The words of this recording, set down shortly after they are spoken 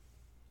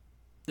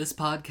This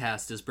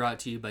podcast is brought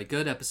to you by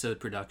Good Episode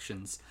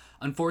Productions.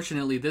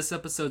 Unfortunately, this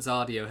episode's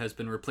audio has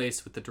been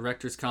replaced with the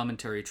director's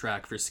commentary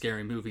track for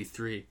Scary Movie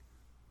 3.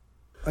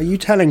 Are you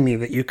telling me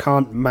that you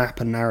can't map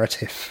a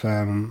narrative,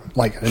 onto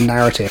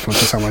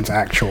someone's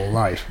actual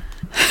life?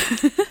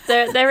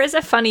 There is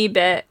a funny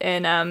bit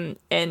in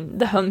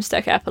the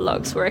Homestuck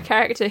epilogues where a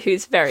character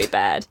who's very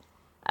bad,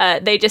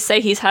 they just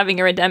say he's having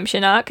a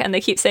redemption arc, and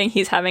they keep saying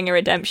he's having a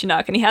redemption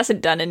arc, and he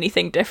hasn't done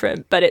anything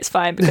different, but it's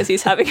fine because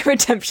he's having a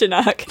redemption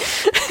arc.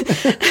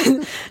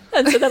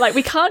 And so they're like,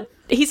 we can't,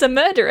 he's a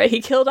murderer,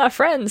 he killed our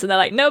friends, and they're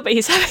like, no, but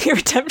he's having a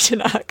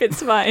redemption arc,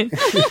 it's fine.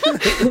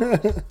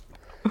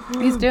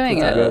 He's doing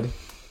it. Good.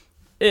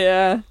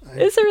 Yeah,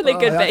 it's a really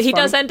good bit. He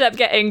funny. does end up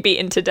getting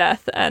beaten to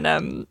death,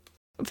 and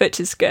which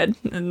is good,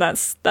 and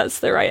that's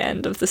the right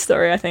end of the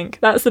story. I think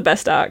that's the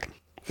best arc.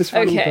 It's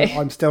funny, Okay.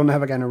 but I'm still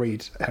never going to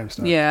read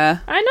Homestuck. Yeah.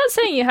 I'm not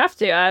saying you have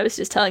to. I was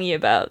just telling you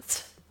about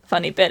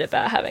funny bit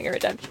about having a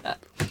redemption arc.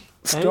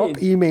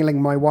 Stop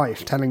emailing my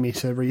wife telling me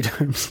to read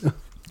Homestuck.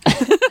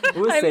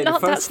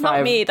 That's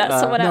not me. That's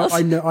someone No, else.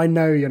 I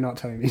know you're not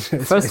telling me.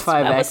 First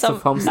five That was acts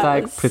of that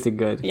Homestuck, was- pretty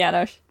good.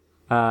 Janosch.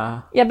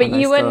 Yeah, Yeah, but and I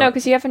you wouldn't still- know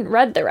because you haven't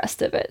read the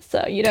rest of it,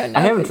 so you don't know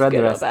I haven't if it's read the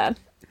good or rest. bad.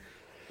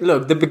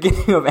 Look, the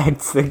beginning of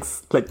Act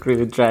 6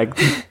 really dragged.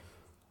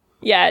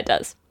 Yeah, it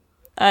does.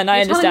 And I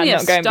You're telling understand me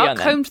not going beyond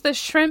that. Stockholm to the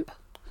shrimp?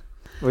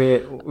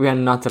 We are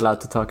not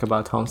allowed to talk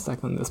about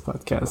Homestuck on this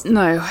podcast.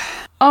 No.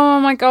 Oh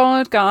my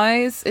god,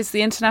 guys. It's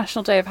the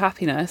International Day of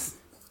Happiness.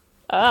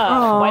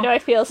 Why do I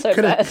feel so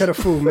Could bad? have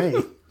fooled me.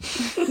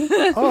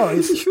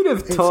 You should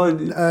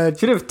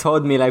have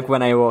told me like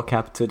when I woke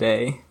up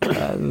today,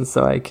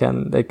 so I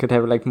could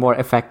have like more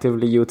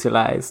effectively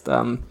utilized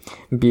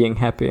being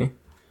happy.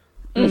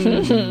 But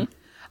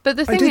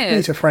the I thing did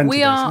is, meet a friend we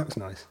today, so are that was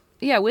nice.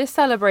 we're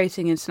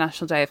celebrating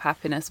International Day of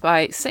Happiness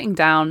by sitting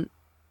down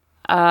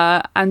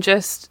and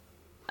just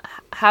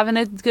having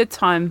a good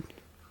time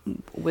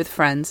with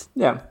friends.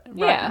 Yeah.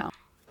 Yeah.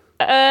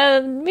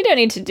 We don't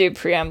need to do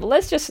preamble.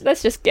 Let's just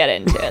get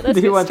into it. Let's Do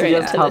you get want to straight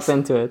just into hop this.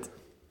 into it?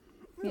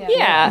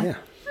 Yeah.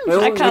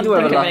 Well, I we can't do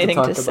have think a of lot anything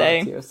talk to about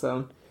say. here,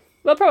 so.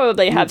 We'll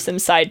probably have some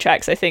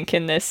sidetracks, I think,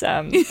 in this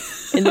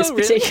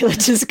particular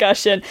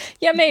discussion.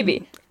 Yeah,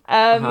 maybe.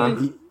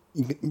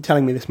 You're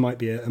telling me this might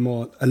be a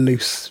more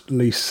loose,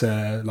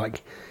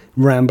 like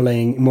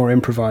rambling, more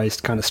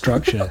improvised kind of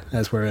structure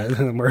as we're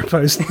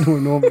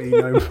normally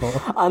known for.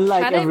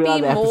 Unlike Can it every be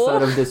other more?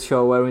 episode of this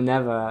show where we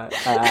never...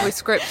 We're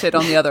scripted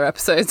on the other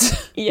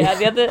episodes. Yeah,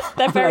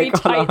 they're very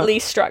Like, hold on. tightly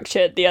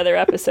structured, the other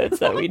episodes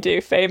that we do,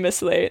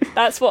 famously.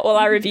 That's what all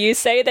our reviews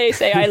say. They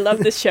say, I love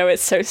this show,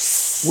 it's so We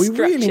structured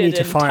really need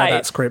to and fire tight.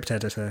 that script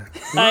editor.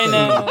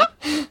 I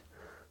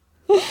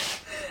know.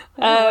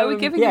 Are we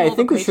giving yeah, him I all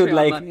think the we should, Patreon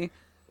like, money?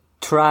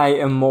 try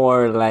a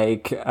more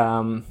like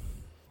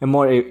a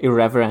more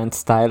irreverent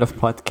style of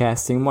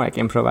podcasting, more like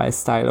improvised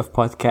style of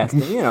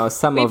podcasting. You know,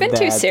 some We've of been that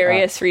too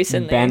serious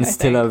recently, Ben I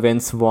Stiller, think.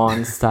 Vince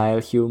Vaughn style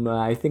humor.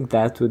 I think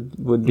that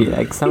would be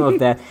like some of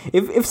that.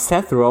 If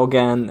Seth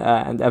Rogen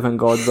and Evan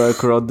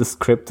Goldberg wrote the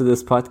script to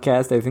this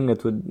podcast, I think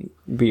that would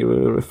be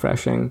really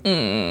refreshing.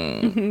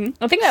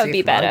 I think that would be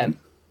Seth better. Rogen.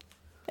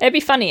 It'd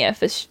be funnier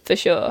for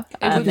sure.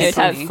 would be It would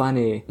have, funny.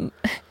 Funny.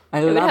 I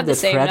it would love have the that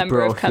same frat number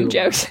bro of cum humor.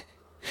 jokes.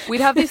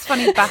 We'd have these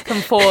funny back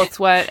and forths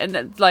where,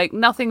 and like,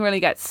 nothing really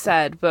gets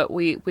said, but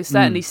we're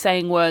certainly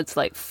saying words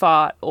like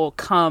fart or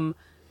cum.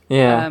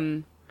 Yeah.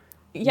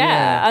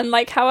 Yeah,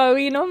 unlike how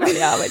we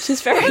normally are, which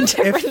is very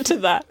different to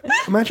that.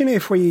 Imagine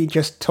if we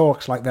just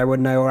talked like there were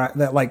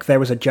that like there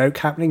was a joke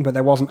happening, but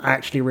there wasn't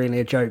actually really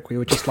a joke. We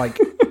were just like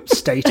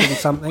stating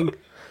something.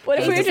 What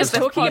if we were This just is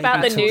the talking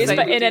about the podcast. news, They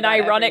but would in do an that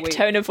every ironic week.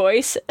 tone of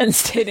voice and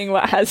stating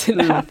what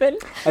hasn't happened?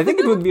 I think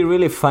it would be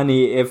really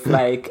funny if,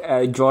 like,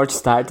 George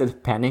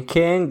started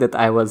panicking that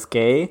I was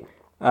gay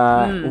when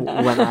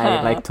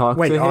I like talked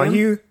Wait, to him. are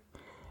you?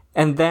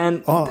 And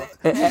then, Oh,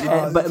 but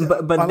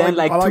I then,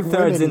 like I like 2/3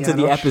 women, into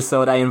the Janosch.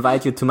 episode, I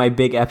invite you to my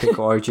big epic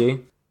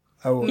orgy.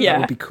 Oh, Yeah. that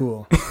would be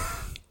cool.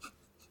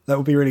 That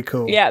would be really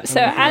cool. Yeah, so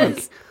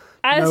as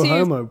No you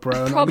homo, bro.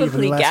 And I'm probably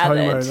even less homo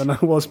gathered, than I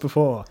was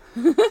before,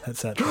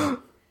 etc.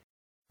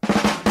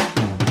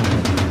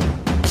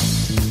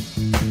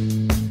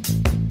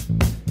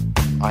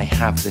 I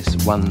have this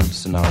one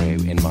scenario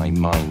in my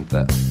mind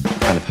that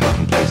kind of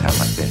often plays out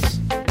like this.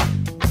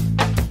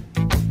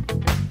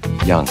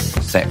 Young,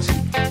 sexy,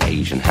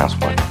 Asian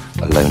housewife,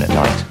 alone at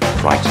night,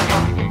 writing,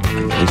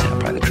 amazed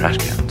out by the trash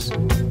cans.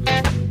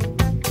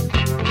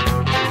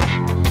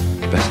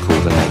 Best call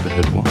the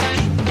neighbourhood watch.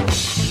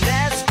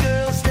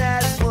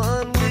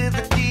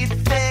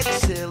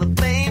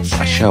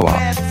 I show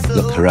up,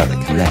 look heroic,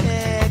 and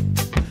then,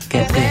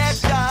 get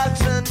this.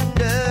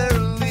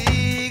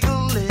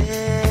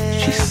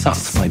 She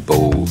sucks my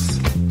balls.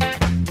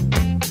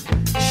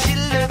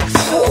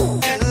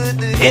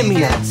 Hear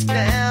me out.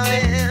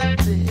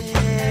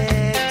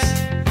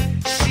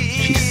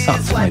 She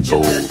sucks my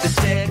balls.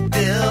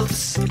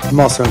 I'm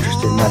also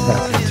interested in that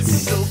happening to me.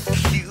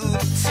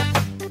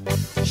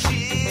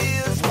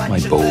 My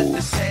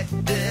balls.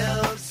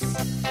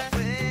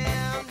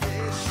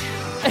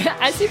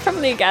 as you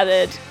probably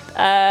gathered,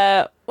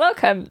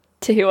 welcome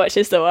to Who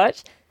Watches the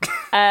Watch.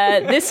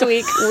 This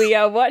week we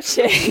are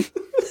watching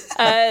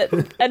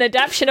an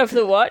adaptation of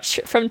The Watch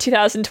from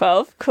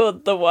 2012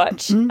 called The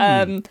Watch,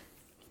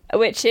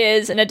 which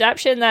is an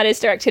adaptation that is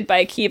directed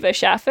by Akiva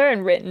Schaffer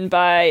and written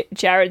by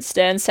Jared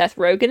Stern, Seth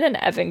Rogen, and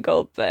Evan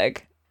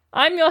Goldberg.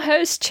 I'm your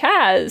host,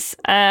 Chaz,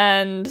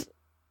 and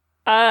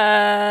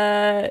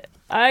I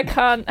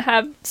can't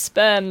have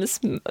sperms.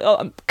 Oh,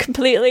 I'm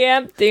completely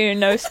empty,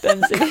 no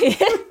sperms in here.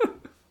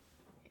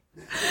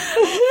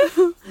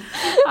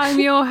 I'm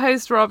your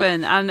host,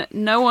 Robin, and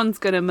no one's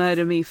going to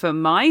murder me for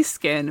my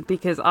skin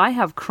because I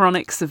have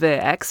chronic severe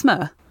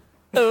eczema.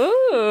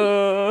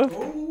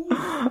 Ooh.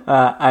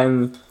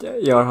 I'm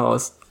your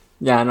host,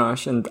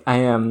 Janosch, and I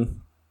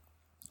am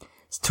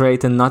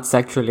straight and not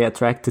sexually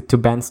attracted to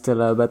Ben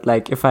Stiller, but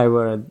like if I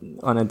were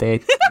on a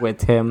date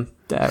with him,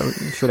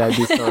 should I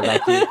be so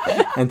lucky,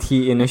 and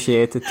he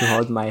initiated to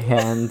hold my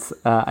hand,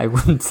 I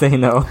wouldn't say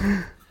no.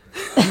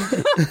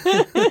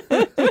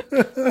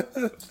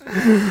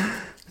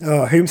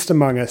 Oh, whomst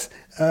among us?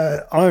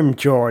 I'm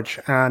George,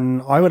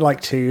 and I would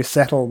like to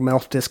settle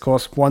MILF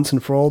discourse once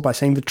and for all by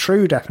saying the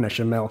true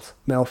definition of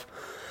MILF.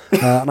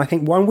 And I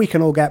think one we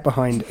can all get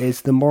behind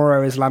is the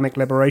Moro Islamic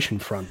Liberation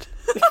Front,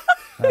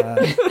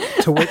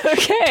 to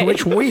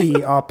which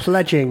we are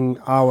pledging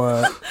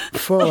our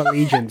full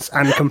allegiance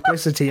and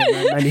complicity in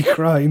their many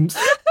crimes.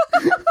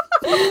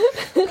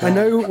 I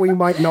know we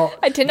might not.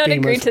 I did not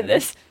agree to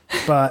this.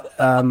 But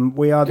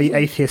we are the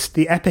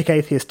epic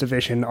atheist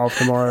division of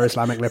the Moro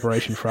Islamic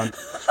Liberation Front.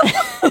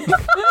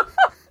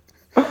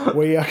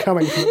 We are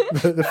coming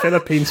from the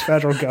Philippines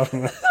federal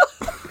government.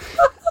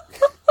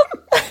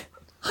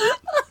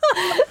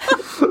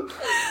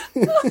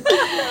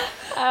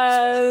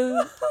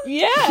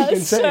 Yeah, You've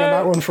been sitting on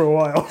that one for a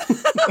while.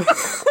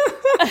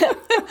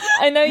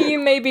 I know you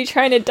may be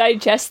trying to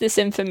digest this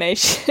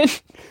information.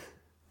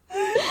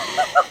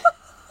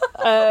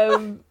 But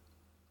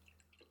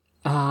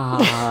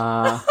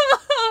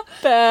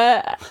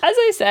as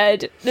I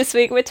said, this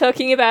week we're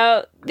talking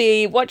about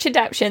the Watch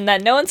adaptation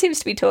that no one seems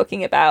to be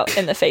talking about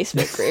in the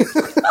Facebook group.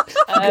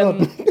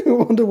 God, I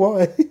wonder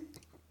why.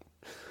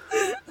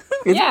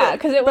 Yeah,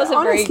 because it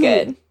wasn't very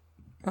good.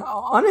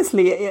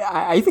 Honestly,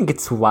 I think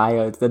it's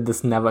wild that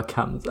this never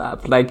comes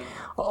up. Like, in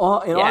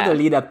all the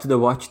lead up to the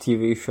Watch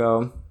TV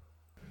show,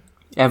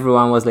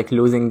 everyone was like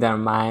losing their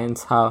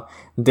minds how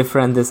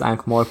different this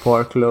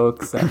Ankh-Morpork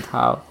looks and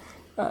how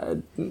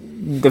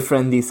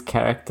different these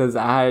characters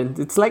are.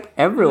 It's like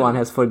everyone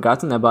has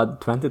forgotten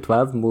about the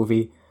 2012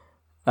 movie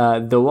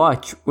The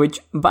Watch, which,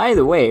 by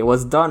the way,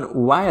 was done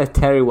while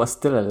Terry was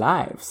still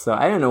alive. So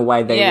I don't know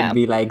why they would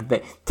be like,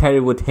 Terry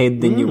would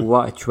hate the new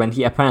Watch when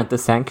he apparently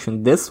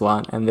sanctioned this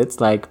one. And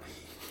it's like,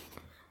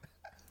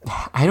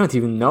 I don't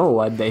even know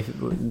what they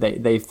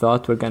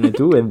thought we're gonna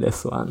do with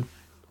this one.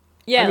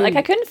 Yeah, I mean,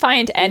 I couldn't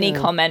find any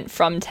comment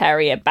from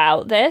Terry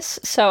about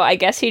this, so I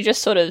guess he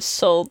just sort of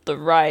sold the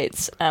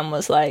rights and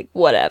was like,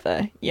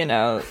 whatever,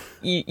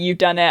 you've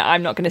done it,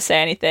 I'm not going to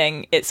say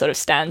anything, it sort of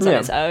stands on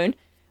its own,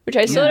 which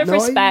I sort of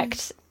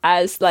respect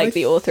as, like,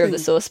 the author of the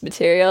source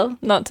material,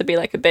 not to be,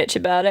 like, a bitch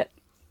about it.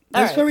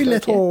 There's very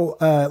little,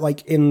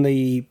 like, in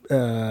the,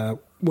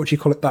 what do you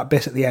call it, that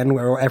bit at the end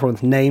where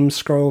everyone's names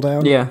scroll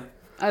down? Yeah.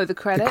 Oh, the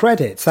credits? The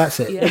credits, that's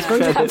it. Yeah. There's very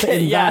little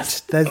in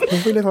that. There's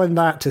very little in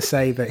that to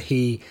say that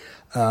he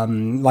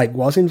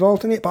was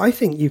involved in it, but I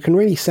think you can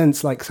really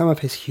sense like some of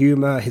his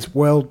humor, his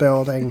world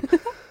building,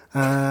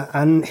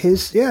 and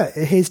his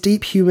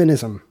deep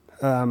humanism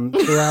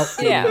throughout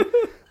the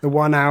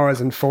 1 hour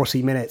and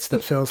 40 minutes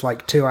that feels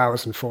like 2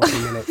 hours and 40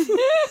 minutes.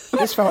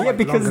 This felt like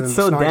because longer it's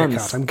than so Snyder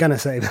dense. Cut, I'm gonna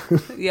say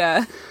that.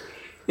 Yeah.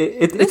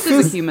 This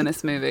is a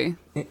humanist movie.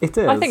 It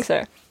is. I think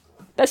so.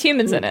 There's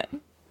humans in it.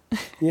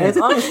 Yeah. It's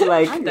honestly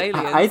like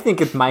I think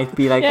it might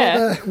be like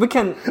we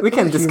can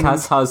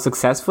discuss how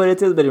successful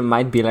it is, but it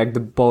might be like the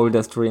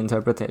boldest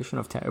reinterpretation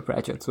of Terry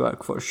Pratchett's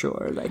work for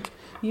sure. Like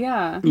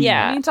Yeah.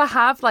 I mean, to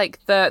have like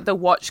the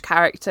Watch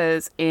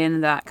characters in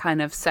that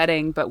kind of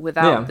setting, but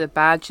without the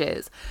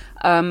badges,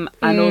 and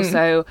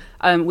also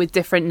with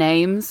different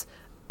names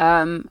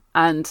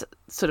and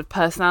sort of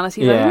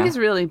personalities, I think is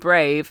really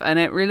brave, and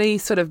it really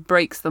sort of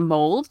breaks the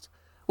mold,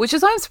 which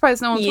is why I'm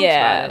surprised no one talks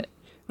about it.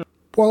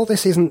 While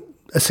this isn't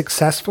a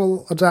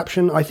successful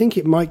adaptation, I think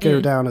it might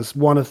go down as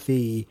one of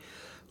the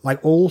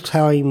like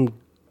all-time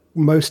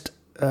most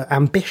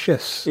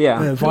ambitious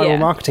viral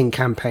marketing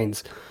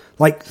campaigns.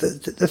 Like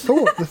the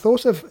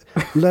thought of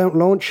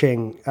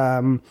launching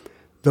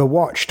the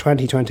Watch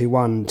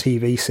 2021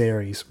 TV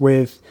series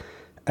with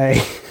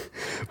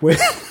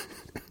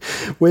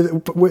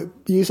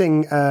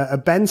using a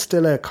Ben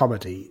Stiller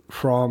comedy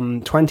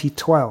from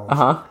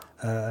 2012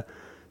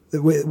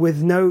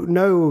 with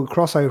no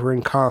crossover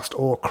in cast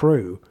or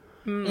crew.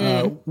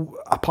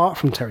 Apart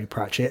from Terry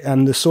Pratchett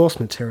and the source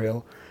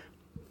material,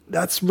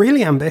 that's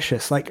really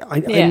ambitious. Like I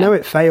know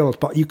it failed,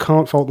 but you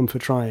can't fault them for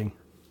trying.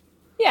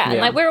 And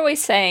like we're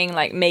always saying,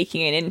 like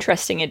making an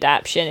interesting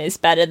adaptation is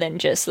better than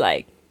just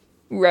like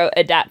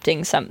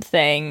adapting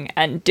something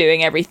and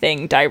doing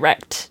everything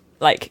direct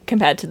like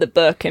compared to the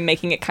book, and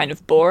making it kind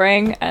of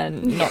boring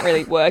and not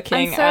really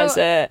working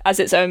as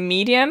its own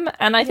medium.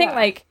 And I think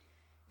like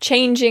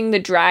changing the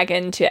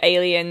dragon to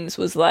aliens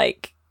was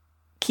like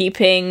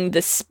keeping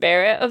the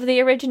spirit of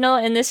the original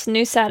in this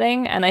new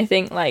setting. And I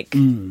think like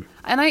and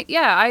I agree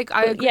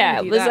with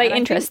it you was there. like And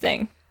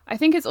interesting. I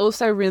think it's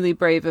also really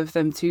brave of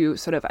them to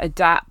sort of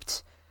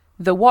adapt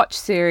the Watch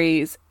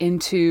series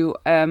into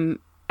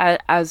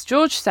as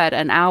George said,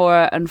 an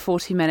hour and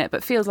 40-minute,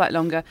 but feels like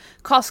longer,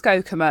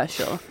 Costco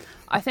commercial.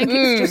 I think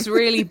it's just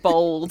really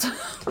bold.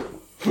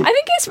 I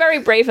think it's very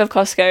brave of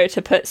Costco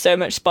to put so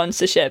much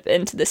sponsorship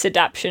into this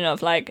adaptation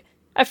of like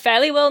a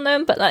fairly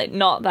well-known but like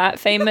not that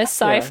famous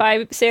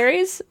sci-fi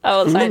series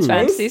or science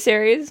fantasy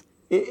series.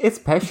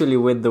 Especially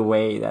with the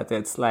way that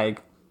it's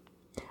like,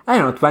 I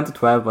don't know,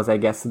 2012 was, I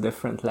guess, a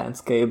different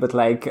landscape, but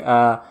like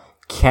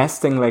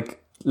casting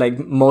like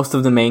most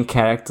of the main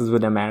characters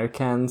with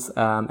Americans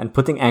and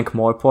putting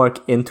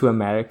Ankh-Morpork into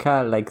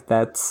America, like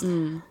that's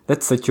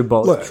such a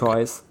bold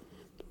choice.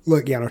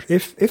 Look, Janos,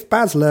 if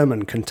Baz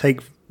Luhrmann can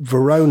take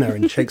Verona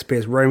in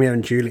Shakespeare's Romeo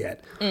and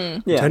Juliet,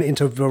 turn it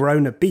into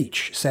Verona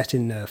Beach, set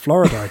in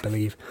Florida, I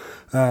believe,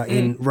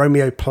 in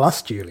Romeo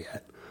plus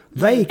Juliet,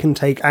 they can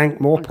take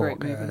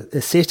Ankh-Morpork,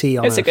 a city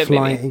on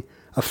a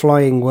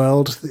flying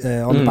world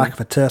on the back of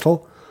a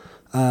turtle,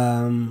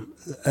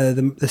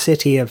 the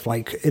city of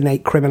like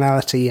innate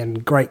criminality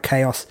and great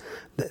chaos.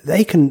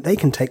 They can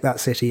take that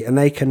city and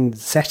they can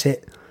set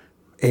it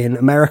in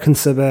American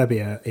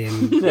suburbia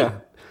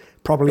in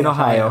probably in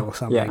Ohio or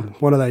something,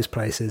 one of those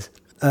places.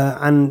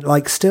 And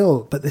like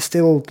but there's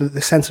still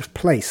the sense of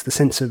place, the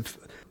sense of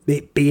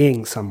it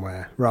being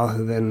somewhere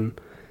rather than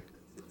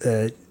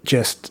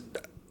just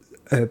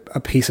a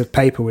piece of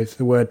paper with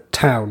the word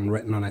town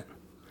written on it.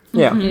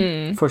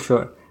 Yeah, for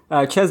sure.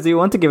 Ches, do you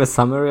want to give a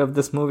summary of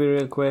this movie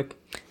real quick?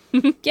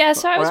 Yeah,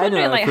 so I was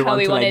wondering like how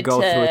we wanted go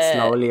through it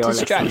slowly to or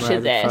structure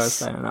this.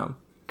 First, I don't know.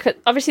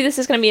 Obviously, this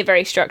is going to be a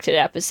very structured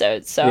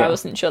episode, so I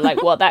wasn't sure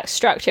like what that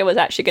structure was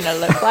actually going to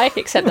look like,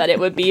 except that it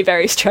would be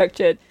very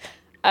structured.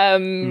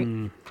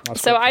 So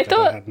I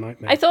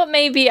thought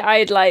maybe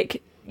I'd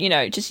like, you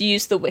know, just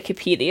use the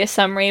Wikipedia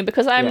summary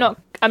because I'm not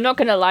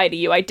going to lie to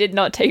you. I did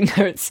not take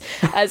notes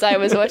as I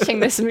was watching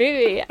this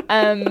movie.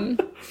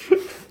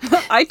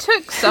 I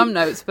took some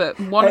notes, but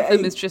one of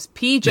them is just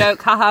pee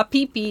joke, haha,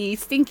 pee pee,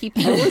 stinky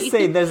pee. I would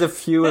say there's a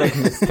few like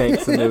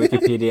mistakes in the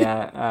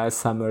Wikipedia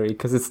summary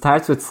because it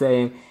starts with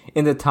saying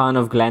in the town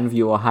of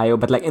Glenview, Ohio,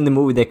 but like in the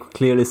movie they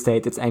clearly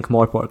state it's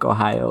Ankh-Morpork,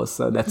 Ohio,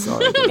 so that's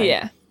already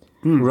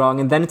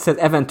wrong. And then it says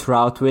Evan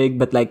Troutwig,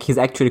 but like he's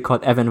actually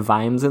called Evan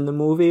Vimes in the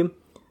movie.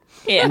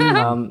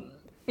 Yeah.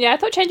 Yeah, I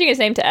thought changing his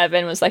name to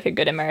Evan was like a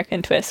good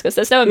American twist because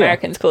there's no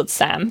Americans called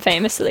Sam,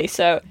 famously.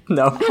 So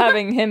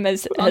having him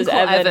as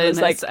Evan was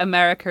like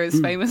America is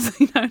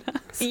famously known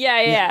as.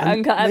 Yeah.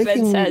 Uncle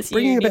Evan says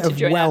bringing you a bit need of to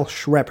join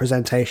Welsh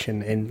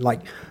representation in, like,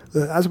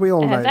 as we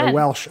all know, the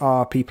Welsh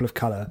are people of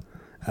colour.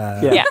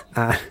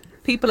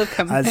 People of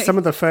colour. As some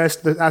of the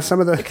first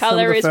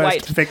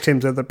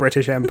victims of the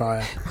British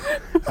Empire.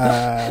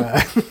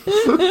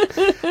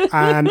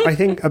 And I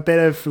think a bit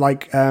of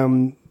like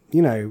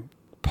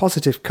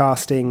positive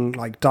casting,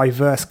 like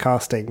diverse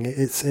casting,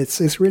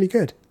 it's really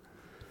good.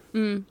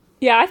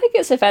 Yeah, I think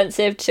it's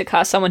offensive to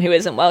cast someone who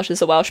isn't Welsh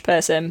as a Welsh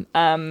person.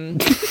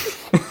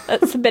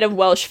 That's a bit of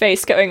Welsh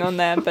face going on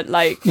there, but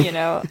like, you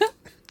know,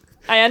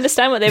 I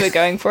understand what they were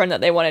going for and that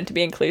they wanted to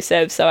be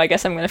inclusive, so I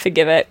guess I'm going to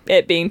forgive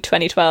it being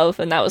 2012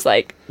 and that was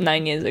like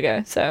 9 years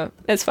ago, so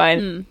it's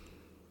fine.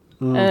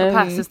 The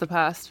past is the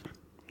past.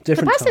 The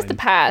past is the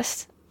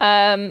past.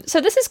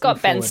 So this has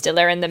got Ben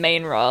Stiller in the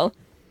main role,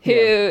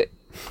 who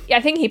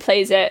I think he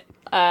plays it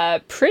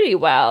pretty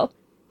well.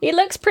 He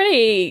looks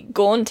pretty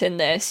gaunt in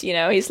this, you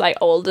know, he's like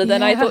older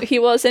than I thought he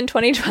was in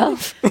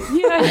 2012.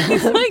 Yeah,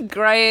 he's like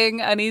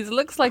graying and he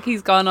looks like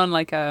he's gone on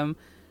like I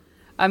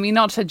mean,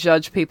 not to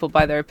judge people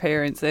by their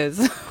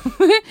appearances.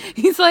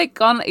 he's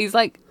gone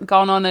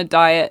on a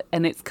diet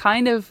and it's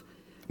kind of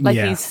like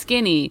he's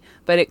skinny,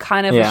 but it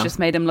kind of has just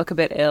made him look a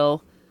bit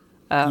ill.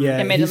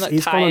 It made him look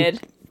tired.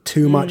 Gone on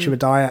too much of a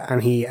diet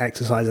and he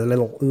exercises a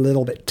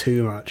little bit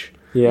too much.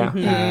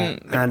 Yeah.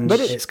 But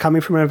it's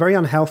coming from a very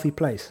unhealthy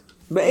place.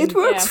 But it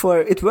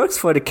works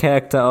for the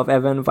character of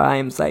Evan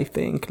Vimes, I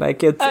think.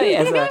 Like it's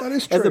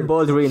as a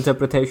bold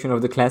reinterpretation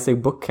of the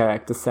classic book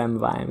character Sam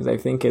Vimes. I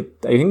think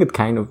it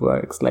kind of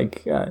works.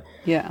 Like you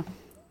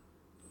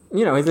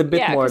know, he's a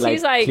bit more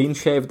like clean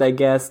shaved, I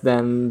guess,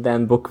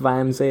 than book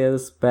Vimes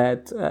is.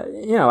 But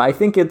you know, I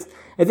think it's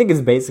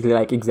basically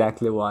like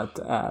exactly what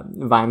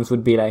Vimes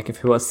would be like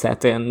if he was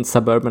set in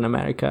suburban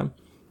America.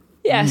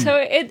 Yeah, so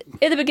at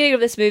the beginning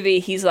of this movie,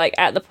 he's like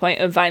at the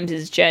point of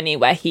Vimes' journey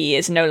where he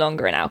is no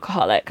longer an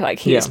alcoholic. Like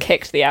he's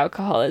kicked the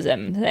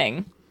alcoholism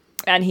thing,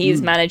 and he's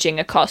managing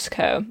a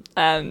Costco,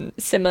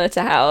 similar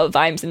to how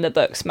Vimes in the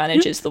books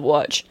manages the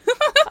Watch.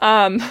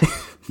 But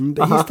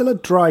he's still a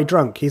dry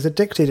drunk. He's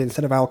addicted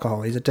instead of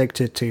alcohol. He's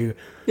addicted to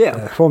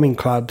forming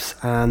clubs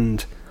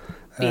and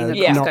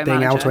not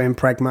being able to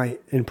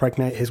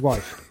impregnate his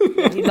wife.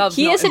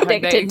 He is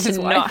addicted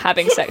to not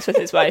having sex with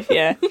his wife.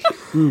 Yeah.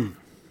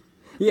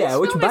 Yeah,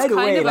 which by the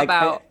way, like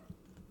about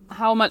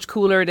how much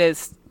cooler it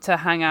is to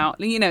hang out.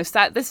 You know,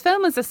 this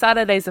film is a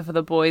Saturdays are for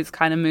the boys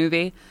kind of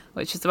movie,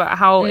 which is about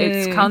how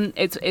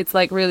it's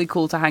like really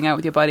cool to hang out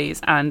with your buddies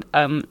and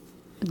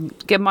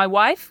take my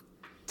wife.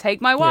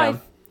 Yeah.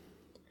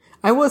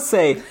 I will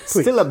say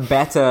still a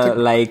better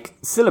like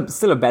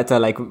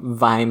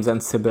Vimes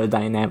and Sybil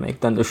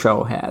dynamic than the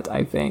show had,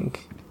 I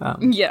think.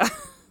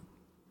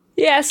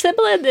 Yeah,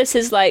 Sybil in this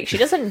is like, she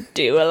doesn't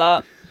do a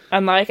lot.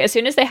 And like, as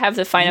soon as they have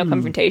the final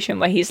confrontation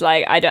where he's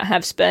like, I don't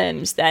have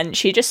sperms, then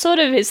she just sort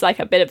of is like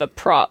a bit of a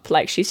prop.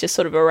 Like, she's just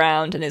sort of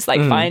around and is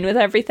like fine with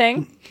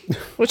everything.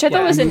 Which I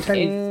thought was an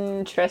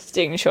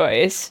interesting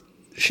choice.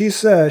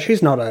 She's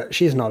not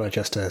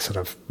just a sort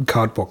of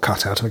cardboard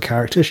cutout of a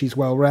character. She's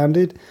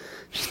well-rounded.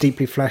 She's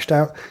deeply fleshed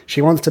out.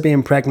 She wants to be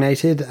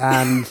impregnated,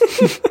 and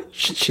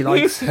she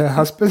likes her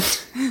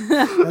husband.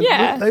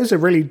 Yeah, those are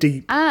really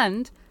deep.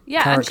 And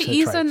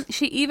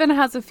she even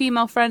has a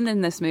female friend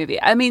in this movie.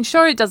 I mean,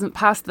 sure, it doesn't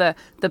pass the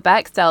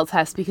Bechdel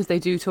test because they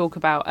do talk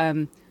about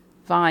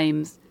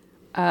Vimes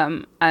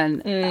and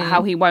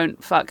how he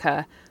won't fuck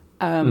her.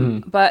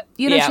 But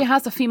you know, she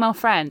has a female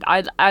friend.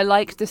 I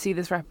like to see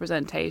this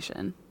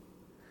representation.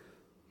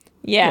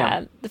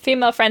 Yeah, the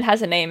female friend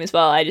has a name as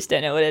well. I just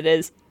don't know what it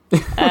is.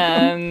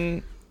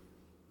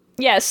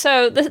 Yeah,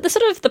 so the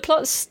sort of the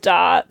plot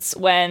starts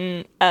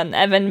when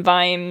Evan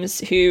Vimes,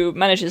 who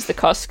manages the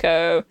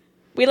Costco,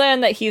 we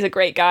learn that he's a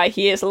great guy.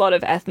 He has a lot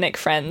of ethnic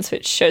friends,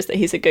 which shows that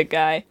he's a good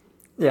guy.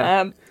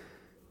 Yeah.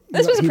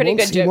 This was a pretty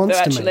good joke, though,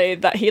 actually,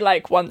 that he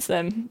like wants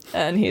them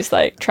and he's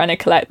like trying to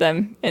collect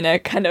them in a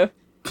kind of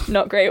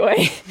not great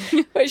way,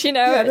 which, you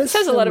know, it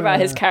says a lot about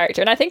his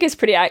character, and I think is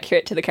pretty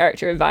accurate to the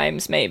character of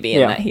Vimes, maybe,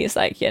 in that he's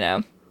like, you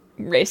know,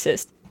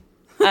 racist.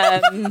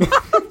 Yeah,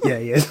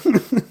 he is.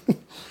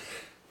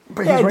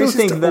 But he's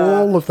racist to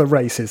all of the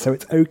races, so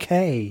it's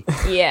okay.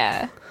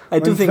 Yeah. I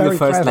do think the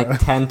first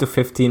like 10 to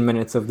 15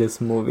 minutes of this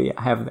movie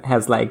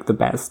has like the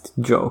best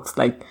jokes.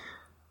 Like,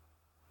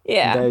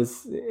 it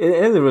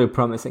is a really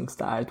promising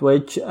start,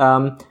 which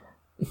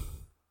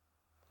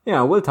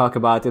we'll talk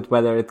about it,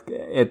 whether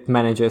it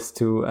manages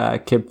to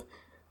keep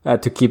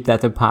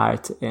that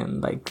apart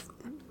in like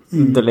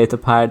the later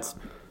parts.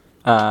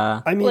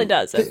 I mean, well, it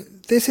does.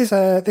 This is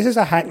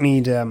a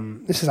hackneyed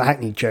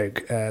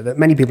joke that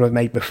many people have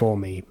made before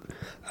me.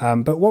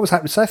 But what was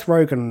happening? Seth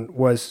Rogen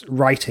was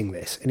writing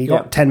this, and he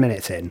got 10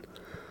 minutes in,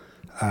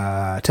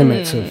 10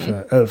 minutes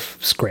of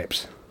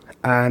script,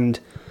 and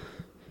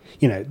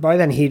you know, by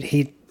then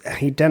he'd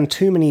done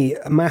too many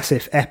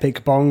massive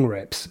epic bong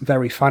rips,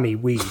 very funny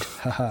weed,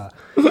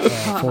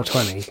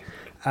 420.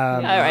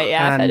 All right,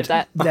 yeah, I've heard of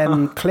that.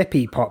 Then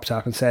Clippy popped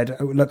up and said,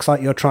 "Oh, it looks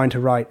like you're trying to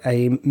write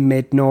a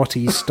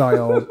mid-naughty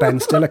style Ben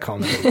Stiller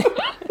comedy.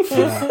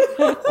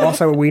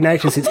 Also, we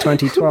notice it's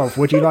 2012.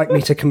 Would you like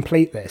me to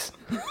complete this?"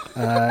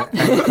 And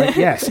he clicked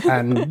yes,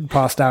 and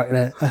passed out in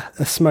a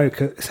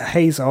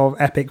haze of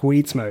epic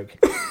weed smoke.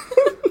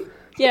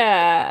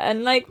 Yeah,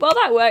 and like, well,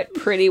 that worked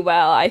pretty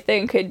well. I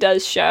think it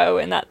does show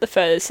in that the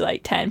first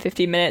like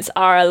 10-15 minutes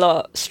are a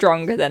lot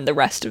stronger than the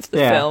rest of the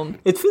film.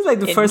 It feels like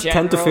the first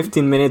 10 to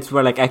 15 minutes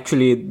were like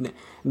actually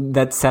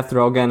that Seth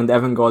Rogen and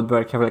Evan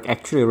Goldberg have like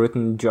actually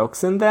written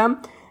jokes in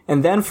them.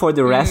 And then for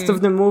the rest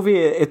of the movie,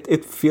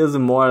 it feels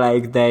more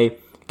like they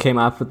came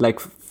up with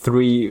like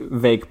 3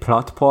 vague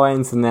plot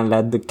points and then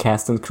let the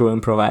cast and crew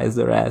improvise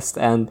the rest.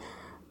 And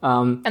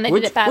they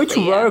did it badly, which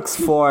works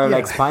for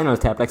like Spinal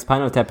Tap. Like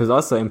Spinal Tap is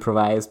also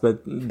improvised,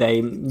 but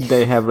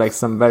they have like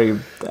some very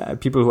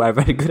people who are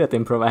very good at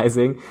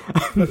improvising.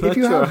 If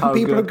you have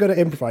people who are good at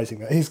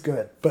improvising, he's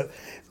good. But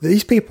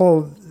these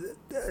people,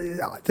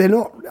 they're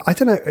not. I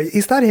don't know.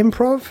 Is that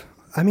improv?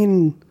 I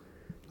mean,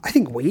 I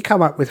think we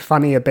come up with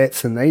funnier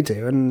bits than they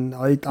do, and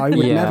I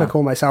would never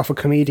call myself a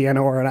comedian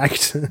or an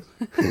actor.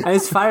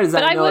 As far as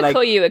I know, I would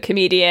call you a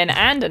comedian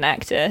and an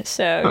actor.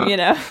 So you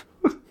know.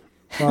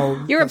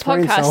 Well, you're a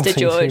podcaster,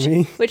 George,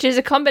 which is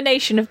a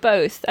combination of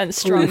both and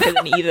stronger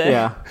than either.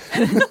 Yeah.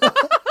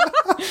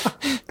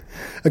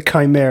 A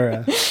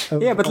chimera.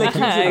 Yeah, but like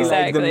usually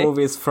like the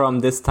movies from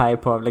this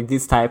type of like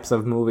these types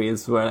of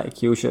movies were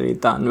like usually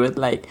done with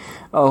like,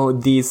 oh,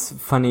 these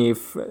funny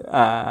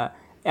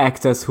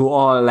actors who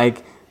all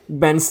like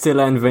Ben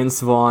Stiller and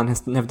Vince Vaughn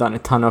have done a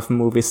ton of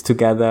movies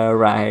together,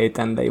 right?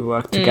 And they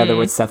work together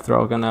with Seth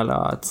Rogen a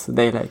lot. So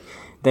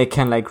they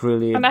can like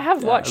really and I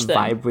have watched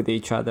vibe with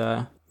each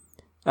other.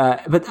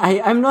 But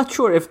I'm not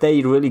sure if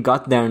they really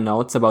got their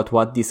notes about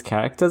what these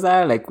characters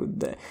are. Like,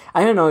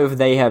 I don't know if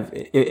they have,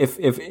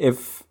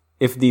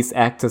 if these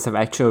actors have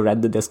actually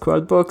read the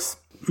Discworld books.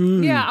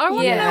 Yeah, I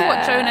want to know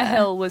what Jonah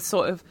Hill was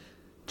sort of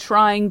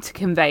trying to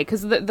convey,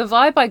 because the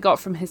vibe I got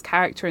from his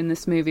character in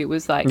this movie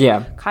was like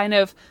kind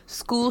of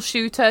school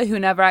shooter who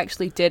never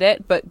actually did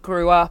it but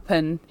grew up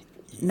and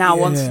now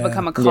wants to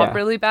become a cop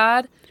really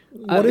bad.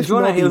 What if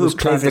Jonah Hill, who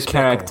plays the Travis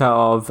character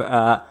of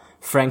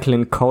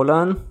Franklin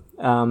Colon?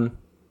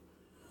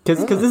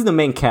 Because this is the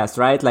main cast,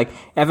 right? Like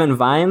Evan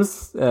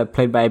Vimes,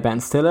 played by Ben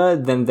Stiller.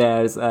 Then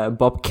there's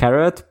Bob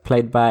Carrot,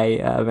 played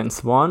by Vince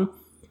Vaughn.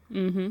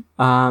 Mm-hmm.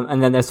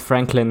 And then there's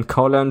Franklin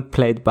Colon,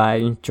 played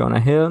by Jonah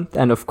Hill.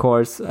 And of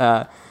course,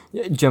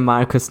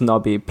 Jamarcus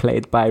Nobby,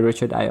 played by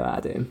Richard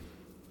Ayoade.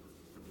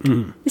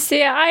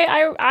 See,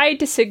 I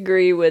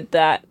disagree with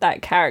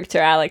that character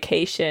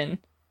allocation.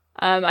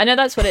 I know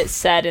that's what it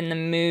said in the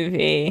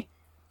movie.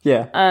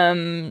 Yeah.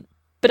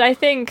 But I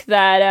think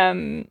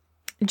that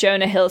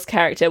Jonah Hill's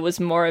character was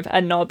more of a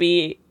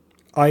Nobby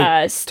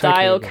style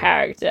totally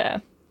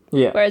character.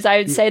 Yeah. Whereas I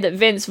would say that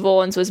Vince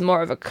Vaughn's was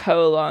more of a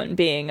Colon,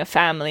 being a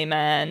family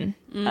man.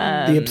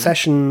 The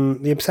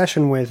obsession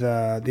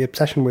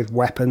with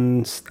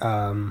weapons,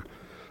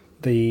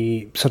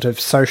 the sort of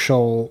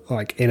social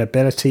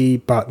inability,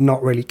 but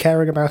not really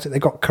caring about it. They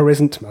got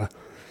charisma.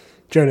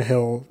 Jonah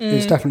Hill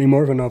is definitely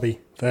more of a Nobby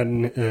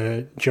than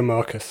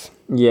Jamarcus.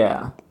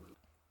 Yeah.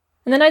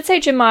 And then I'd say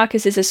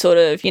Jamarcus is a sort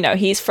of,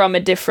 he's from a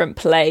different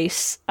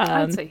place.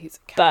 I'd say he's a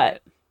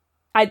carrot.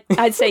 But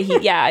I'd say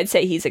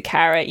he's a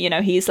carrot.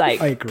 He's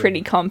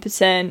pretty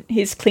competent.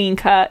 He's clean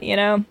cut.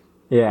 Yeah.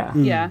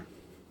 Yeah.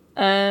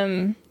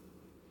 But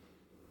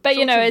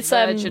it's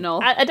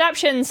virginal.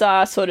 Adaptions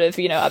are sort of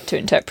up to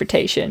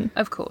interpretation.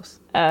 Of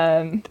course.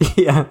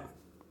 Yeah.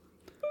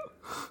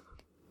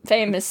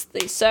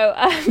 Famously, so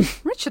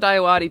Richard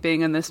Ayoade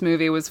being in this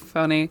movie was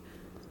funny.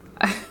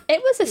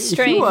 it was a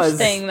strange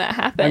thing that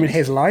happened. I mean,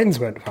 his lines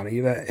weren't funny,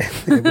 but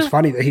it was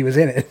funny that he was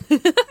in it.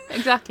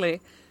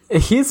 Exactly.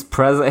 His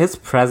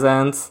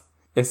presence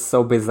is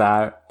so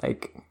bizarre.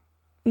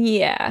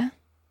 Yeah.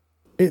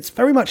 It's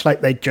very much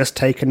like they'd just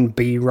taken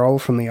B-roll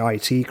from the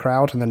IT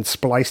crowd and then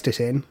spliced it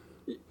in.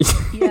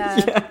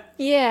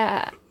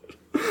 Yeah.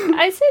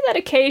 I'd say that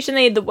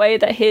occasionally the way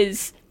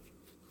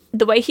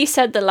he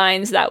said the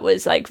lines that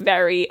was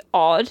very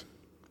odd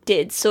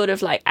did sort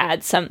of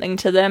add something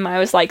to them. I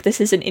was like,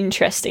 this is an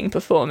interesting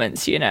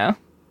performance, Yeah,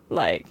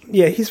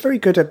 he's very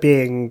good at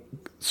being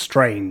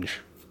strange.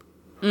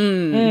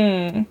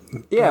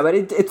 Yeah, but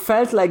it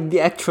felt like the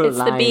actual it's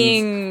lines... the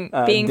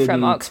being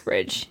from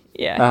Oxbridge.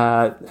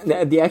 Yeah.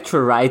 The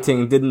actual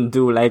writing didn't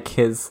do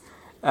his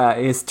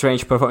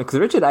strange performance. Because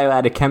Richard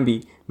Ayoade can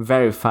be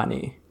very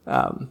funny,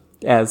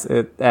 as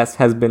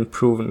has been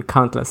proven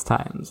countless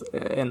times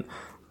in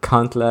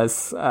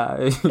countless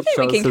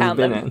shows he's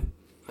been in.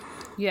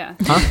 Yeah.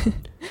 Huh? I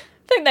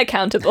think they're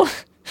countable.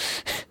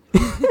 A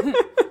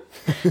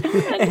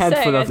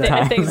handful of times.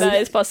 I think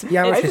that is possible.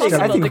 Yeah, I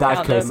think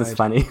Dark Place is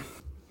funny.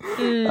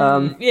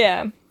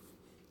 Yeah.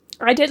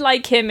 I did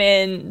like him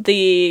in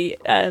the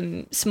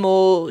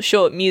small,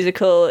 short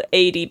musical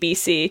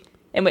ADBC,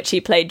 in which he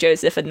played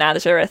Joseph of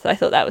Nazareth. I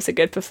thought that was a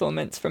good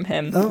performance from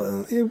him.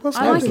 Oh, it was.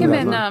 I like him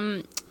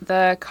in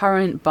the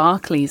current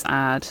Barclays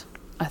ad.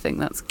 I think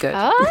that's good.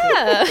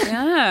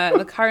 Yeah,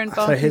 the current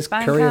Barclays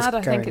Bank ad.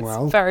 I think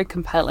it's very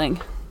compelling.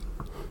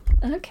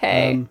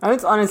 Okay.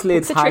 Honestly,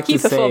 it's a hard tricky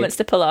to performance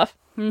to pull off.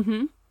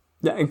 Mm-hmm.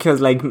 Yeah,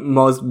 because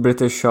most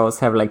British shows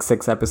have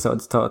 6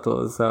 episodes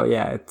total, so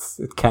yeah, it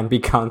can be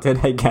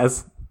counted, I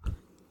guess.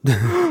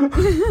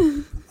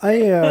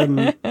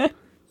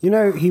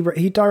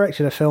 He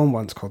directed a film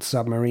once called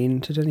Submarine.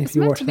 Did any of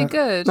you watch that? It's meant to be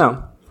good.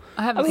 No,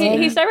 I haven't seen it.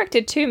 He's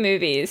directed 2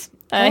 movies.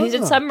 He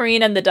did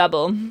Submarine and The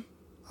Double.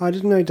 I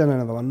didn't know he'd done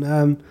another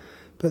one.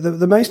 But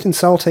the most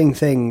insulting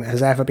thing that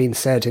has ever been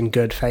said in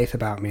good faith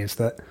about me is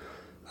that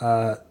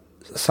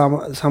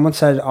someone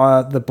said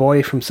the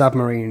boy from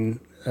Submarine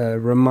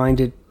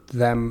reminded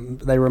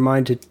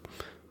that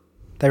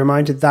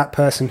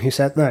person who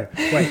said no.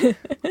 Wait,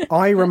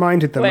 I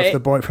reminded them of the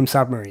boy from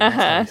Submarine. That's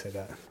how he said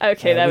that.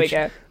 Okay, there we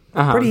go.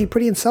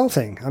 Pretty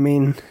insulting. I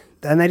mean,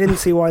 and they didn't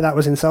see why that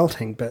was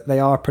insulting, but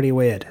they are pretty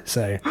weird.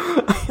 So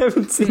I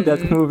haven't seen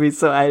that movie,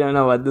 so I don't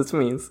know what this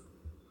means.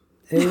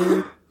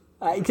 Because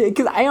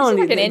I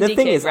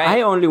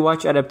only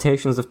watch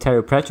adaptations of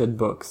Terry Pratchett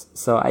books,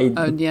 so I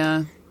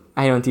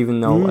don't even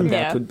know what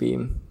that would be.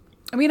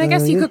 I mean, I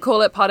guess you could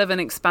call it part of an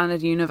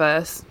expanded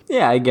universe.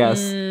 Yeah, I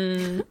guess.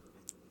 The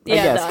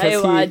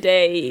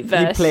Ayoade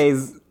verse. He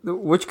plays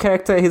which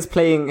character he's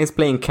playing? He's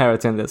playing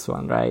Carrot in this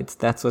one, right?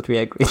 That's what we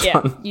agreed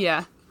on.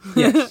 Yeah.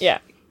 Yeah.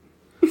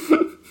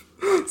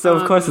 So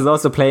of course he's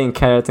also playing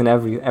Carrot in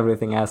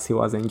everything else he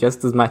was in,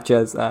 just as much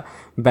as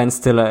Ben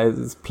Stiller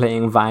is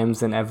playing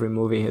Vimes in every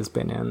movie he's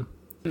been in.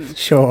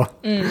 Sure.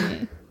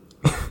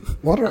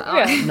 What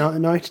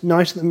Night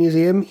at the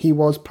Museum? He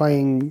was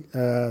playing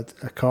a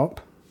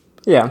cop.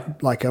 Yeah,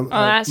 like a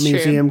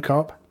museum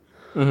cop.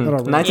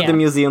 Mm-hmm. Night at the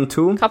Museum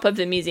 2. Cop of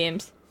the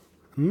Museums.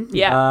 Mm-hmm.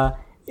 Yeah.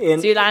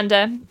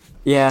 Zoolander.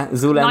 Yeah,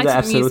 Zoolander,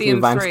 absolutely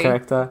Vimes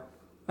character.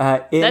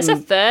 There's a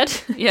third.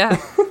 Yeah.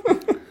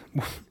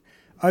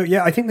 Oh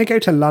yeah, I think they go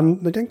to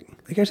London.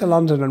 They go to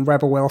London, and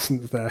Rebel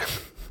Wilson's there.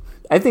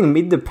 I think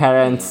Meet the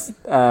Parents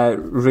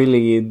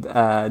really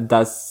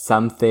does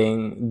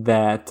something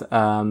that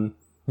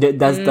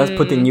does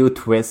put a new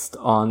twist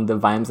on the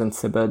Vimes and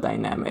Sybil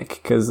dynamic,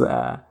 because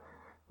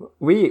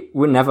we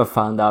never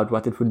found out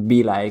what it would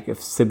be like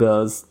if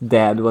Sybil's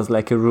dad was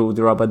like a rude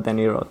Robert De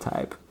Niro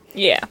type.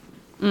 Yeah.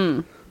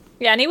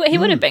 Yeah, and he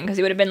would have been, because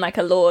he would have been like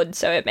a lord,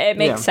 so it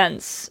makes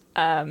sense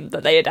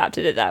that they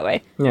adapted it that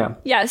way. Yeah.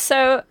 Yeah,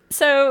 so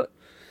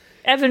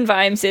Evan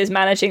Vimes is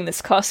managing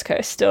this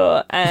Costco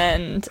store,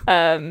 and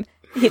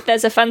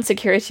there's a fun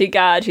security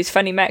guard who's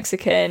funny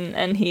Mexican,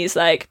 and he's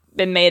like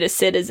been made a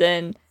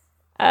citizen.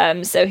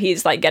 So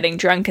he's like getting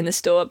drunk in the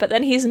store, but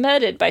then he's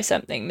murdered by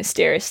something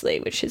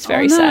mysteriously, which is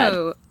very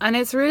sad. And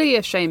it's really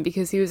a shame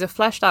because he was a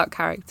fleshed out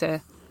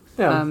character.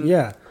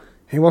 Yeah.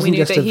 He wasn't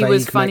just a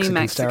vague funny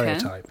Mexican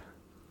stereotype.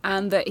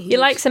 And that he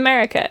likes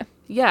America.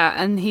 Yeah,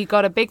 and he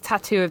got a big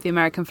tattoo of the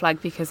American flag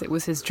because it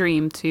was his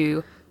dream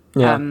to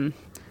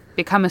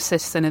become a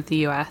citizen of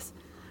the US.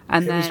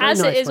 And then,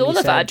 as it is all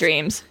of our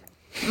dreams.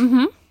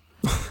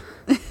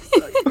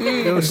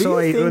 Yo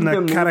soy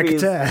una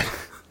character.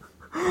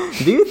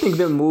 Do you think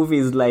the movie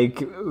is like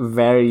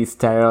very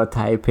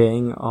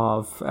stereotyping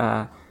of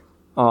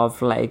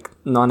like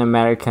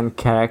non-American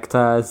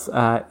characters?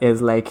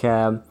 Is like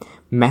a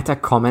meta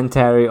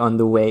commentary on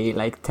the way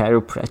like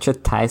Terry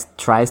Pratchett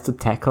tries to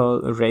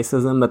tackle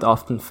racism but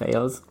often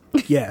fails?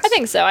 Yes, I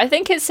think so. I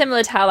think it's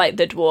similar to how like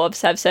the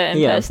dwarves have certain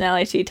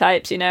personality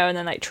types, you know, and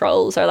then like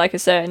trolls are like a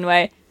certain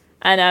way.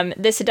 And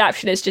this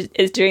adaptation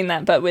is doing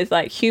that, but with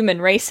like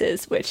human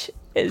races, which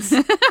is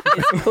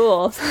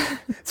cool.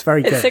 It's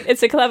very good.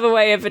 It's a clever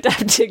way of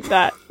adapting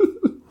that.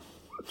 Do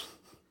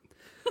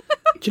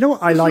you know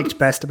what I liked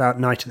best about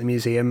Night at the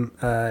Museum?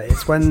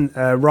 It's when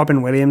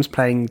Robin Williams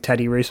playing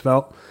Teddy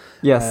Roosevelt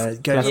goes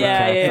on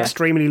an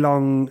extremely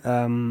long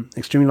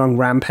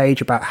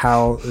rampage about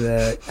how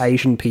the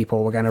Asian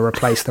people were going to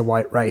replace the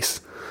white race.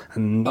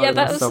 And that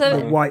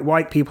was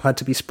white people had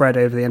to be spread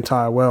over the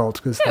entire world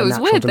because it was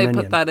weird dominion.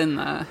 They put that in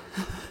there.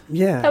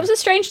 Yeah, that was a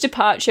strange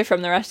departure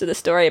from the rest of the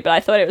story, but I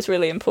thought it was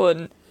really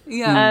important.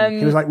 Yeah,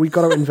 he was like, "We've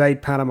got to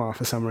invade Panama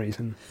for some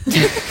reason."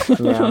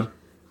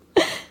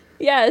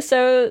 Yeah.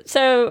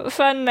 So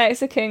fun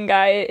Mexican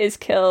guy is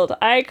killed.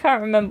 I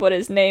can't remember what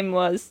his name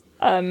was,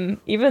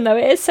 even though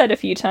it is said a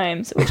few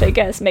times, which I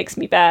guess makes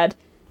me bad.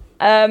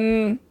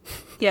 Yeah,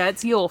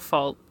 it's your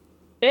fault.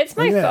 It's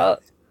my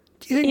fault.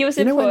 He was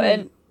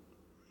important.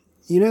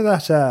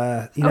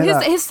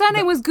 His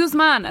surname was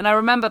Guzman, and I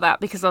remember that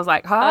because I was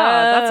like,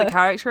 that's a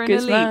character in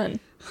Guzman.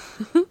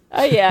 Elite.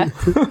 Oh, yeah.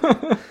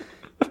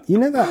 You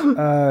know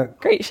that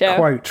great show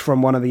quote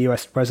from one of the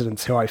US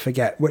presidents who I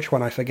forget, which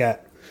one I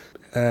forget.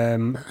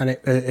 And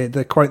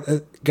the quote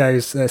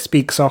goes,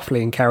 speak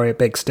softly and carry a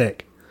big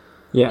stick.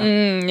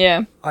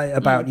 Yeah.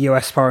 About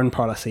US foreign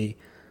policy.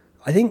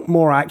 I think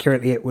more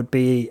accurately it would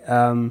be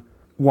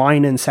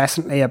whine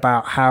incessantly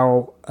about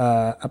how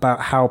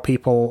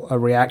people are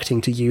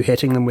reacting to you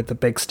hitting them with the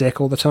big stick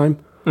all the time.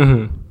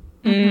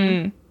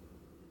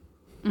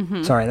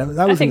 Sorry,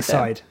 that was an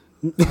aside.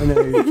 I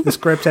know the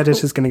script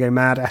editor's going to go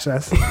mad at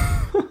us.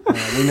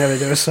 We never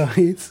do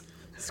asides.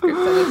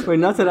 We're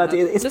not allowed to,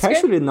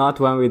 especially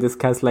not when we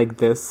discuss like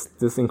this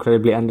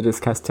incredibly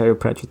under-discussed Terry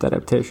Pratchett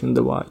adaptation,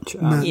 The Watch.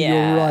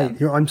 You're right.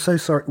 I'm so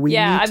sorry. We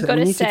need to get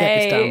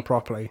this down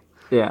properly.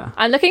 Yeah.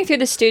 I'm looking through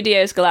the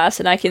studio's glass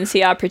and I can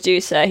see our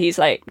producer. He's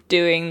like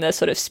doing the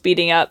sort of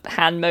speeding up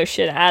hand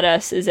motion at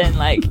us, as in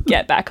like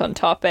get back on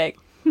topic.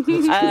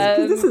 This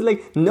is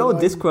like no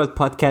Discworld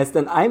podcast,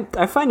 and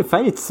I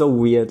find it so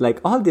weird.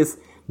 Like all these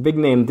big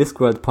name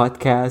Discworld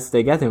podcasts,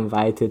 they get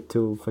invited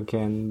to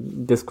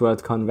fucking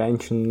Discworld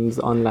conventions,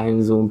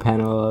 online Zoom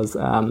panels.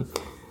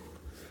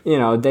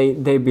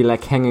 They be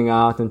like hanging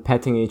out and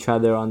patting each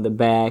other on the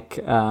back.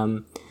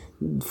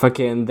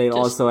 They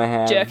also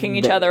have jerking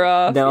each other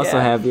off. They also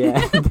have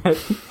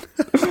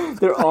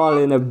they're all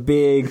in a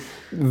big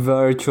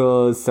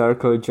virtual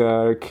circle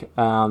jerk.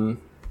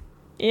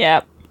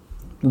 Yep.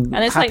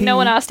 And it's like no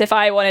one asked if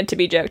I wanted to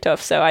be jerked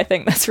off, so I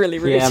think that's really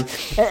rude.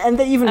 Yeah. And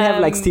they even have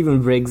like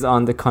Stephen Briggs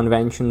on the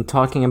convention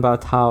talking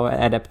about how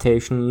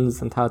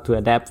adaptations and how to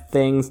adapt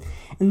things.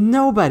 And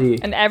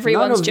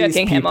everyone's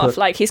jerking him off.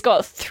 Like he's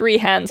got 3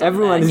 hands on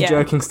everyone is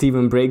jerking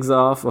Stephen Briggs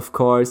off, of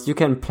course. You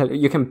can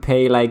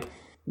pay like,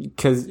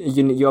 because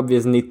you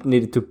obviously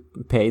needed to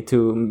pay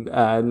to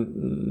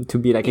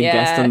be like a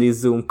guest on these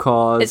Zoom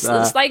calls.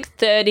 It's like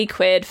 30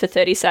 quid for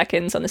 30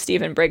 seconds on the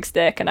Stephen Briggs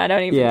dick, and I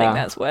don't even think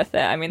that's worth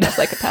it. I mean, that's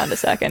like £1 a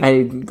second.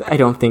 I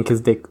don't think his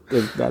dick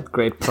is that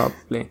great,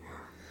 probably.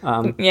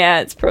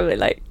 Yeah, it's probably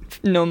like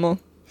normal.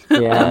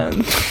 Yeah.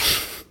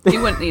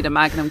 You wouldn't need a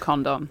Magnum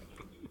condom.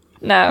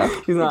 No,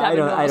 I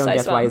don't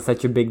get why it's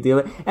such a big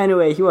deal.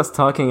 Anyway, he was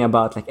talking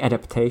about like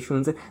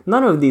adaptations.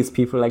 None of these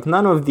people, like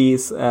none of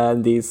these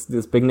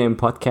big name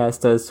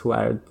podcasters who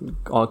are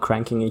all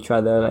cranking each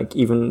other, like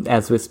even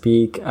as we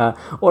speak,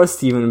 or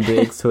Stephen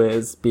Briggs who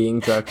is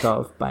being jerked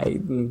off by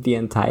the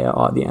entire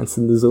audience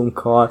in the Zoom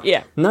call.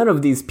 Yeah, none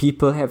of these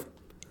people have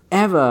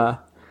ever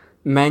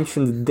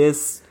mentioned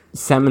this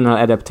seminal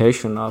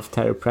adaptation of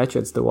Terry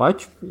Pratchett's The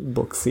Watch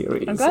book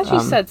series. I'm glad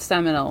you said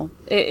seminal.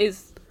 It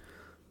is.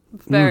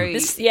 Very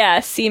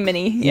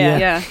seamany.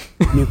 Yeah.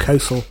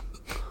 Mucosal.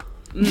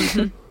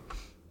 Mm-hmm.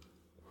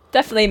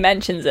 Definitely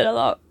mentions it a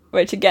lot,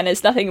 which again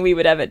is nothing we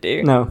would ever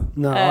do. No,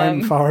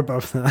 I'm far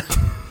above that.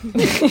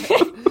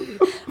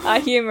 Our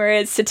humor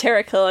is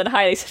satirical and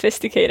highly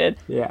sophisticated.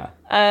 Yeah.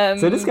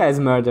 So this guy's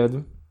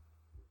murdered.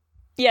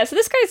 Yeah, so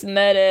this guy's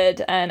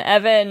murdered, and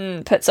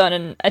Evan puts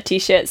on a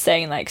t-shirt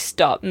saying, like,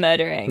 stop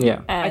murdering.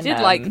 Yeah. And, I did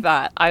like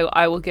that.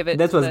 I will give it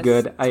That to was this,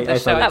 good. to I the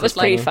thought show. that was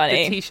pretty Like,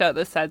 funny. The t-shirt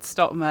that said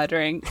stop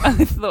murdering.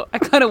 I thought, I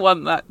kind of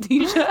want that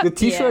t-shirt. The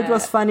t-shirt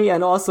was funny,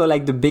 and also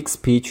like the big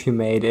speech he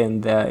made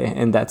in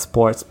that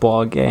sports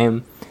ball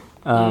game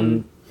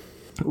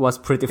was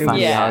pretty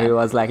funny. Yeah. How he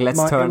was like,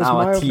 let's turn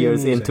our mildly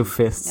tears amusing. into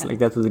fists. Like,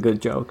 that was a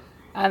good joke.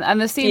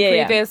 And the scene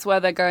previous where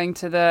they're going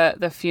to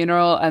the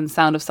funeral and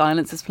Sound of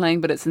Silence is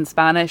playing, but it's in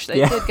Spanish.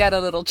 They did get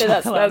a little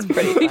chuckle. That's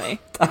pretty funny.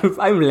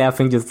 I'm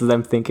laughing just as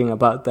I'm thinking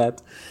about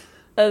that.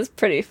 That's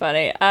pretty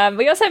funny.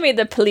 We also meet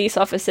the police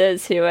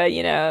officers who are,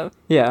 Yeah.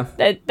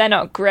 they're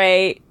not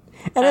great.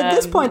 And at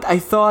this point, I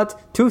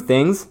thought two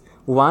things.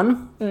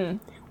 One,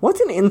 what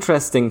an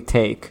interesting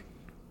take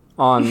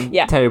on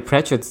Terry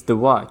Pratchett's The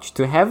Watch.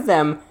 To have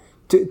them,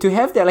 to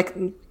have their, like,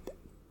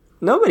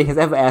 nobody has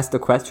ever asked the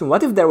question,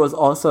 what if there was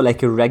also,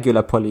 like, a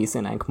regular police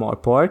in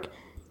Ankh-Morpork,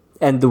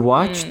 and The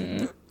Watch,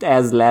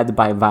 as led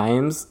by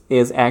Vimes,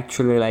 is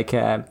actually, like,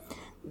 a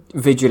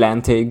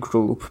vigilante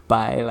group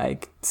by,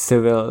 like,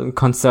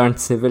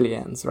 concerned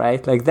civilians,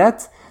 right? Like,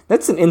 that's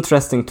an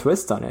interesting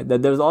twist on it,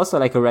 that there's also,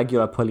 like, a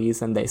regular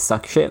police and they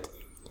suck shit.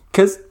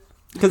 Because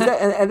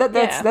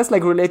that's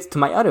like related to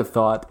my other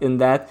thought, in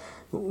that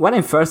when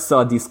I first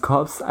saw these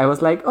cops, I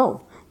was like,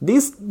 oh,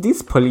 these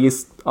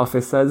police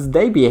officers,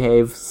 they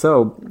behave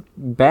so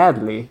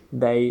badly.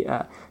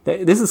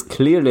 This is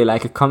clearly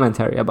like a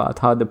commentary about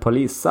how the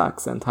police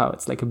sucks and how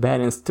it's like a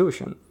bad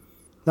institution.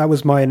 That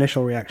was my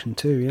initial reaction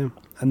too, yeah.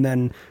 And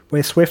then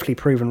we're swiftly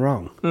proven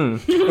wrong.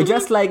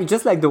 just like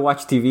the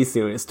Watch TV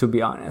series, to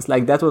be honest.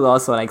 Like, that was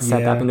also like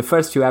set up in the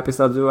first few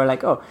episodes. We were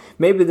like, oh,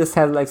 maybe this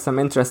has like some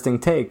interesting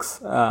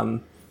takes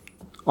on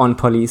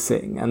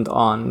policing and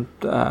on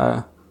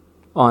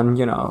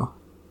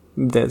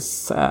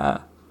this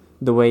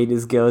the way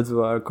these guilds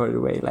work, or the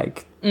way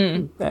like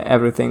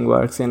everything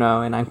works, in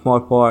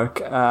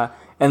Ankh-Morpork.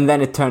 And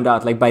then it turned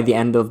out, like, by the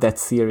end of that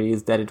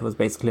series, that it was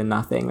basically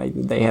nothing. Like,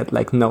 they had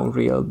like no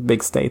real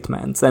big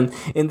statements. And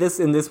in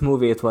this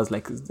movie, it was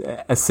like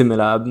a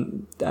similar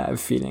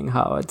feeling.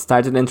 How it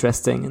started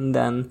interesting and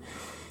then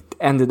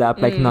ended up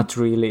like not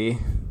really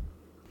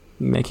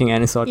making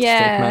any sort of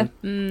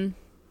statement.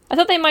 I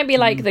thought they might be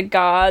like the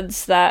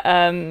guards that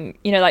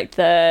like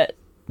the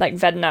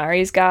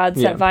Vedenaries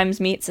guards that Vimes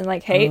meets and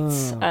like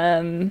hates.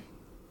 That's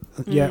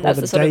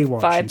the sort of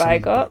vibe I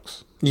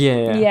got.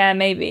 Yeah,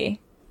 maybe.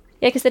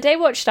 Yeah, because the Day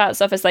Watch starts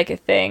off as like a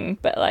thing,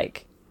 but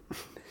like,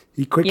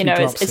 he quickly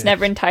it's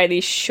never entirely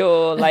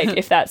sure like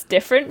if that's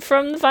different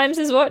from the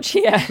Vimes' Watch.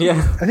 Yeah.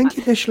 I think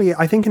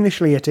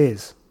initially it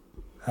is,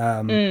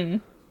 but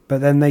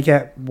then they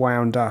get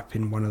wound up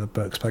in one of the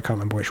books, but I can't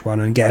remember which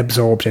one, and get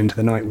absorbed into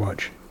the Night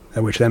Watch,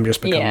 which then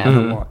just becomes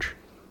the Watch.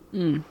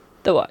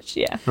 The Watch,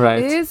 yeah.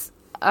 Right. It is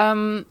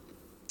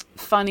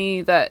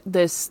funny that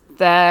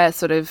they're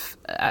sort of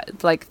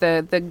like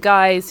the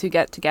guys who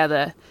get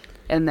together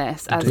in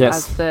this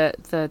as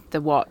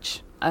the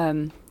Watch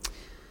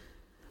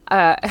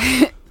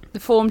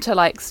form to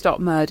like stop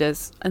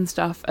murders and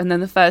stuff, and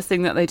then the first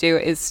thing that they do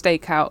is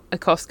stake out a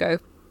Costco,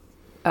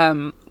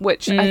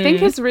 which I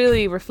think is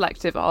really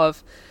reflective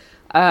of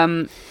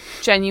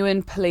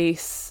genuine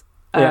police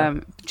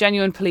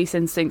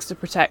instincts to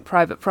protect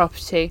private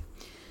property.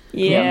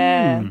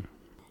 Yeah,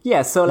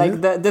 so like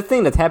the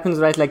thing that happens,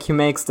 right, like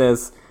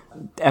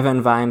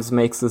Evan Vimes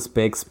makes this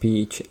big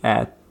speech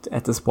at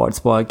the sports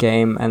ball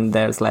game, and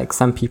there's like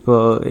some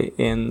people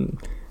in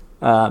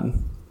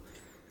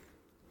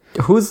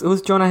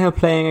who's Jonah Hill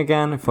playing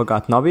again? I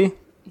forgot. Nobby?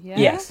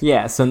 Yes.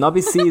 Yeah, so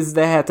Nobby sees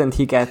that and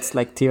he gets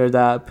like teared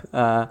up,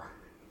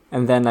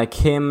 and then like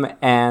him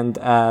and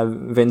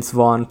Vince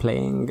Vaughn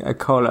playing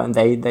Kohler, and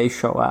they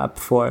show up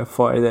for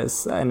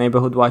this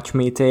neighborhood watch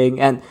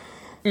meeting, and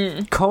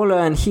Kohler,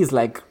 and he's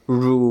like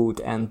rude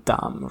and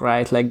dumb,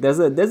 right? Like there's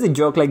a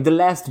joke, like the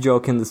last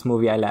joke in this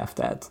movie I laughed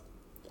at.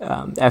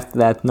 After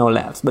that, no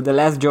laughs. But the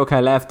last joke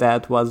I laughed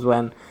at was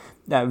when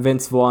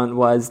Vince Vaughn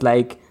was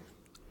like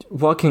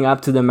walking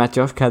up to the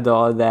Matryoshka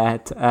doll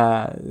that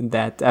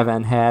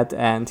Evan had,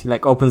 and he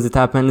like opens it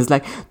up and is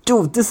like,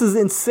 dude, this is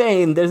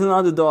insane, there's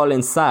another doll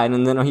inside.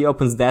 And then he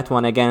opens that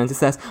one again and he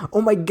says,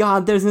 oh my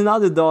god, there's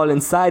another doll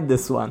inside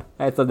this one.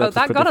 I thought that was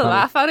that got funny. a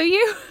laugh out of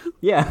you?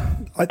 Yeah.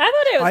 I thought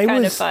it was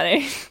kind of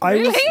funny. I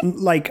was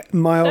like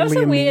mildly amused. There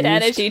was a weird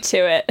amused. energy to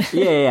it.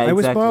 Yeah, exactly. I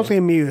was mildly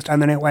amused, and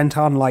then it went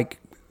on like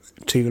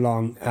too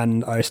long,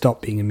 and I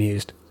stopped being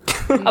amused.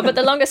 But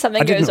the longer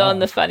something goes on,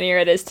 the funnier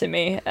it is to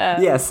me.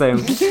 Yeah,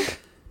 same.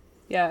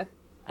 Yeah.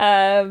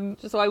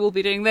 Just so I will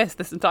be doing this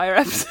entire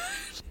episode.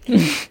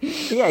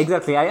 Yeah,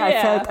 exactly.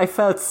 I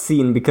felt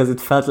seen because it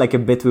felt like a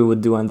bit we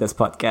would do on this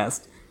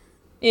podcast.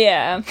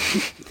 Yeah.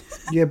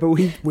 Yeah, but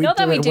we not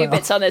that we do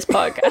bits on this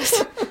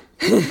podcast.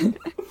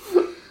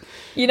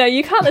 You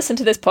can't listen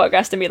to this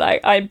podcast and be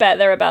like, I bet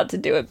they're about to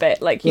do a bit.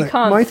 Like, you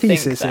can't. My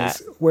thesis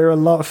is we're a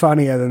lot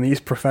funnier than these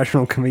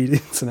professional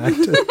comedians and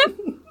actors.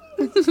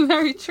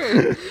 Very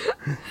true.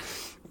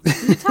 Are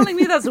you telling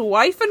me there's a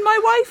wife in my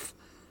wife?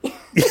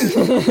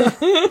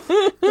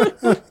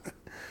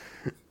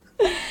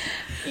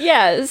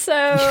 Yeah,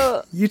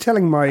 so... You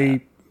telling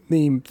me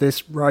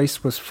this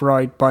rice was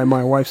fried by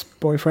my wife's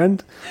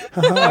boyfriend?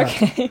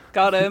 Okay.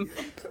 Got him.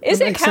 Is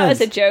it count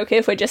as a joke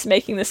if we're just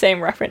making the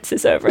same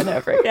references over and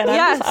over again? I'm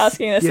Yes. just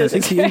asking this Yes, as a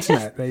it's the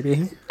internet,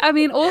 baby. I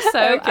mean, also,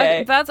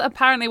 Okay. that's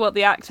apparently what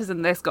the actors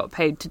in this got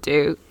paid to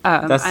do.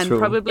 That's and true.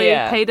 probably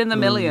Yeah. paid in the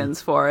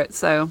millions for it,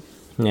 so...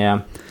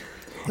 Yeah.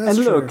 That's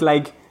And look, true.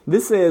 like,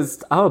 this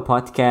is, our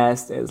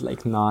podcast is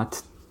like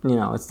not,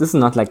 this is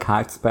not like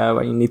Hard Spell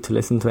where you need to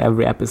listen to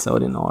every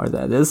episode in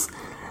order. This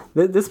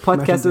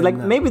podcast is like, doing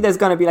that. maybe there's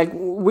gonna be like,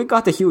 we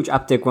got a huge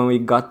uptick when we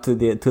got to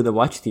the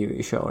Watch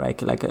TV show, right?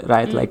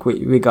 Like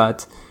we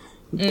got,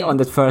 on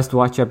that first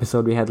Watch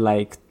episode, we had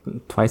like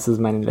twice as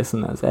many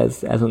listeners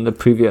as on the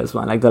previous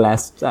one, like the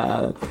last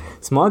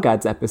Small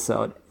Gods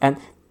episode. And,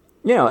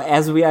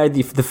 as we are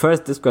the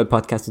first Discord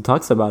podcast who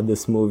talks about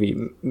this movie,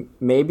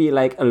 maybe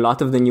like a lot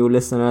of the new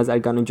listeners are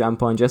gonna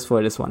jump on just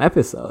for this one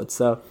episode.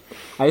 So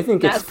I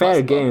think it's That's fair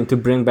possible. game to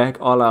bring back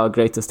all our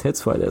greatest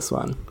hits for this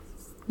one.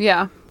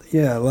 Yeah.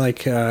 Yeah,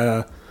 like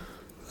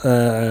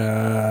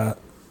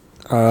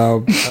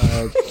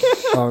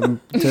I'm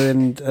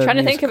doing Trying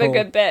to think of a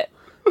good bit.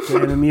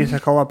 doing a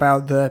musical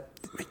about the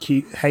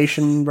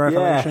Haitian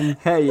Revolution. Yeah,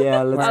 hey,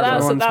 yeah. Let's Oh, Well, go.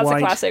 everyone's that's a white.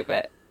 classic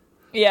bit.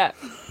 Yeah.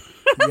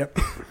 Yep.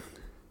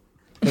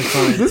 That's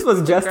fine. This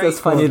was just as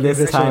funny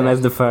this time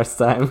as the first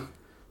time.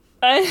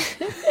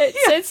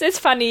 It's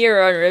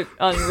funnier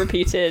on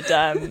repeated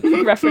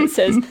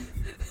references.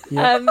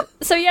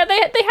 So yeah, they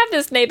have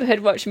this neighborhood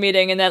watch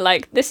meeting, and they're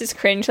like, "This is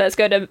cringe. Let's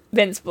go to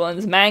Vince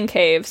Vaughn's man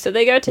cave." So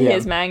they go to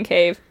his man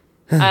cave,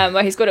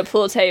 where he's got a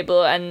pool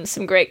table and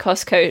some great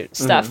Costco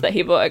stuff that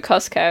he bought at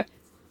Costco.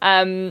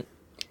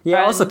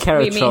 Yeah, also and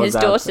Carrot we meet shows his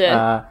up,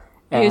 daughter,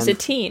 who's a and-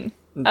 teen.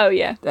 Oh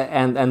yeah,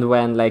 And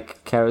when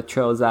like Carrot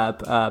shows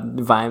up,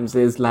 Vimes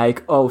is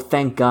like, "Oh,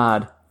 thank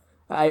God,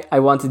 I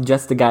wanted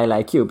just a guy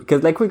like you,"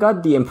 because like we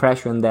got the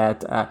impression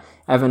that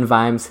Evan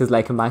Vimes is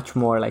like a much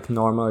more like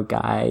normal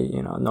guy,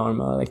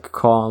 normal, like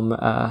calm,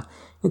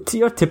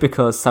 your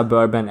typical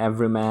suburban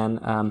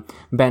everyman.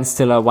 Ben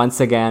Stiller once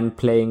again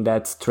playing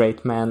that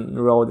straight man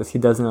role that he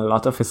does in a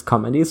lot of his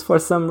comedies for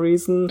some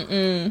reason.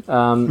 The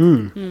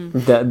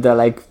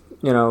like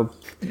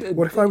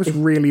What if I was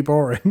really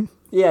boring?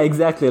 Yeah,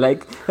 exactly.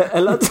 Like a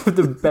lot of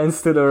the Ben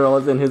Stiller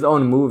roles in his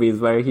own movies,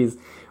 where he's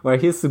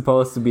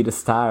supposed to be the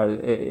star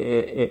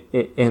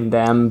in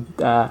them.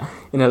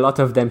 In a lot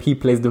of them, he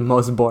plays the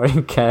most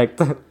boring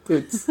character.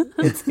 It's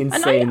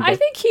insane. and I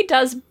think he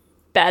does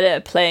better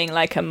playing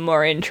like a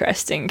more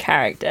interesting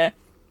character.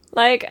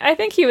 Like I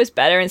think he was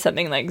better in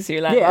something like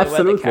Zoolander, Yeah, where the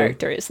absolutely.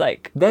 character is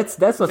like that's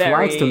what's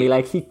wild to me.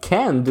 Like he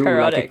can do like a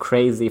parodic.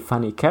 crazy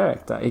funny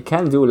character. He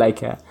can do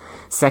like a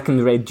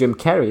second-rate Jim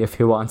Carrey if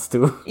he wants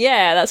to.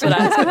 yeah, that's what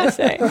I was gonna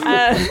say.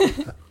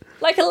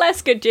 Like a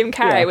less good Jim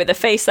Carrey Yeah. with a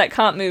face that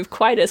can't move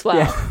quite as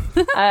well.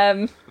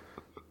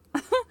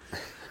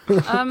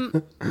 Yeah.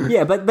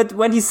 Yeah, but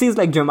when he sees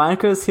like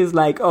Jamarcus, he's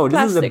like, "Oh,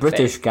 this is a Plastic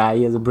British face. guy.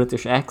 He has a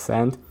British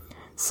accent."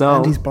 So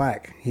And he's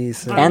black.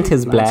 He's And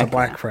he's Lance, black. a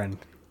black friend.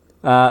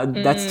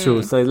 That's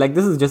true. So like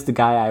this is just the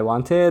guy I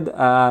wanted.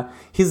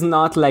 He's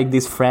not like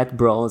these frat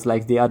bros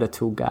like the other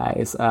two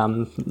guys,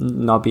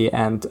 Nobby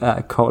and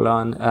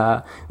Colon.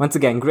 Once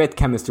again, great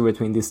chemistry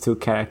between these two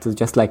characters,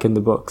 just like in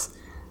the books.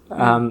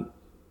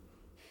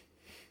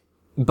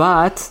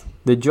 But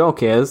the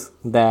joke is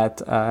that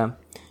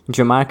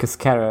Jamarcus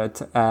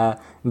Carrot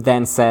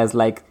then says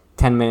like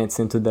 10 minutes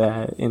into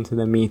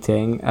the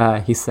meeting,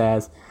 he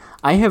says,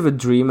 "I have a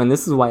dream, and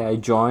this is why I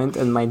joined.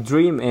 And my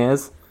dream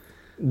is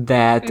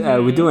that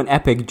we do an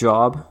epic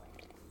job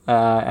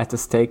at a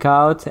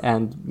stakeout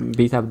and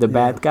beat up the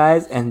bad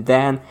guys, and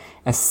then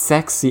a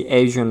sexy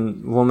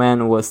Asian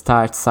woman will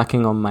start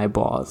sucking on my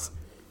balls."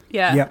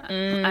 Yeah. Yep.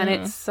 And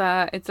it's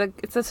a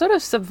sort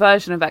of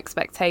subversion of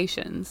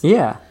expectations.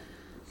 Yeah.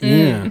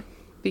 Yeah.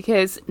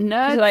 Because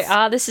nerds He's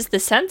like, this is the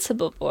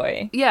sensible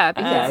boy. yeah,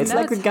 because Yeah, it's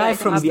like the nerds guy like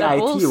to from have the their IT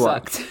balls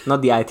Watch. sucked.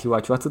 Not the IT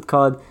Watch. What's it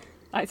called?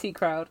 IT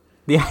crowd.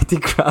 The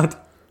IT crowd.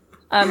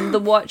 The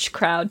watch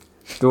crowd.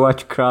 The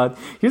Watch crowd.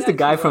 Here's the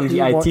guy from the He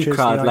IT watches the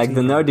crowd, like IT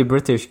the crowd. nerdy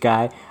British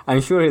guy.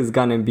 I'm sure he's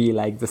gonna be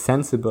like the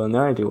sensible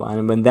nerdy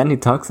one. But then he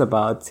talks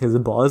about his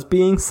balls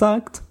being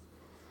sucked.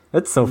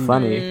 That's so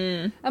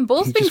funny. And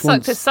balls He being just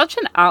sucked wants- is such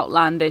an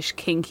outlandish,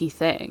 kinky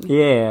thing.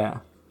 Yeah.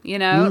 You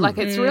know, like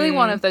it's really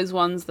one of those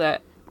ones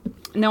that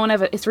no one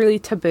ever. It's really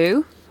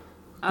taboo.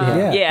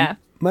 Yeah.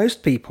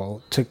 Most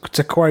people, to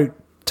quote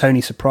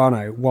Tony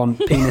Soprano, want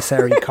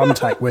penisary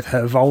contact with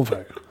her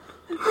Volvo.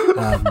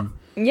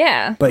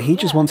 Yeah. But he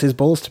just wants his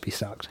balls to be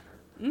sucked.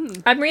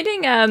 I'm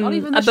reading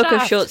even a the book of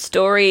shaft. short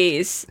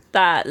stories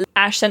that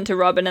Ash sent to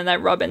Robin and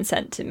that Robin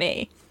sent to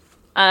me,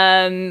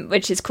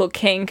 which is called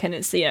Kink, and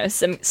it's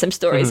some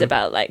stories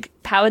about like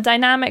power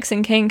dynamics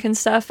in kink and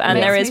stuff. And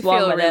there is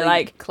one where they're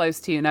like close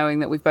to you, knowing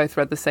that we've both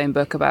read the same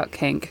book about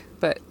kink.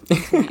 But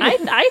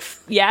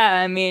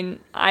I mean,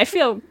 I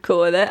feel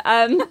cool with it.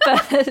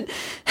 But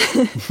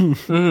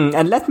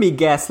and let me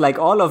guess, like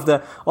all of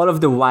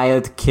the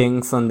wild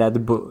kinks on that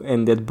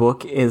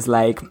book is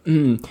like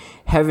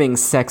having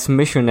sex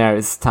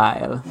missionary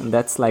style, and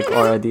that's like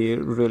already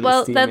really.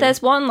 Well, steamy.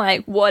 there's one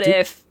like, what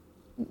if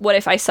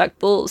I suck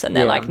balls? And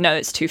they're like, no,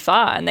 it's too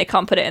far, and they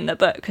can't put it in the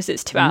book because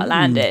it's too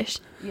outlandish.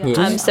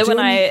 Yeah.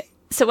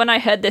 So when I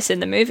heard this in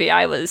the movie,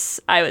 I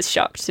was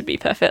shocked, to be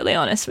perfectly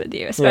honest with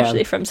you,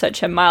 especially from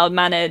such a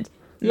mild-mannered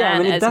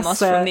man as Moss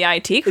from the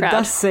IT crowd. It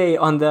does say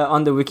on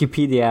the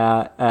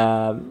Wikipedia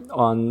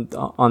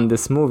on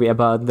this movie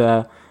about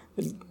the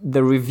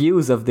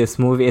reviews of this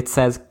movie. It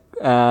says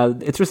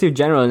it received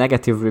general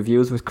negative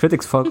reviews, with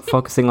critics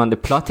focusing on the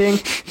plotting,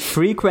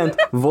 frequent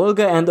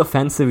vulgar and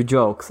offensive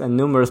jokes, and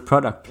numerous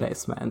product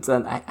placements.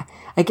 And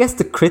I guess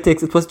the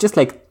critics, it was just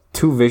like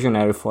too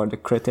visionary for the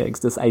critics,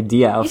 this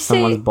idea of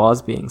someone's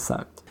balls being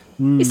sucked.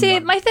 You see,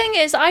 my thing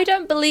is, I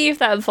don't believe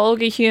that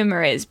vulgar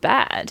humor is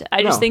bad.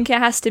 I just think it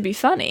has to be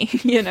funny,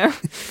 you know?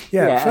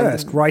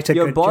 First, write a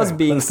your good balls joke.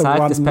 being That's the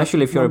sucked,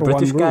 especially if you're a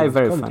British guy,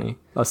 very funny.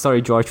 Oh,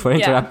 sorry, George, for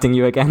interrupting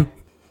you again.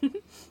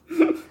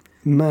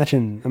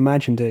 Imagine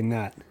doing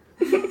that.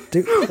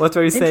 What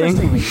were you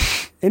saying?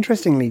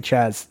 Interestingly,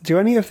 Chaz, do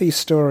any of these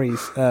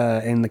stories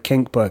in the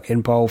kink book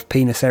involve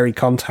penis-airy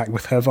contact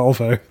with her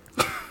Volvo?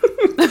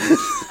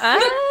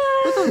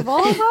 With a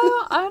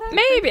Volvo?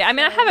 Maybe. I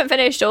mean, I haven't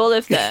finished all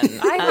of them.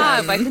 I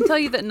have. I can tell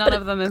you that none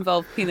of them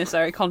involve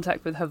penis-airy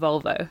contact with her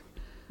Volvo.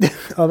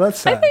 Oh, that's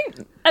sad.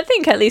 I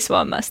think at least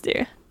one must do.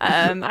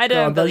 I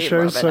don't believe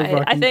Robin.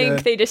 So I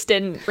think they just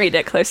didn't read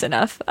it close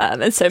enough,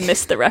 and so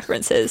missed the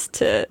references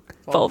to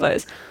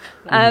Volvos.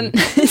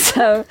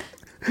 So,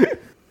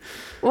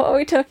 what are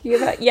we talking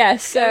about? Yeah,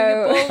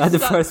 so At the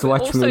first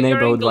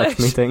neighborhood watch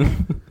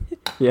meeting.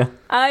 Yeah.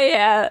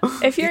 Yeah.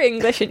 If you're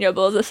English and your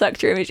balls are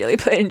sucked, you're immediately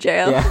put in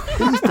jail. Yeah.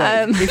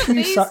 If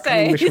you suck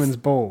an Englishman's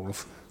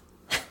balls,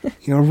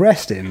 you're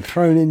arrested,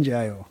 thrown in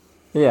jail.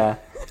 Yeah.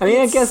 I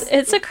mean, I guess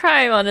it's a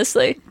crime,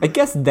 honestly. I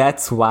guess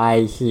that's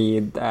why he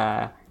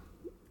went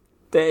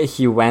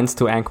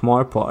to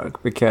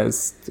Ankh-Morpork,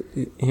 because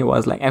he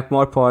was like,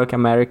 Ankh-Morpork,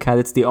 America,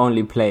 it's the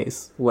only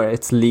place where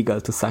it's legal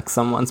to suck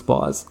someone's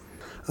balls.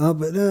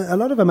 But a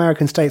lot of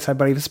American states, I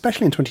believe,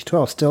 especially in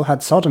 2012, still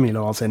had sodomy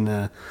laws in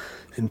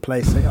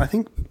place. I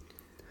think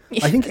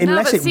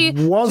unless it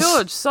was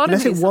George, sodomy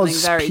is something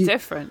very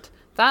different.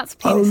 That's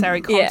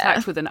penis-airy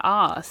contact with an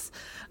arse.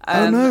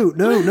 No.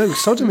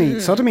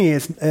 Sodomy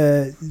is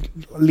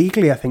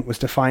legally, I think, was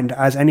defined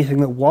as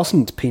anything that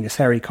wasn't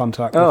penis-hairy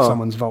contact with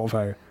someone's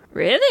Volvo.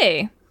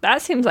 Really?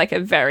 That seems like a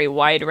very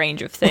wide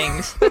range of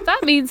things. But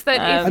that means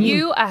that if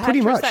you, a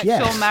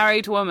heterosexual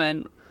married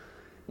woman,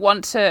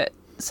 want to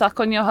suck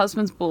on your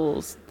husband's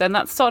balls, then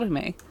that's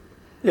sodomy.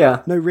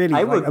 Yeah. No, really.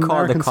 I would call the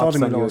American cops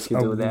sodomy on you laws if you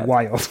do that.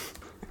 wild.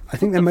 I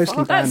think they're mostly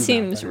banned. That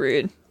seems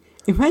rude.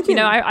 Imagine. You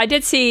know, I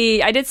did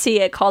see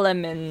a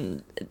column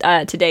in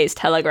today's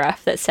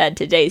Telegraph that said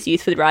today's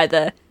youth would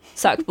rather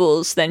suck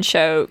balls than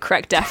show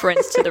correct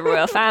deference to the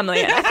royal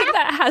family. And I think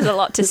that has a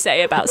lot to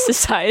say about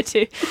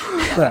society.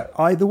 But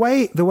the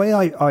way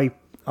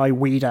I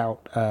weed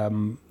out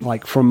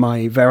like from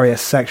my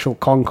various sexual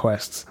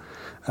conquests,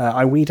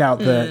 I weed out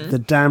the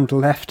damned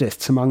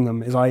leftists among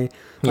them. Is I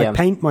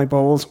paint my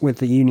balls with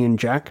the Union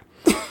Jack.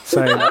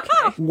 So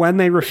when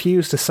they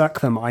refuse to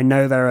suck them, I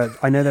know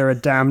they're a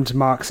damned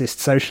Marxist,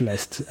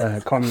 socialist,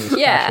 communist,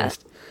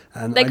 fascist.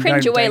 And they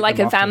cringe away like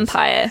a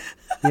vampire.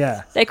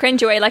 Yeah, they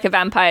cringe away like a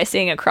vampire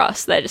seeing a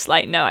cross. They're just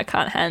like, no, I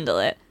can't handle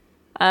it.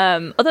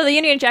 Although the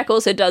Union Jack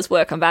also does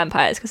work on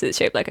vampires because it's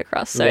shaped like a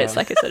cross, so it's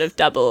like a sort of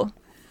double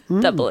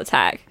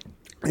attack.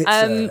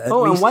 and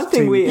one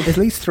thing at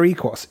least 3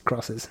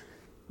 crosses.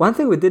 One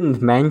thing we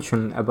didn't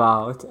mention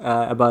about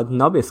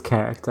Nobby's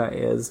character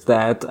is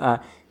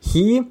that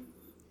he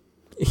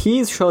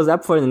shows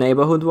up for the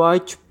neighborhood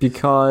watch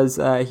because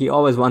he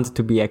always wanted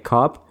to be a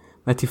cop,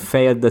 but he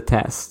failed the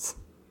tests.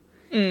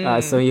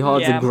 So he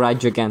holds a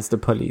grudge against the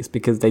police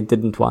because they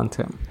didn't want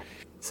him.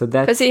 So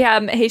that because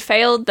he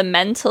failed the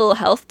mental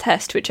health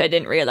test, which I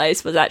didn't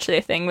realize was actually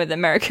a thing with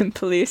American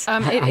police.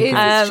 It is.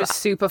 It's just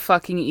super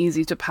fucking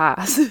easy to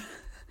pass.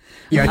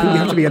 Yeah, I think you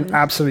have to be an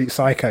absolute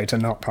psycho to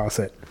not pass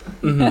it.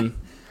 Mm-hmm.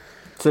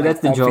 So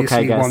that's the joke,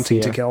 I guess.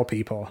 Wanting to kill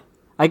people.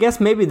 I guess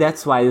maybe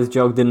that's why this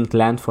joke didn't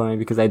land for me,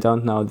 because I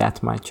don't know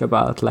that much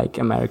about like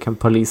American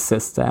police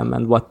system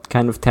and what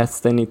kind of tests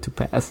they need to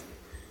pass.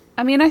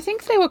 I mean, I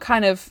think they were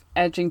kind of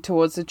edging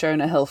towards the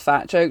Jonah Hill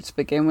fat joke to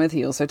begin with.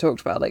 He also talked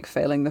about like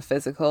failing the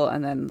physical,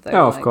 and then they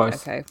were like,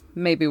 course. Okay,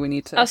 maybe we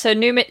need to. Oh, so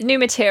new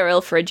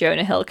material for a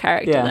Jonah Hill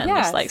character then.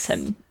 Yes. Just like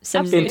some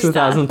in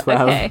 2012.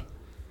 Stuff. Okay.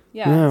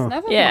 Yeah, it's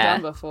never been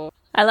done before.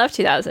 I love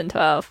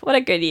 2012. What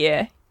a good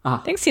year.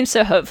 Things seem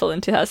so hopeful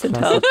in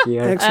 2012.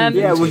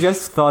 Yeah, we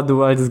just thought the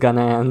world is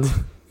gonna end.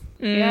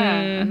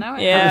 Yeah, now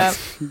it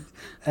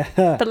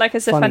but like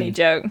it's a funny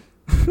joke.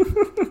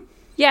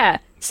 Yeah.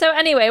 So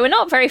anyway, we're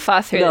not very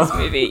far through this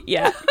movie.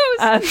 Yeah.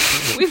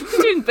 We've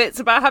been doing bits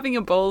about having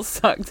your balls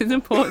sucked. It's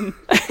important.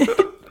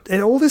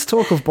 All this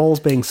talk of balls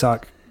being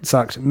sucked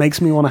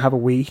makes me want to have a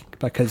wee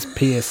because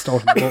pee is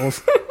stored in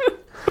balls.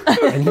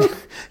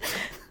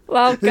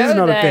 Well,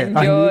 go then,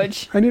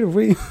 George. I need a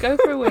wee. Go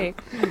for a wee.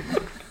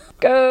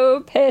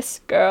 Go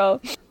piss,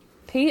 girl.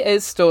 Pee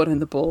is stored in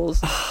the balls.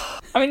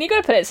 I mean, you got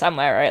to put it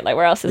somewhere, right? Like,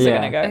 where else is it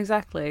going to go?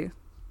 Exactly.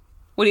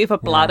 What do you have, a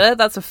bladder? Yeah.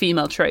 That's a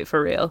female trait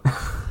for real.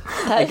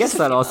 I guess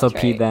I'll also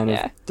pee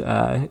then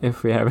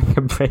if we're having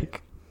a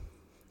break.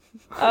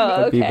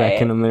 Oh, okay. Be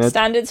back in a minute.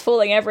 Standards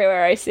falling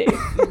everywhere, I see.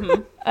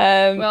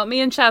 Well, me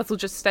and Chaz will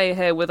just stay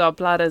here with our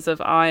bladders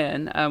of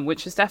iron,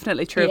 which is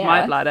definitely true of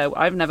my bladder.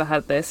 I've never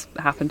had this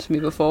happen to me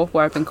before,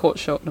 where I've been caught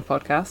short on a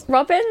podcast.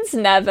 Robin's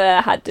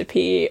never had to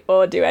pee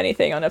or do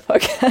anything on a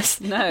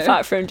podcast. No.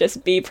 Apart from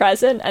just be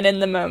present and in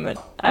the moment.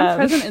 I'm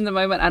present in the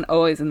moment and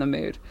always in the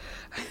mood.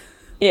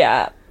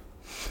 Yeah.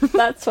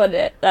 That's what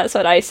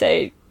I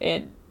say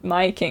in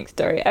my kink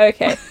story.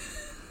 Okay.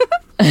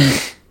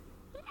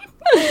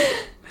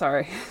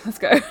 Sorry, let's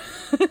go.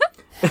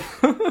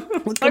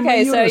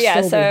 Okay,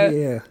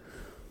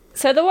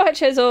 so the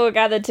Watchers all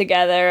gathered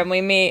together and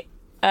we meet.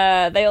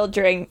 They all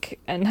drink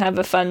and have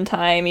a fun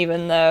time,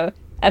 even though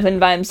Evan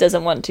Vimes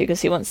doesn't want to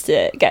because he wants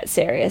to get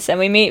serious. And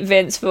we meet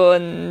Vince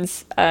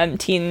Vaughn's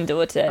teen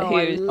daughter,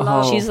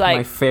 she's like,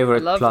 my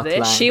favorite plot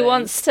line. She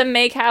wants to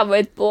make out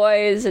with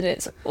boys, and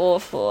it's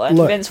awful. And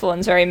Vince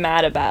Vaughn's very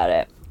mad about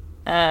it.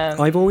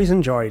 I've always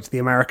enjoyed the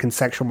American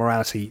sexual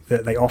morality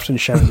that they often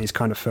show in these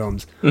kind of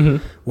films,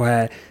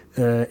 where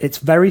it's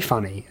very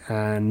funny,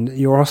 and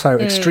you're also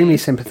extremely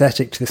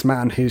sympathetic to this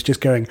man who's just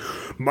going,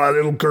 my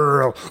little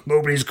girl,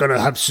 nobody's going to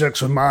have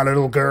sex with my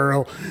little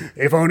girl.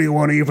 If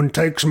anyone even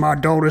takes my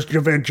daughter's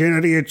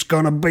virginity, it's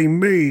going to be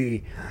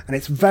me. And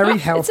it's very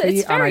healthy,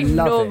 it's very and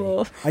I love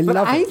normal. it. I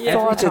love it.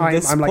 Every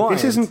time I'm like,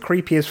 this isn't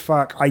creepy as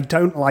fuck. I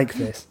don't like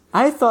this.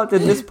 I thought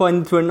at this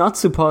point we're not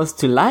supposed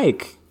to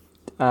like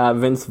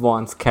Vince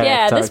Vaughn's character.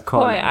 Yeah, at this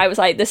Colin. point, I was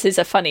like, this is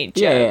a funny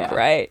joke,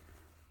 right?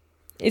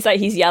 It's like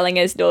he's yelling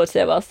at his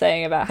daughter while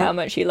saying about how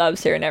much he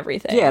loves her and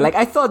everything. Yeah, like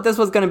I thought this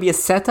was going to be a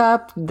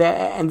setup,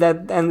 and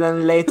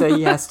then later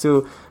he has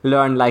to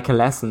learn like a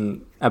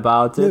lesson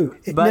about it. No,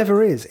 it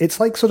never is. It's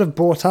like sort of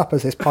brought up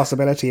as this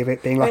possibility of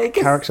it being like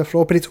a character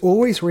flaw, but it's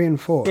always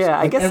reinforced. Yeah,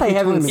 like I guess I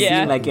haven't seen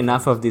seen like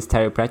enough of these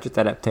Terry Pratchett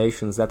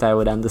adaptations that I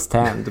would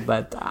understand,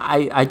 but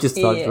I just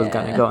thought it was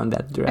going to go in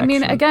that direction. I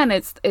mean, again,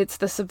 it's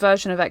the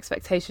subversion of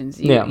expectations.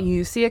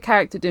 You see a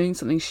character doing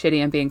something shitty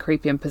and being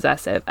creepy and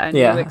possessive, and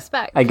you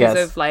expect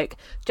because of like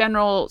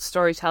general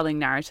storytelling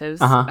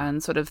narratives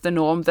and sort of the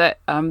norm that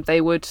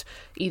they would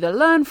either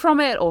learn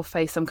from it or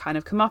face some kind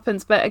of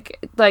comeuppance. But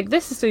like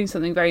this is doing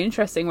something very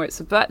interesting where it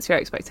subverts your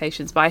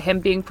expectations by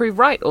him being proved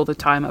right all the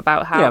time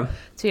about how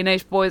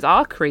teenage boys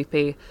are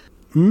creepy.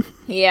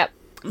 Yep.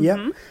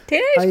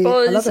 Teenage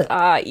boys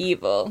are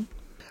evil.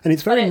 And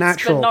it's very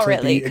natural to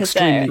be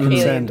extremely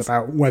concerned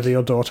about whether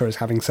your daughter is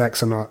having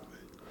sex or not.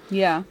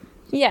 Yeah.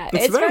 Yeah,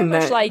 it's very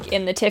much like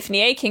in the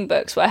Tiffany Aching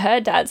books where her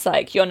dad's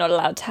like, you're not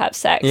allowed to have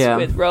sex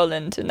with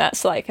Roland, and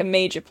that's like a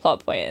major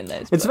plot point in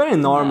those books. It's very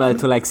normal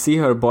to like see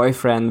her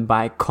boyfriend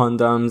buy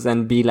condoms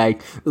and be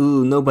like,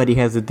 ooh, nobody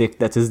has a dick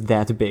that is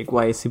that big.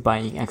 Why is he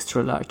buying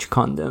extra large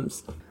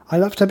condoms? I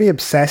love to be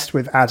obsessed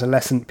with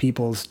adolescent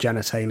people's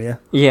genitalia.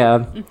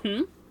 Yeah.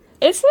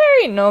 It's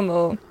very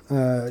normal.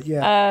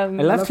 I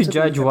love to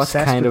judge what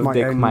kind of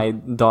dick my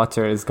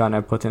daughter is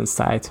gonna put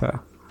inside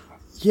her.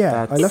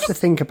 Yeah, I love to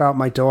think about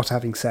my daughter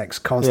having sex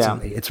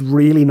constantly. Yeah. It's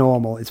really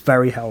normal. It's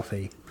very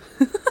healthy.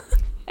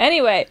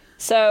 Anyway,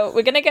 so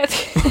we're going to get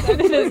through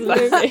this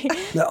movie.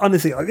 No,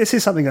 honestly, like, this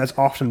is something that's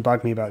often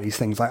bugged me about these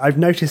things. Like I've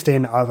noticed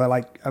in other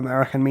like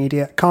American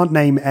media, can't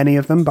name any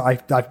of them,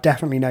 but I've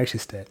definitely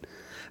noticed it.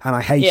 And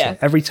I hate it.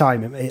 Every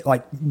time it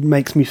like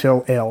makes me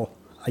feel ill.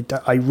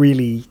 I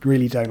really,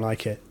 really don't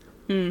like it.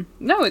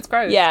 No, it's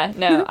gross. Yeah,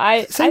 no,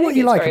 I say what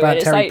you like about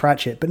Terry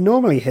Pratchett, but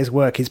normally his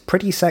work is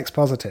pretty sex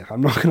positive.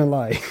 I'm not going to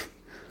lie.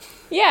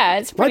 Yeah,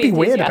 it's pretty might be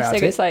weird about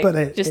it. It's like,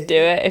 but just do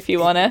it if you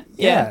want to.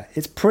 Yeah,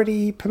 it's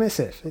pretty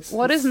permissive.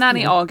 What is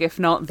Nanny Ogg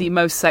if not the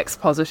most sex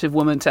positive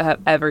woman to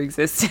have ever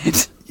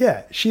existed?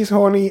 Yeah, she's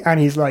horny, and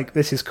he's like,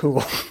 "This is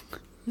cool."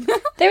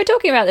 They were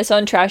talking about this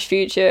on Trash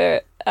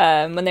Future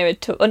when they were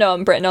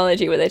on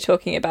Britanology, where they're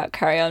talking about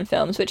Carry On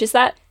films, which is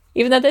that.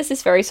 Even though there's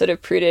this very sort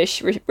of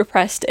prudish,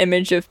 repressed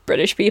image of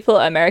British people,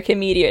 American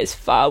media is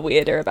far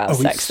weirder about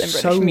sex than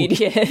British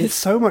media is. It's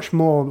so much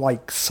more,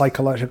 like,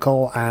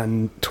 psychological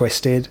and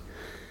twisted.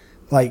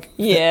 Like...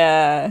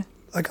 Yeah.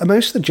 Like,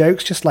 most of the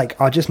jokes just, like,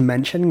 are just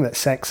mentioning that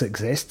sex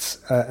exists,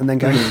 and then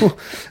going,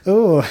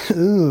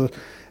 oh,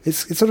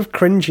 it's sort of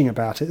cringing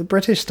about it. The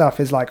British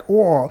stuff is like,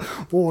 oh,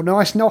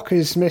 nice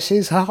knockers,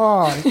 missus,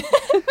 ha-ha.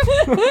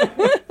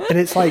 And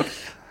it's like...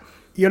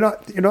 You're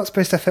not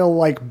supposed to feel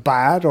like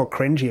bad or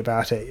cringy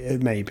about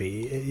it.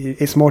 Maybe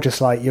it's more just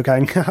like you're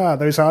going, haha,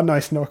 those are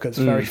nice knockers,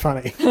 very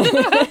funny.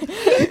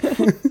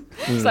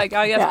 It's like,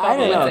 oh yes,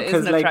 Bubble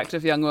is an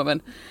attractive young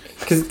woman.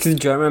 Because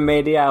German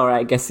media, or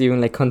I guess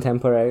even like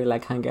contemporary,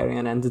 like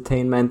Hungarian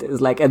entertainment, is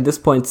like at this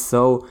point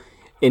so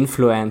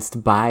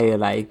influenced by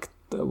like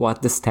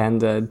what the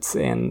standards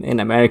in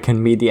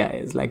American media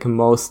is. Like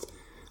most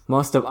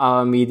of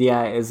our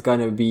media is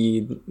gonna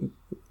be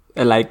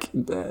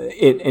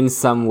in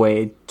some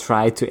way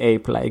try to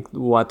ape like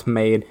what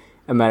made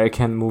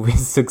American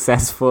movies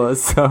successful.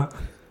 So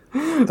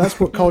that's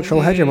what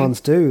cultural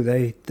hegemons do.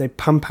 They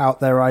pump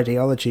out their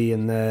ideology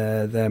and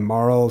their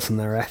morals and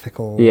their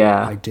ethical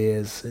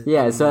ideas.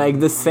 Yeah, so like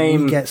the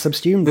same get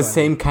subsumed. The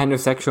same kind of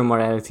sexual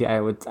morality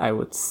I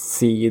would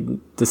see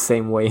the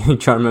same way in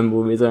German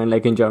movies or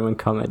in German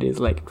comedies.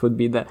 Like it would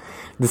be the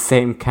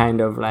same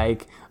kind of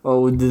like,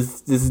 oh,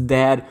 this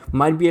dad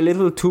might be a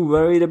little too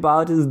worried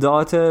about his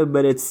daughter,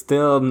 but it's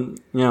still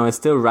it's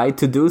still right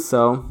to do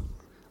so.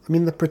 I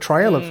mean, the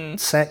portrayal of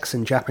sex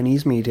in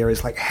Japanese media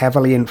is like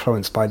heavily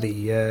influenced by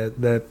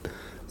the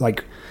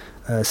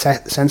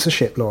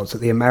censorship laws that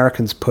the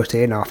Americans put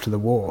in after the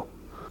war.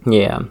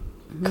 Yeah.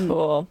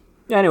 Cool.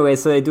 Anyway,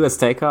 so they do a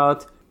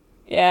stakeout.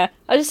 Yeah,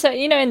 I just said,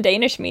 in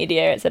Danish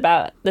media,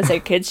 there's a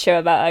kids show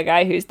about a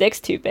guy whose dick's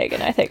too big,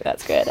 and I think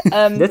that's good.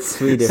 That's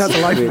Swedish. That's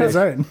a life of its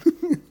own.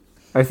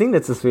 I think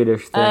that's a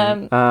Swedish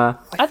thing. I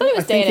thought it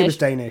was Danish. I think it was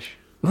Danish.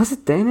 Was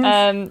it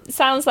Danish?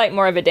 Sounds like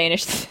more of a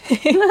Danish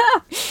thing.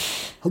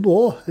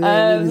 Hello,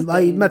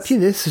 my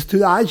penis is too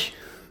large.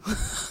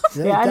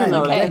 Yeah, I don't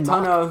know. Like, a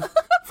ton of,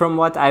 from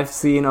what I've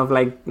seen of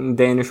like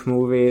Danish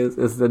movies,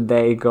 is that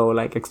they go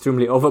like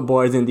extremely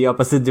overboard in the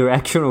opposite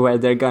direction, where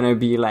they're gonna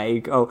be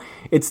like, oh,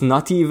 it's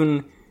not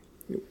even.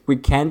 We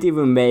can't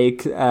even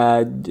make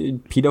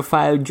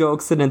pedophile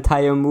jokes an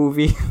entire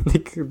movie.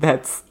 Like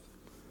that's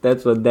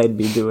what they'd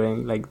be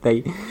doing. Like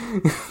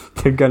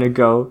they're gonna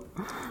go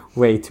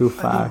way too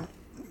far.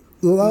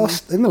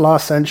 In the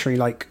last century,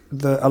 like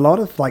a lot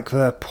of like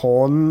the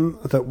porn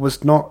that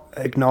was not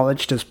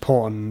acknowledged as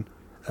porn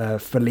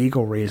for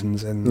legal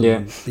reasons in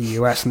the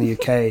US and the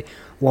UK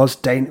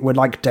were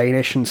like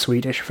Danish and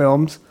Swedish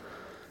films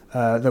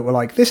that were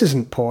like, this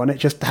isn't porn, it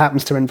just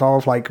happens to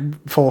involve like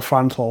full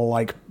frontal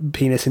like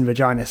penis and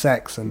vagina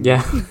sex and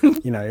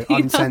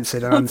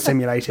uncensored and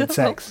unsimulated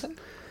sex.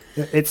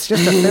 It's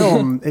just a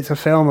film. It's a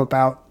film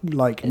about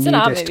like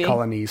nudist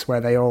colonies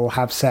where they all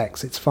have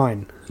sex. It's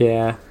fine.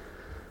 Yeah.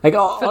 Like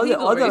all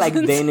the like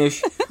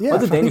Danish, all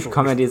the Danish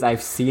comedies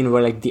I've seen were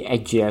like the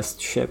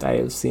edgiest shit I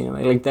have seen.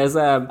 Like there's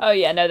a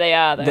they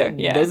are though.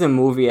 There's a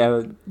movie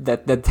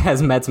that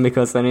has Mads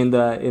Mikkelsen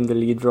in the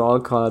lead role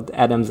called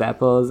Adam's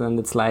Apples, and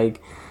it's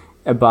like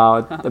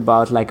about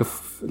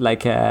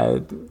like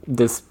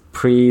this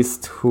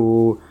priest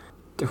who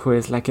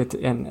is like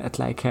at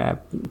like a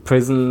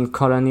prison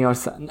colony or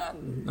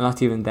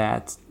not even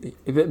that,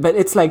 but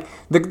it's like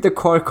the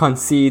core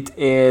conceit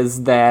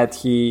is that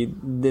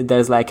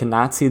there's like a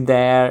Nazi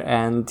there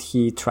and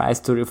he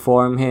tries to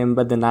reform him,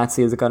 but the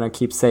Nazi is gonna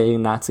keep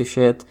saying Nazi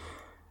shit,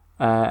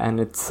 and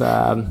it's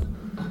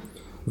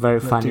very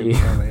funny.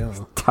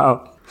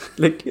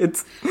 Like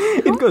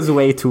it goes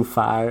way too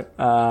far.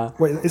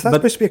 Wait, is that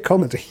supposed to be a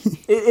comedy?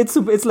 It's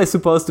like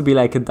supposed to be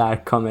like a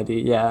dark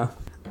comedy. Yeah.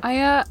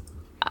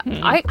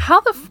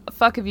 How the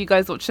fuck have you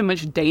guys watched so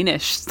much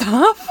Danish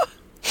stuff?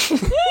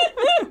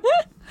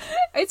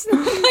 It's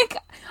not like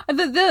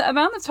the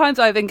amount of times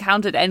I've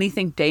encountered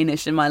anything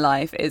Danish in my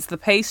life is the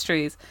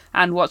pastries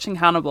and watching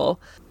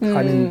Hannibal.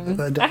 I mean,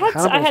 I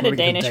had a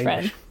Danish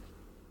friend.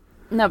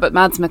 No, but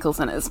Mads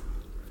Mikkelsen is.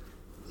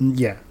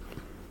 Yeah.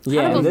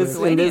 Hannibal's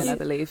Lithuanian, I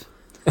believe.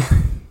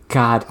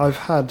 God, I've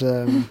had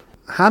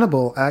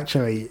Hannibal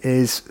actually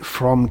is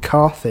from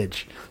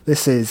Carthage.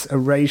 This is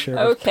erasure.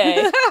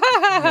 Okay.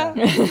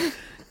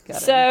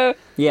 So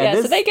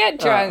they get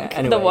drunk.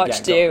 Anyway, the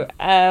watch do,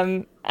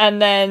 and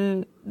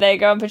then they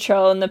go on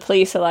patrol, and the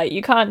police are like,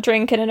 "You can't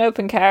drink in an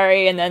open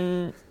carry," and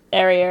then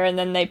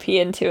they pee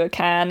into a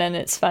can, and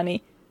it's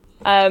funny.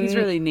 He's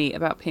really neat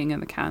about peeing in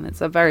the can. It's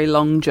a very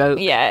long joke.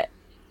 Yeah,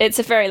 it's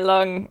a very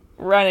long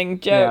running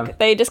joke. Yeah.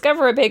 They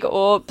discover a big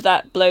orb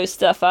that blows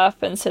stuff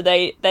up, and so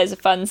there's a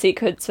fun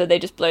sequence where they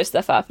just blow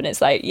stuff up, and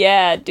it's like,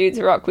 yeah, dudes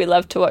rock. We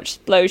love to watch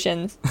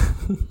explosions.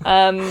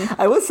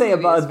 I would say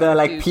about the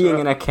like peeing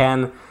in a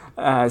can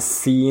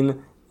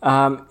scene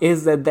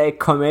is that they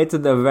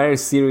committed a very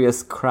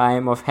serious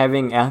crime of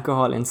having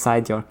alcohol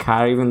inside your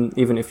car,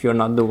 even if you're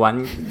not the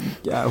one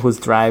who's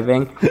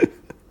driving.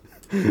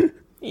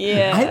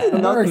 Yeah, I did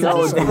not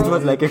know that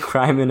was like a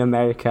crime in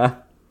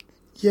America.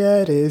 Yeah,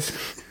 it is.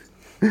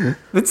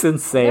 It's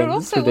insane. They're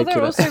also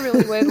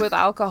really weird with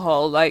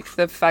alcohol, like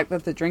the fact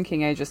that the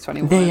drinking age is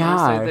 21. They are.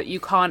 Also that you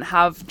can't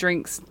have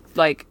drinks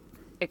like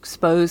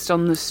exposed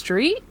on the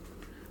street.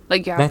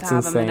 Like you have to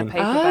have them in a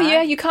paper bag. Oh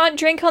yeah, you can't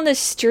drink on the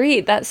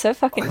street. That's so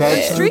fucking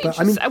weird. Street,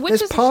 which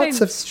is a shame.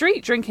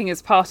 Street drinking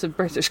is part of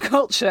British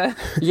culture.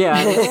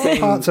 Yeah, there's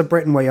parts of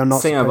Britain where you're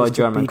not supposed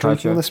to be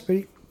drinking on the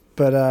street,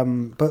 but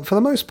for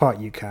the most part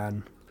you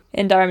can.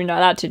 In Durham, you're not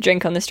allowed to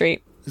drink on the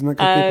street. Isn't that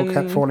because people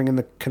kept falling in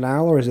the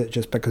canal, or is it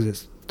just because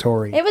it's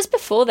Tory? It was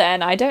before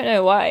then. I don't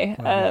know why.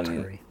 I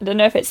don't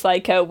know if it's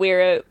like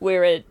we're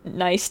a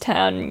nice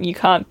town. You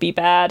can't be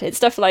bad. It's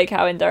stuff like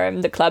how in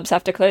Durham the clubs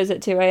have to close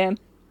at 2 a.m.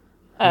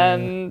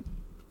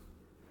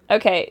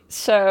 Okay,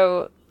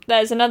 so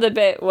there's another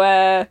bit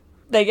where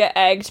they get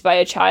egged by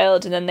a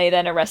child, and then they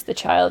arrest the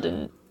child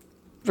and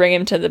bring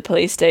him to the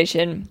police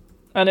station,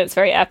 and it's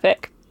very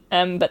epic.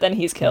 But then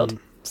he's killed.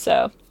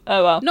 So,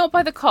 oh well. Not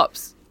by the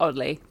cops,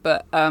 oddly,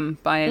 but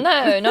by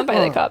No, not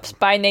by the cops.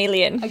 By an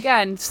alien.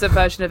 again,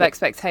 subversion of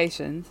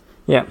expectations.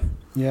 Yeah.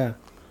 Yeah.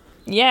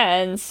 Yeah,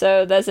 and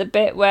so there's a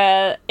bit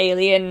where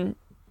Alien,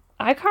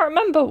 I can't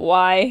remember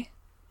why.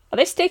 Are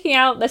they staking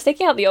out? They're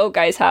staking out the old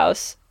guy's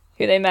house,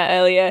 who they met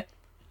earlier,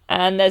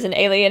 and there's an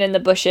alien in the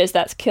bushes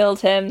that's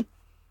killed him,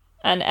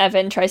 and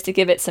Evan tries to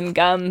give it some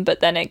gum, but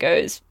then it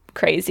goes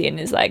crazy and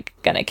is like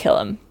gonna kill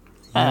him.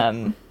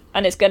 And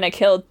it's gonna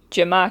kill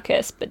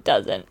Jamarcus, but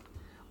doesn't.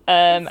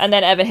 And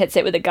then Evan hits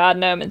it with a guard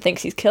gnome and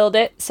thinks he's killed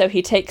it, so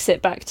he takes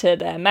it back to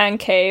their man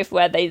cave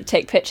where they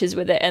take pictures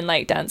with it and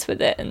like dance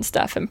with it and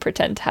stuff and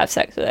pretend to have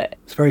sex with it.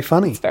 It's very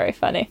funny. It's very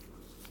funny.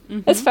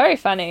 It's very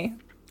funny.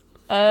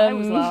 I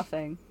was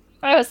laughing.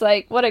 I was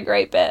like, what a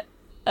great bit.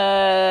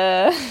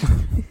 But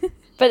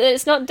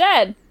it's not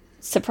dead.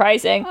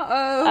 Surprising.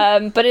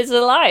 But it's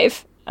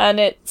alive. And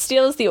it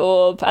steals the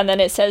orb, and then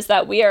it says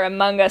that we are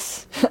among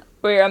us.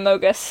 We are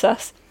among us.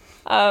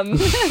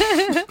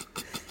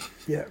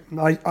 Yeah,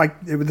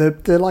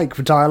 the like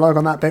dialogue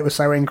on that bit was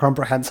so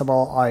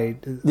incomprehensible. I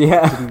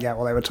didn't get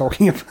what they were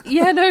talking about.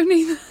 Yeah, no,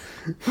 neither.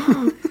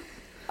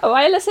 Oh,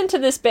 I listened to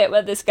this bit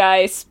where this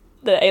guy,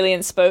 the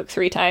alien, spoke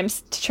 3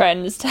 times to try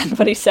and understand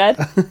what he said.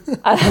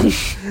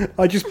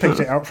 I just picked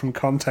it out from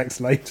context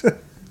later.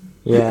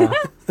 Yeah.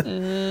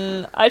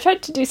 I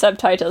tried to do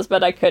subtitles,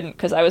 but I couldn't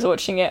because I was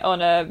watching it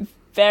on a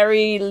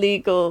very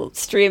legal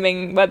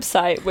streaming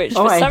website, which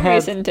for some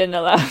reason didn't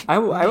allow. I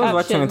was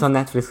watching it on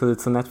Netflix because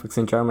it's on Netflix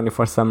in Germany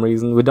for some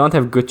reason. We don't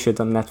have good shit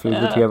on Netflix,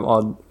 but we have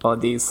all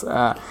these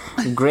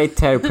great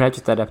Terry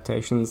Pratchett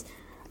adaptations.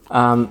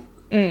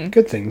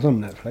 Good things on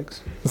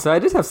Netflix. So I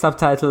did have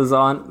subtitles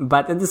on,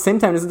 but at the same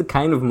time, this is the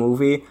kind of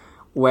movie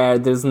where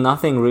there's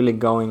nothing really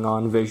going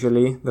on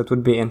visually that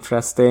would be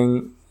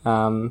interesting,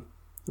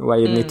 where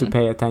you need to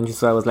pay attention.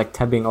 So I was like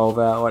tabbing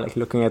over or like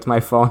looking at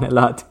my phone a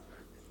lot.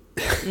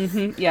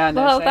 Yeah,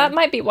 no, well, same. that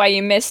might be why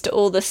you missed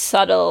all the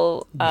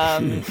subtle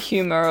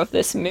humor of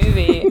this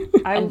movie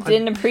and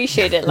didn't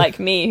appreciate it like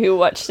me, who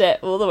watched it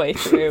all the way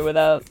through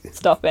without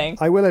stopping.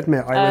 I will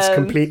admit, I was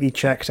completely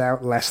checked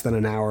out less than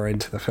an hour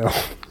into the film.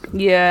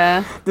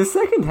 Yeah. The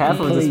second half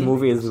of this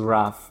movie is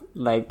rough.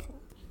 Like,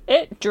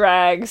 it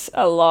drags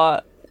a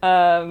lot.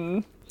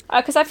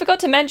 Because I forgot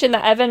to mention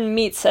that Evan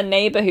meets a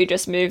neighbor who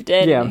just moved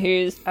in,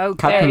 who's very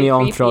creepy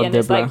and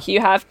is like, you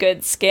have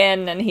good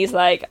skin, and he's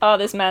like, oh,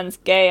 this man's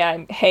gay,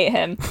 I hate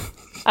him.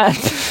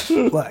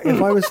 Well,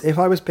 if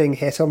I was being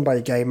hit on by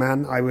a gay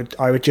man, I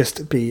would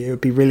just be, it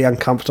would be really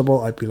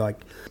uncomfortable. I'd be like,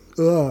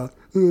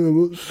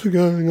 what's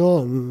going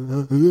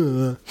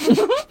on?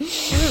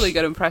 Really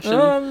good impression.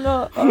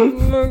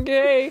 I'm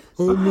gay.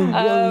 he's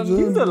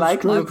the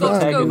likable I've got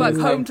to go back protagonist.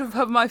 home to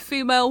have my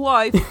female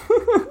wife.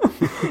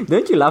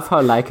 Don't you love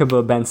how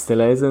likable Ben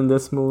Stiller is in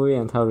this movie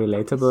and how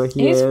relatable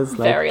he He's is?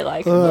 very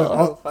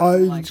likable.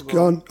 I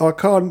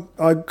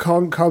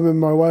can't come with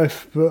my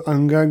wife, but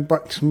I'm going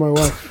back to my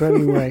wife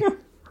anyway.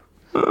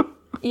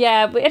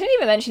 Yeah, but I didn't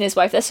even mention his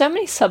wife. There's so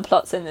many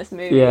subplots in this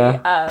movie.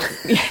 Yeah.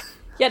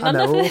 Yeah, none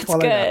of we'll it's follow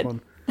that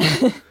good.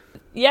 one.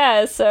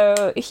 Yeah,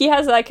 so he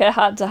has like a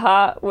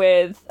heart-to-heart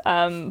with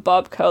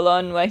Bob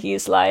Colon where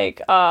he's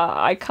like,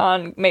 I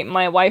can't make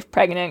my wife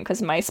pregnant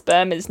because my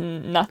sperm is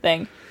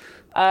nothing.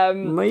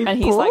 And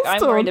he's like,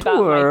 I'm worried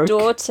about my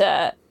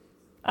daughter.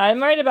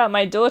 I'm worried about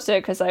my daughter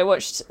because I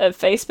watched a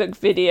Facebook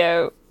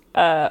video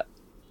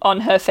on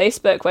her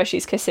Facebook where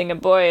she's kissing a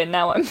boy, and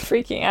now I'm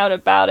freaking out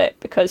about it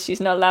because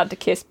she's not allowed to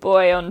kiss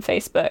boy on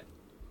Facebook.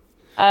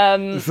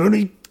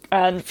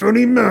 If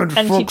any man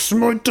fucks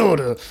my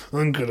daughter,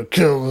 I'm gonna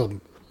kill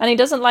him. And he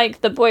doesn't like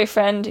the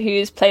boyfriend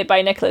who's played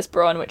by Nicholas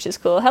Braun, which is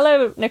cool.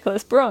 Hello,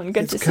 Nicholas Braun.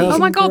 Good to see you. Oh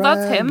my god, Greg.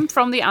 that's him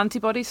from the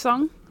Antibodies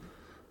song.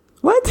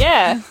 What?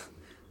 Yeah.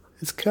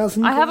 It's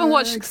cousin. I haven't Greg.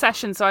 watched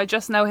Succession, so I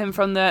just know him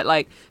from the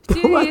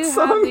Do What you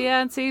song? have the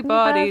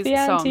antibodies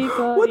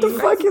song? What the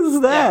fuck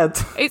is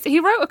that? He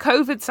wrote a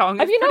COVID song.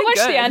 Have you not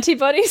watched the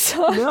antibodies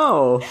song?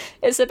 No.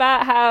 It's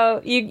about how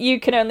you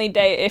can only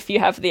date if you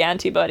have the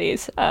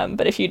antibodies,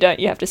 but if you don't,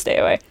 you have to stay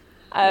away.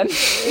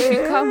 If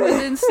you come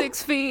within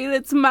 6 feet,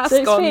 it's mask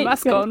 6 on, feet,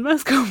 mask good. on,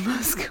 mask on,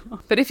 mask on.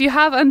 But if you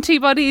have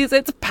antibodies,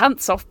 it's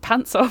pants off,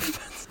 pants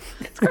off.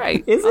 It's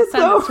great. Is I'll it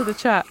send though? it to the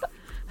chat.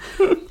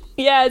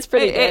 Yeah, it's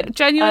pretty good.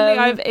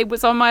 Genuinely, it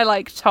was on my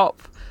like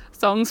top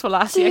songs for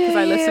last year because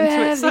I listened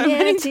to it so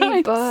many times.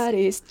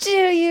 Antibodies. Do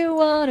you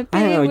want to be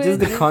I don't know, with just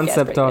the me?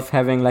 concept Yeah, of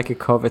having like a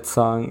COVID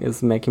song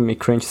is making me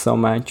cringe so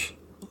much.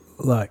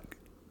 Like,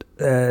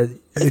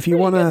 if you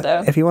pretty good,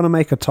 though. wanna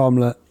make a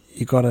tomlet,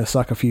 you gotta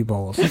suck a few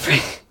balls.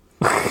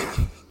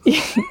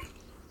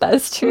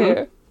 That's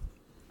true.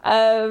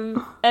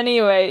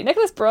 Anyway,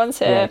 Nicholas Braun's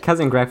Yeah, here.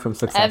 Cousin Greg from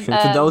Succession.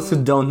 To those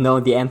who don't know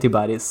the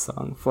Antibodies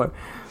song, for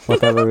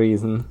whatever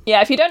reason.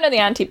 Yeah, if you don't know the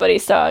Antibody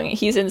song,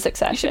 he's in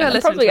Succession.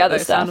 And probably other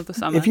stuff.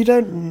 If you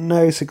don't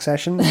know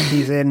Succession,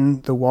 he's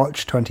in The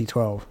Watch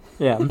 2012.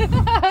 Yeah.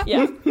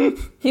 Yeah.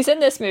 He's in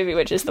this movie,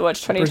 which is The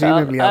Watch 2012.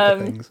 Presumably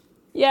other things.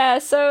 Yeah,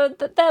 so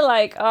they're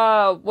like,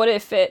 oh, what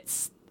if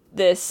it's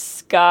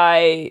this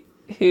guy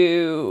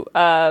who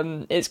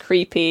is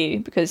creepy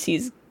because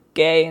he's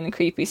gay and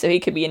creepy, so he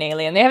could be an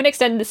alien. They have an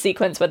extended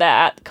sequence where they're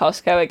at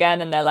Costco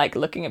again, and they're like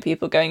looking at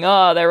people going,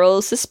 oh, they're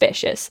all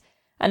suspicious.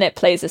 And it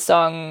plays a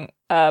song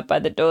by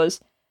The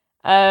Doors.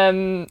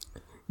 The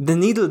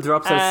needle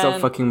drops are so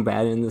fucking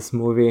bad in this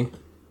movie.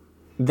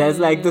 There's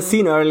like the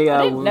scene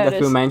earlier that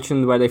we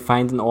mentioned where they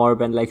find an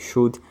orb and like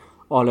shoot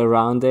all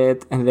around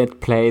it, and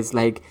it plays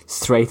like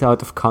straight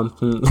out of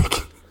Compton.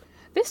 Like,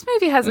 this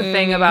movie has a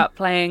thing about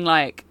playing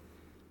like,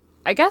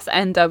 I guess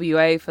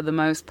NWA for the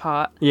most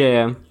part.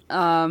 Yeah.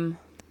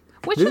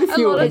 Which a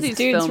lot of these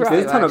films do,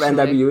 there's a ton of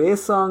NWA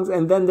songs,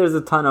 and then there's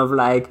a ton of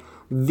like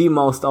the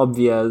most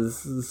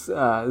obvious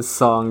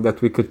song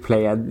that we could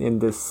play in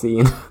this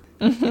scene.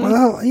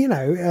 Well, you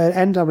know,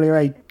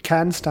 NWA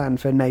can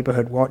stand for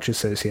Neighborhood Watch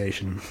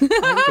Association.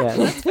 Yeah,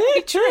 that's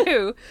very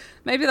true.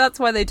 Maybe that's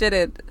why they did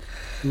it.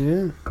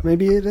 Yeah,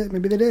 maybe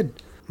they did.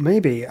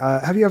 Maybe.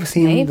 Have you ever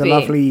seen the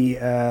lovely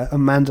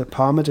Amanda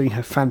Palmer doing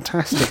her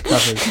fantastic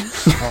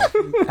covers of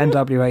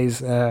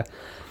NWA's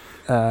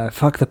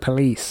Fuck the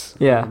Police?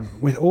 Yeah.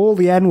 With all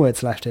the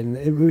N-words left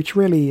in, which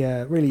really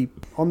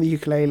on the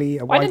ukulele.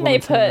 Why didn't they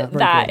put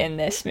that in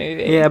this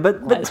movie? Yeah,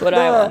 but that's what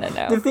I want to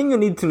know. The thing you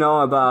need to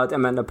know about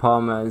Amanda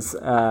Palmer's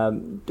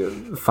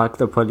Fuck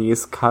the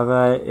Police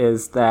cover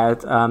is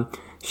that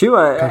she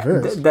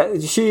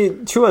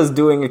was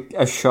doing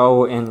a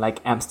show in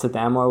like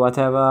Amsterdam or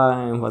whatever,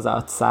 and was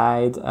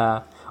outside,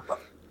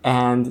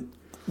 and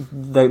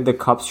the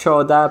cops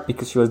showed up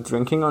because she was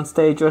drinking on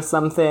stage or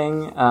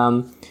something.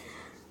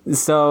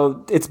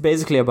 So it's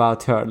basically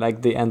about her,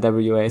 like the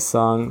NWA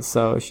song.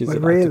 So she's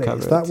about to cover it.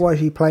 Is that why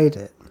she played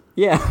it?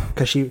 Yeah,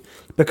 because she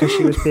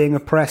was being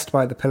oppressed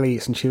by the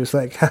police, and she was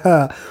like,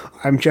 haha,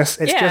 it's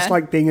just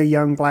like being a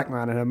young black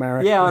man in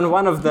America. Yeah, on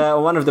one of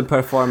the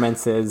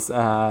performances,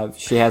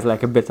 she has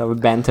like a bit of a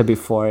banter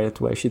before it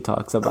where she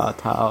talks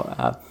about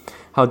how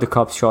the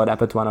cops showed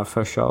up at one of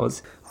her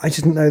shows. I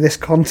didn't know this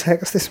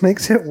context. This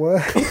makes it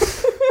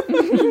worse.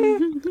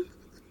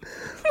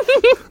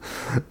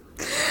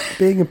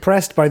 Being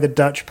oppressed by the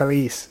Dutch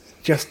police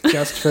just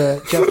for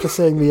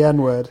saying the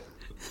N-word.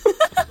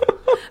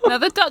 No,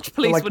 the Dutch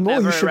police would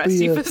never arrest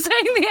you for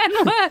saying the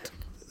N-word.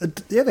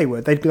 Yeah, they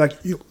would. They'd be like,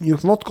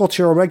 you've not got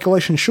your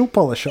regulation shoe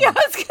polish on. Yeah,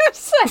 I was going to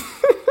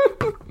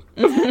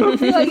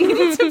say. Like, you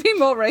need to be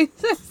more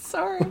racist.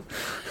 Sorry.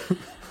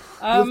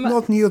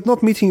 You're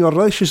not meeting your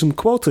racism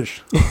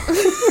quotas.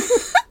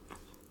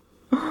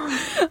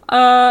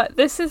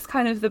 This is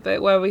kind of the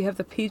bit where we have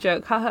the pee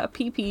joke. Haha,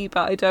 pee,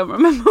 but I don't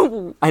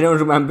remember. I don't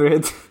remember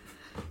it.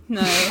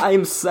 No. I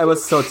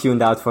was so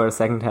tuned out for the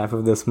second half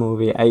of this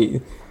movie.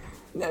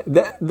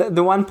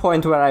 The one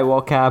point where I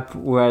woke up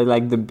where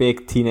like the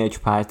big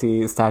teenage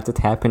party started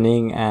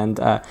happening, and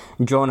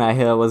Jonah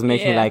Hill was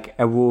making like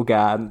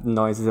awooga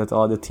noises at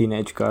all the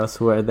teenage girls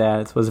who were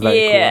there. It was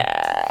very cool.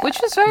 Which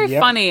was very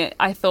funny,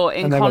 I thought,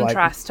 in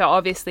contrast to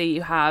obviously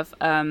you have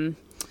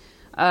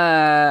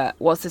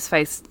what's his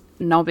face?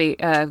 Nobby,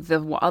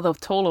 the other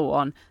taller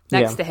one,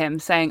 next to him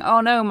saying,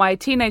 oh no, my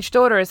teenage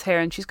daughter is here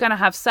and she's going to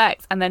have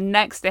sex. And then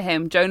next to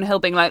him, Jonah Hill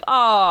being like,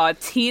 oh,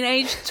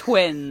 teenage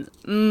twins.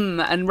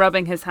 And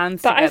rubbing his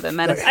hands together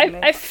menacingly.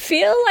 I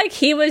feel like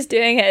he was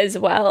doing it as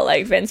well.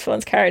 Like Vince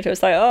Vaughn's character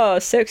was like, oh,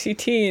 sexy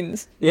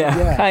teens.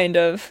 Yeah. Kind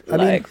of. I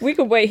mean, we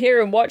could wait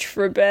here and watch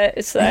for a bit.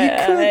 It's like,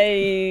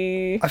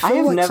 I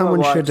feel like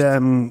someone should...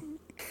 I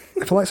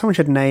feel like someone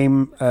should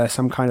name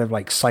some kind of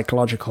like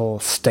psychological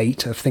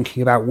state of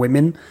thinking about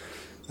women,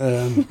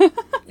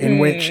 in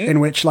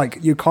which like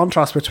you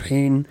contrast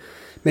between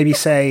maybe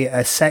say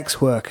a sex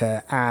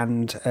worker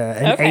and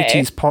an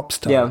 80s pop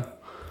star.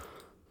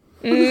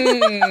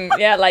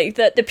 Yeah, like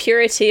the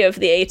purity of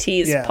the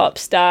 80s pop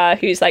star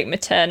who's like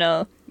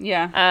maternal.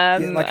 Yeah.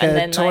 Like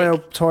a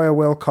Toya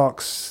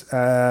Wilcox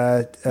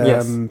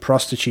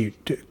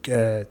prostitute.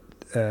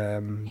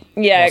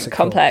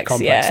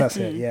 Complex. Yeah. That's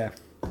it. Yeah.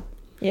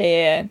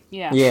 Yeah.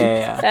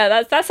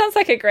 That sounds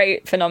like a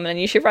great phenomenon.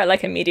 You should write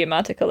like a Medium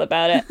article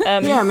about it. I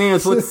mean,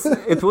 it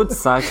would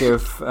suck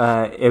if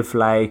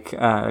like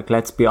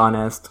let's be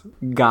honest,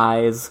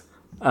 guys,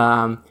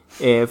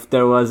 if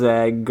there was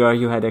a girl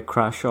you had a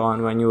crush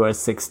on when you were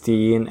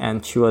 16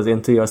 and she was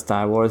into your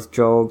Star Wars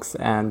jokes,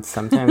 and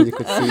sometimes you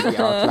could see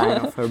the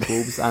outline of her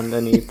boobs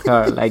underneath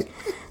her like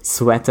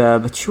sweater,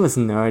 but she was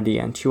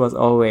nerdy and she was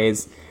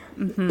always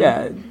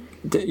the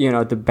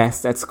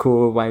best at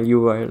school while you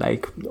were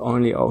like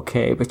only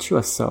okay, but she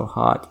was so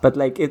hot. But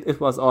like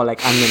it was all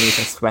like underneath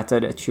a sweater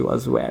that she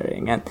was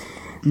wearing, and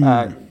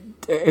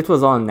it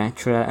was all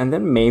natural. And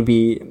then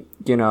maybe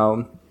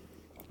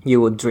you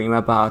would dream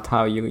about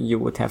how you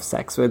would have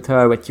sex with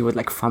her, but you would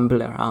like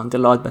fumble around a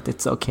lot, but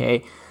it's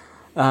okay.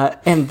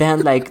 And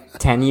then, like,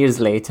 10 years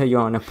later,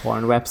 you're on a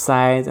porn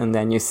website, and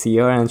then you see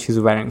her, and she's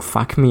wearing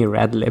fuck me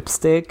red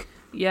lipstick.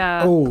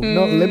 Yeah. Oh,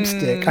 not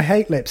lipstick. I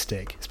hate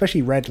lipstick,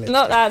 especially red lipstick.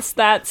 No, that's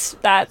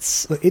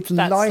Look, it's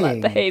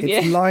lying. behavior.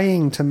 It's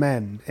lying to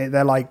men.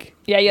 They're like,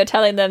 yeah, you're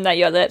telling them that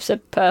your lips are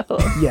purple.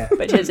 Yeah.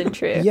 Which isn't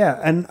true. yeah,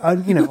 and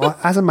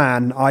as a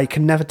man, I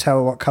can never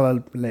tell what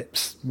color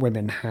lips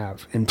women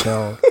have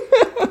until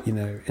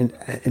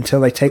until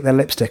they take their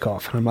lipstick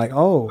off, and I'm like,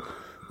 oh,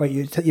 wait,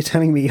 you're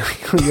telling me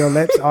your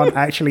lips aren't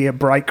actually a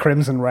bright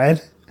crimson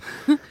red?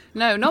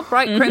 No, not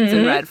bright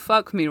crimson red.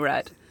 Fuck me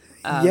red.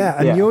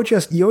 You're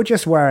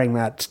just wearing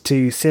that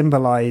to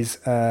symbolize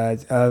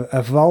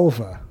a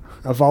vulva,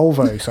 a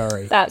Volvo.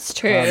 Sorry, That's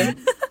true. A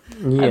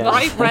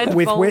bright red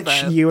with Volvo.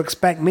 which you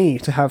expect me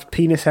to have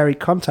penis-hairy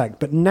contact,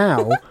 but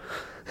now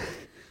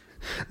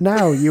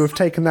you have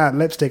taken that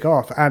lipstick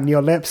off, and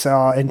your lips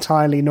are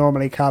entirely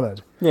normally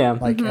coloured. Yeah.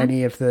 Like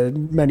any of the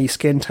many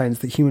skin tones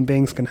that human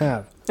beings can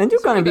have. And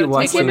you're going to be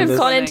gotta take watching We've this.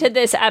 gone into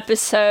this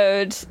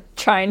episode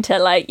trying to,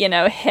 like,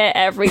 hit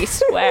every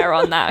square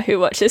on that Who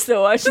Watches the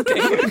Watch thing.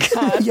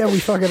 Yeah, we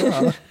fucking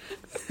are.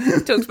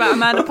 Talked about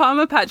Amanda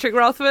Palmer, Patrick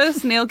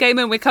Rothfuss, Neil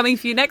Gaiman. We're coming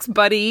for you next,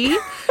 buddy.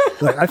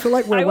 Look, I feel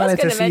like we're I well was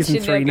into gonna season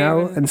mention 3 Neil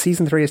now, Gaiman. and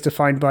season 3 is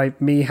defined by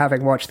me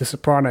having watched The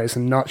Sopranos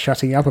and not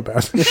shutting up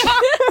about it.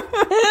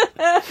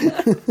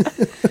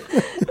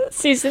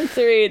 Season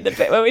 3, the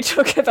bit where we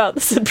talk about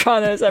The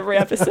Sopranos every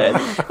episode,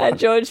 and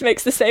George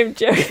makes the same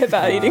joke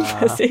about eating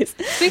pussies.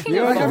 Speaking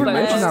Yeah, I of haven't Volvos,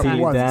 mentioned that See,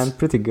 once. Dan,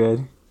 pretty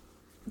good.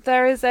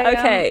 there is a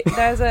Okay.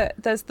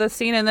 there's the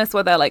scene in this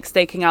where they're like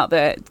staking out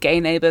the gay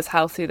neighbor's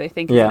house who they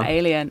think is Yeah. an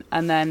alien,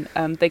 and then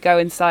they go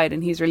inside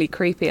and he's really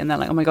creepy, and they're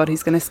like, oh my god,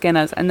 he's gonna skin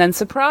us, and then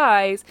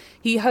surprise,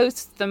 he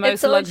hosts the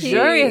most orgy.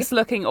 luxurious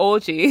looking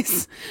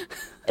orgies.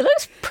 It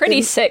looks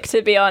pretty sick,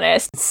 to be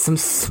honest. Some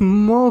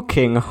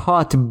smoking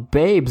hot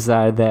babes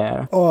are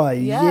there. Oh,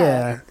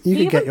 yeah. You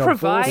He can get even your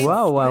provides balls.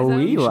 Wow, wow, his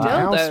own we were.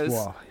 dildos,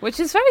 Housewife. which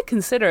is very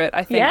considerate,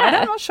 I think. Yeah.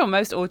 I'm not sure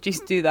most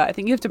orgies do that. I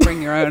think you have to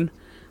bring your own.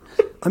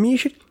 I mean, you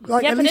should Yeah,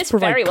 at but least it's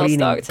very provide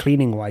well stocked.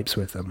 cleaning wipes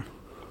with them.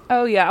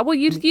 Oh yeah, well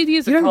you'd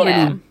use a You don't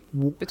condom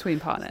really- between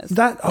partners.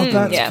 That's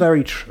yeah.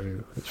 very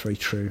true. That's very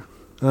true.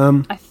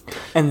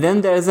 And then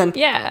there's an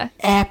Yeah.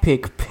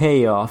 epic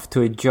payoff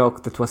to a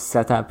joke that was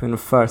set up in the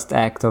first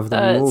act of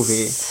the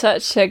movie.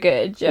 Such a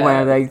good joke.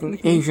 Where like an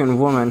Asian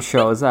woman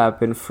shows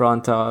up in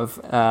front of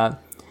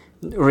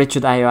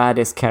Richard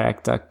Ayoade's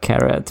character,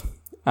 Carrot.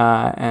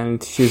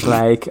 And she's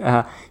like,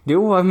 do you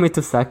want me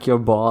to suck your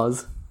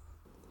balls?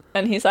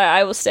 And he's like,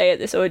 I will stay at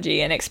this orgy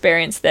and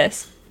experience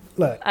this.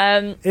 Look,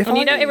 And If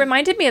it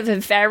reminded me of a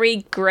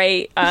very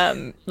great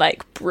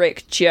like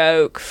brick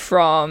joke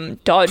from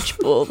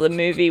Dodgeball, the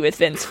movie with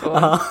Vince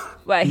Vaughn,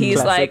 where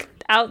he's Classic. like,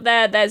 out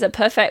there's a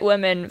perfect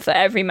woman for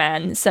every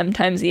man,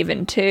 sometimes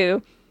even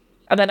two.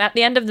 And then at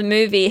the end of the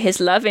movie, his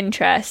love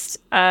interest,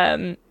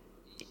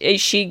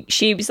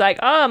 she was like,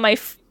 oh,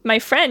 my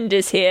friend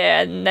is here,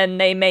 and then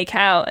they make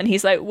out, and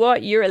he's like,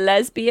 what, you're a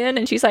lesbian?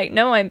 And she's like,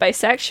 no, I'm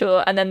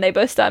bisexual. And then they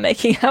both start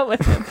making out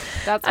with him.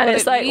 That's And what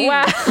it's it like, means.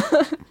 wow.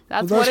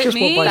 That's Well, what that's it just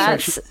what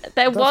means.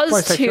 There That's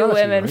was two bisexuality,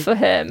 women right? for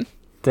him.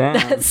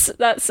 Damn.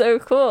 That's so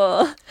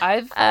cool.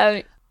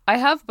 I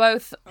have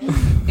both.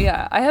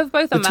 Yeah, I have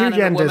both a The two man and a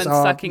genders woman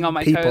are sucking on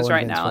my people toes in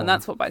right Vince now, Vaughn. and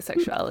that's what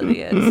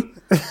bisexuality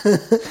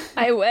is.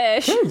 I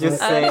wish. Just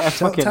say, I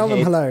fucking tell them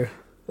hate. hello.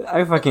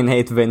 I fucking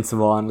hate Vince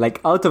Vaughn. Like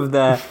out of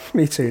the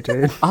Me too,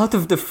 dude.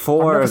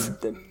 four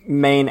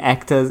main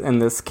actors in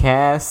this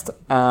cast,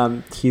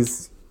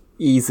 he's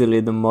easily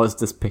the most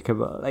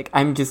despicable. Like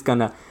I'm just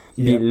gonna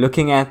be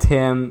looking at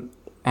him,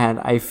 and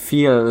I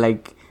feel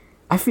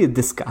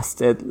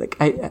disgusted. Like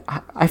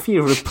I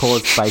feel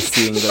repulsed by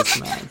seeing this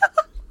man.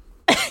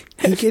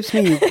 He gives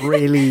me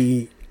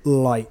really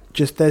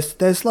just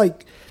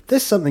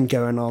there's something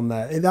going on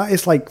there. That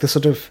is like the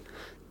sort of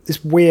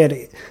this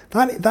weird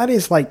that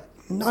is like,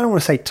 I don't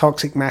want to say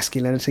toxic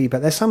masculinity,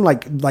 but there's some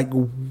like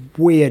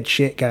weird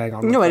shit going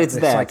on. No, with it's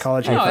the that.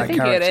 psychology No, of I that think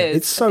it character. is.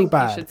 It's I so think you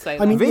bad. should say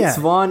I mean, that. Vince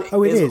Vaughn it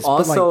is but,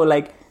 also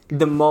like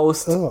the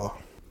most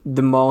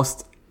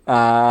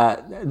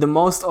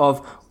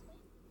of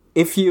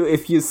if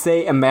you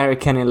say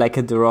American in like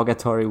a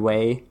derogatory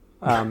way.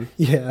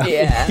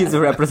 Yeah. He's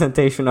a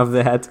representation of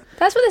that.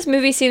 That's what this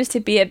movie seems to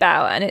be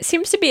about, and it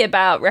seems to be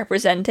about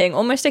representing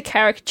almost a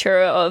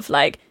caricature of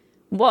like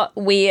what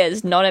we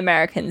as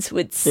non-Americans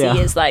would see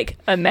as like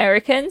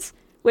Americans,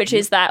 which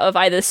is that of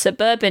either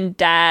suburban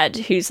dad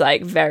who's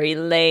like very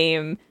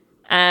lame,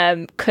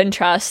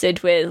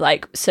 contrasted with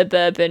like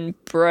suburban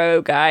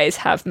bro guys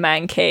have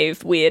man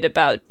cave weird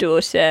about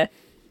daughter.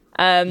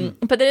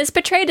 But then it's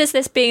portrayed as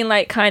this being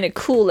like kind of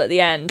cool at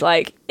the end.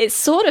 Like it's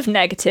sort of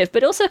negative,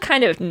 but also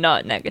kind of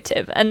not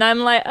negative. And I'm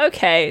like,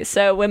 okay,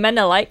 so we're meant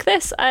to like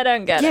this? I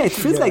don't get Yeah, it. it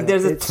feels like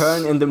there's a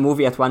turn in the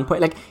movie at one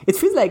point. Like it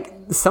feels like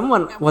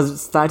someone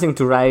was starting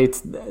to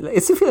write.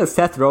 It feels like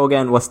Seth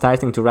Rogen was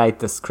starting to write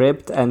the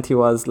script, and he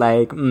was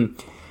like,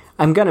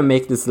 I'm gonna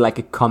make this like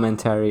a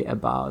commentary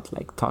about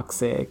like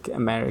toxic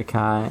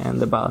America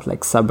and about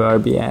like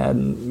suburbia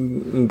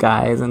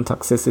guys and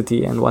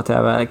toxicity and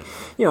whatever, like,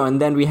 you know.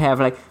 And then we have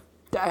like,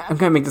 I'm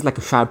gonna make this like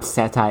a sharp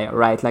satire,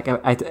 right? Like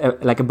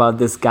like about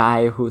this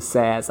guy who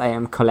says, I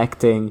am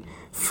collecting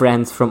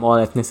friends from all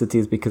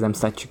ethnicities because I'm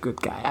such a good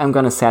guy. I'm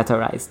gonna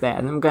satirize that.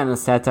 And I'm gonna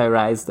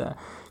satirize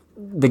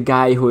the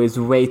guy who is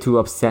way too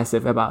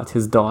obsessive about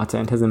his daughter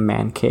and has a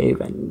man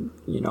cave and,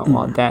 you know,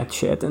 all that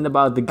shit. And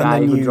about the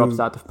guy who drops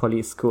out of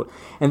police school.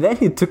 And then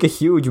he took a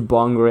huge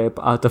bong rip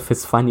out of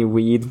his funny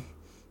weed.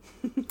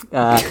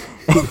 And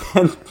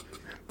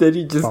then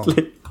he just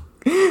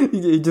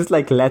he just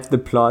like let the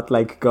plot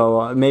like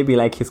go. Maybe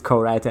like his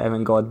co-writer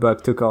Evan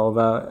Goldberg took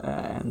over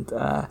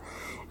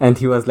and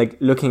he was like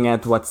looking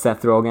at what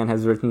Seth Rogen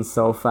has written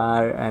so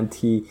far, but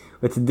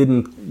he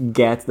didn't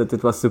get that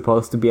it was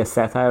supposed to be a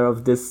satire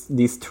of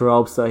these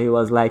tropes. So he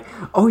was like,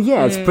 "Oh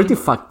yeah, it's pretty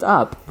fucked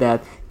up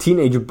that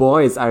teenage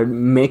boys are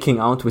making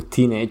out with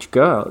teenage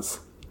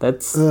girls.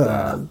 Let's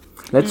show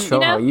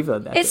how evil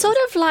that is." It's sort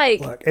of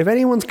like, look, if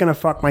anyone's gonna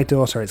fuck my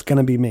daughter, it's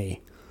gonna be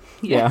me.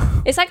 Yeah.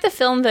 It's like the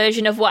film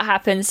version of what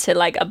happens to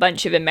like a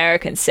bunch of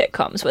American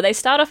sitcoms, where they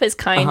start off as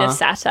kind of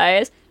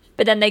satires,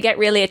 but then they get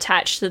really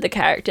attached to the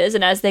characters,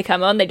 and as they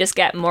come on, they just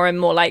get more and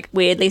more like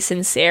weirdly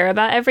sincere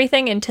about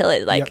everything until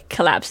it like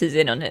collapses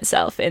in on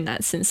itself in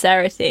that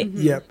sincerity.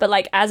 Yep. But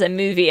like as a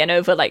movie and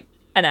over like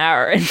an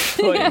hour and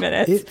 40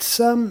 minutes. It's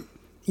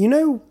you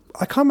know,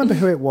 I can't remember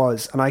who it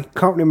was, and I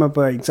can't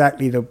remember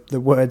exactly the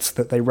words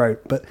that they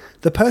wrote, but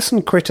the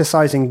person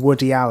criticizing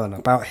Woody Allen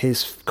about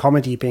his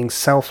comedy being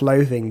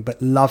self-loathing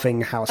but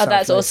loving how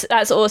self-loathing.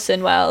 That's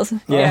Orson Welles.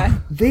 Yeah.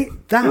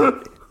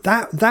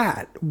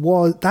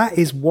 That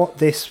is what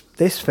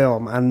this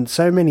film and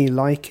so many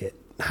like it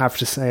have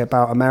to say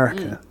about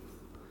America.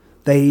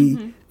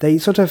 They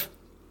sort of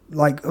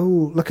like,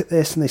 oh, look at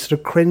this, and they sort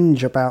of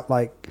cringe about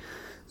the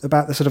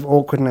sort of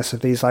awkwardness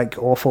of these like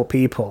awful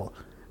people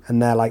and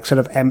their like sort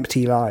of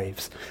empty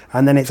lives.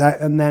 And then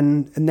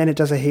then it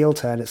does a heel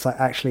turn. It's like,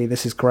 actually,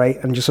 this is great,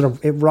 and just sort of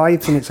it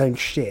rides in its own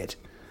shit.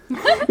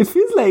 It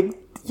feels like,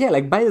 yeah,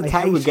 like by the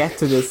time we get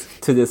to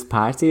this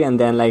party, and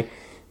then like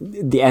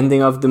the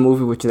ending of the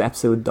movie, which is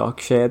absolute dog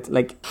shit,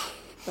 like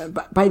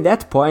by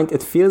that point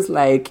it feels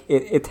like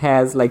it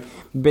has like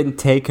been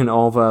taken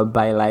over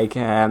by like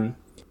an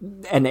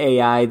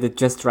AI that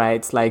just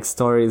writes like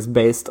stories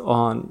based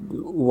on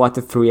what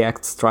a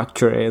 3-act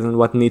structure is and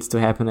what needs to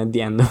happen at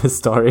the end of the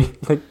story.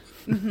 Like,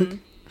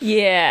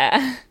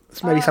 yeah,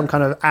 it's maybe some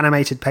kind of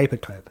animated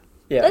paperclip.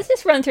 Yeah. Let's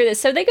just run through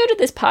this. So they go to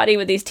this party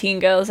with these teen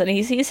girls, and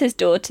he sees his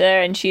daughter,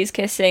 and she's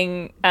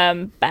kissing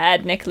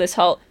bad Nicholas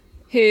Hoult,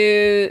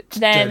 who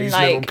then Daddy's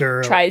like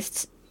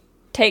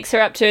takes her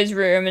up to his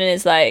room and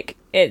is like,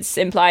 it's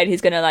implied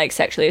he's gonna like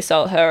sexually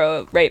assault her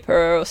or rape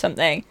her or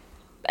something.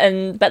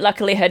 But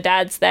luckily her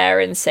dad's there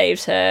and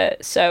saves her,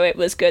 so it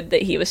was good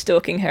that he was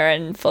stalking her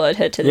and followed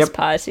her to this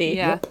party.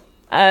 Yeah.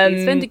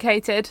 He's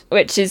vindicated.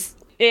 Which is,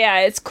 yeah,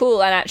 it's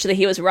cool, and actually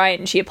he was right,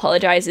 and she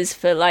apologizes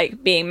for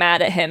like being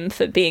mad at him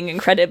for being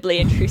incredibly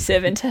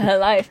intrusive into her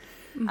life.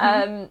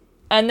 And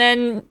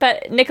then,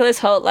 but Nicholas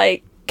Hoult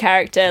like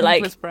character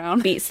like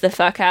beats the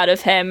fuck out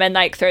of him and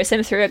like throws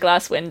him through a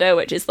glass window,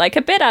 which is like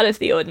a bit out of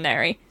the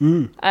ordinary.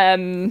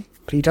 But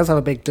he does have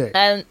a big dick.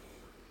 And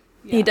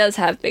he does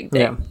have big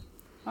dick. Yeah.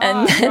 And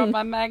I then, brought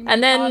my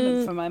Magnum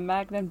condom for my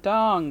Magnum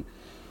dong.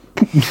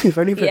 If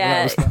only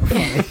that was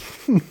that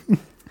funny.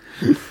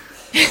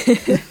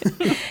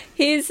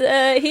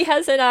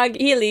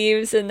 He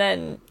leaves, and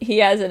then he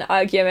has an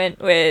argument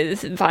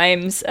with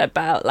Vimes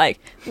about like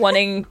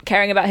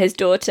caring about his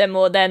daughter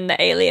more than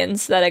the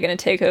aliens that are going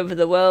to take over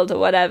the world or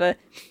whatever.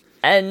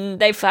 And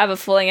they have a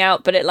falling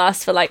out, but it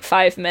lasts for like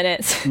 5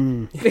 minutes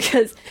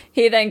because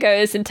he then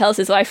goes and tells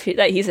his wife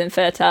that he's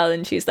infertile,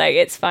 and she's like,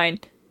 it's fine.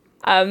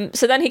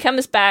 So then he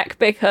comes back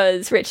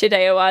because Richard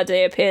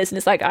Ayoade appears and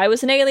is like, I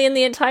was an alien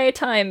the entire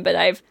time, but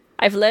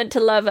I've learned to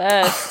love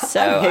Earth,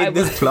 so I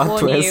will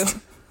warn you.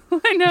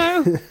 I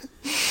know.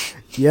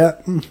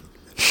 Yeah.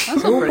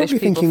 That's what British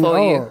people for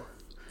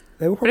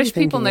you. British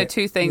people know it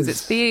two things. was-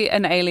 It's be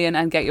an alien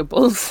and get your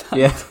balls.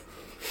 Yeah.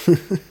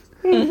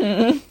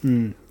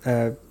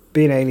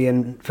 Be an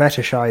alien,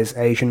 fetishize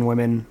Asian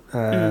women,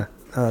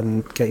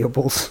 and get your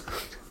balls.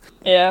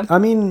 Yeah. I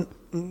mean,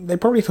 they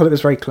probably thought it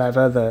was very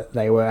clever that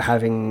they were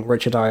having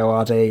Richard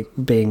Ayoade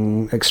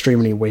being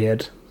extremely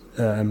weird,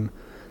 and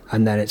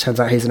then it turns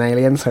out he's an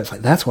alien, so it's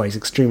like, that's why he's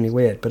extremely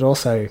weird. But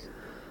also,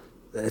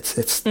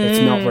 it's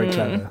not very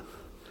clever.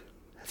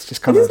 It's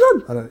just kind of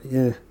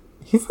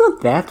He's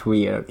not that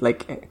weird.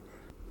 Like,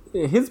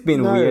 he's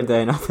been weirder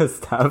in other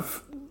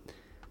stuff.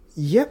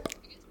 Yep.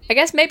 I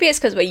guess maybe it's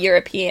because we're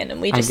European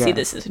and we just see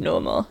this as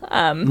normal.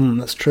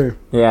 That's true.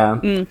 Yeah.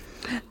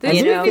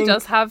 This movie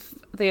does have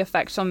the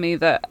effect on me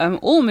that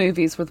all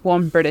movies with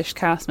one British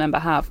cast member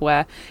have,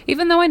 where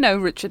even though I know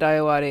Richard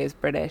Ayoade is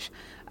British,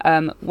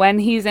 when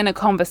he's in a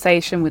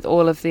conversation with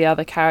all of the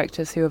other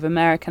characters who have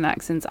American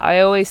accents, I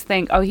always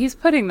think, oh, he's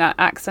putting that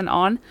accent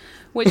on,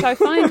 which I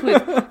find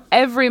with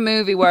every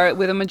movie where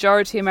with a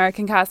majority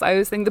American cast, I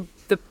always think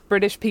the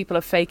British people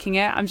are faking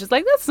it. I'm just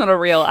like, that's not a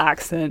real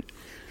accent.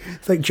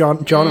 It's like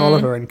John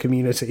Oliver in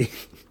Community.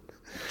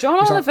 John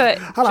Oliver,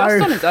 just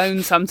on his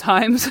own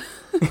sometimes.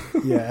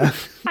 Yeah.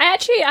 I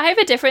have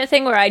a different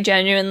thing where I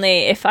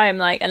genuinely, if I'm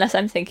like, unless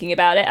I'm thinking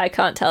about it, I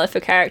can't tell if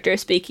a character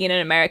is speaking in an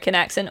American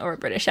accent or a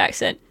British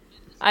accent.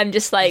 I'm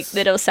just like,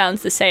 that all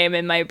sounds the same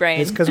in my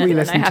brain. It's because we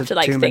listen I have to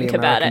like too many think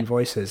about American it.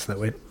 voices that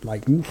we're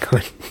like, and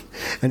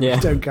we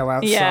don't go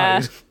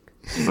outside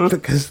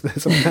because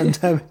there's a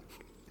pandemic.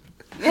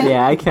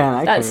 Yeah, I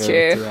can. That's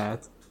relate true. to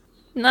that.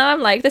 No,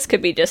 I'm like, this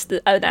could be just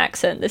an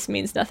accent. This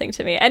means nothing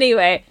to me.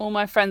 Anyway. All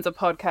my friends are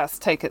podcasts.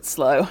 Take it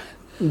slow.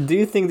 Do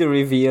you think the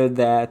reveal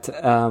that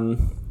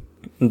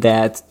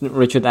that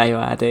Richard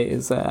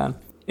Ayoade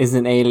is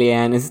an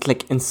alien is it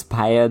like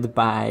inspired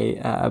by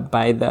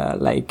the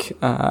like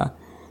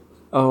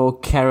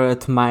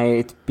Carrot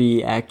might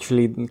be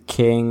actually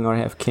king or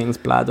have king's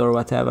blood or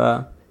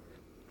whatever?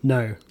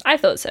 No. I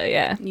thought so,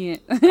 yeah. Yeah.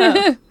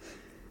 Oh.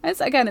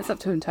 It's up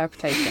to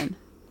interpretation.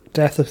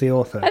 Death of the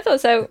author. I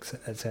thought so.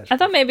 etc. I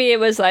thought maybe it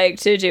was like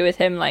to do with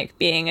him like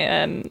being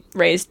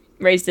raised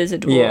as a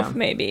dwarf,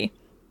 maybe.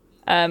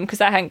 Because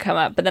that hadn't come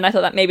up. But then I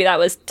thought that maybe that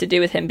was to do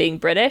with him being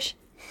British.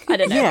 I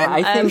don't know. Yeah,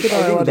 I think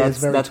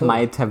that tall.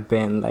 might have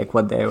been like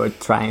what they were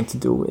trying to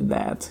do with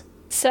that.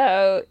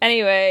 So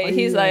anyway,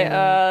 he's like,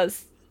 oh,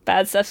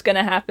 bad stuff's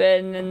gonna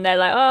happen, and they're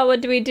like, oh,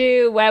 what do we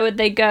do? Where would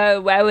they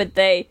go? Where would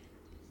they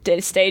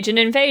stage an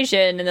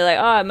invasion? And they're like,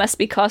 oh, it must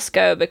be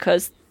Costco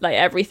because like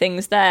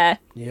everything's there.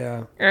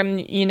 Yeah.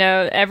 You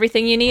know,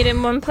 everything you need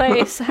in one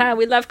place.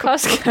 We love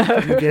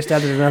Costco. You just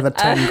added another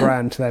 10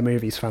 grand to their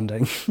movies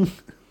funding.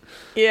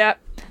 Yeah.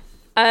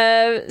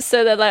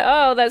 So they're like,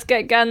 oh, let's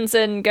get guns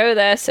and go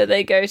there. So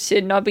they go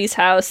to Nobby's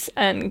house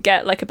and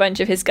get like a bunch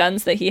of his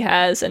guns that he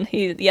has, and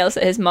he yells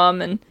at his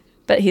mom,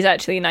 but he's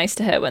actually nice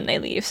to her when they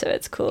leave, so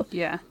it's cool.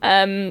 Yeah.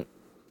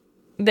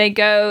 They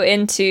go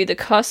into the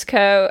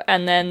Costco,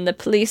 and then the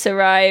police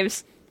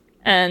arrives,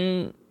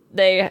 and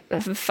they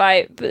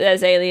fight, but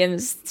there's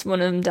aliens.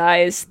 One of them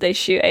dies. They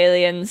shoot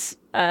aliens.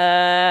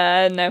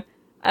 No.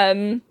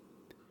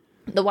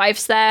 The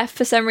wife's there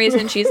for some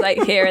reason. She's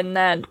like here and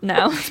there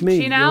now. It's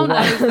me, she now your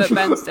wife. knows that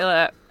Ben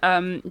Stiller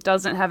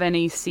doesn't have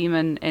any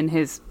semen in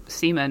his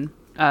semen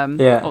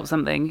or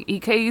something.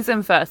 He's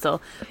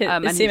infertile.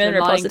 And His he's semen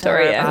been lying to her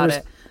repository, about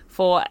it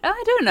for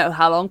I don't know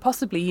how long,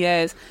 possibly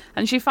years.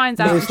 And she finds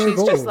out, and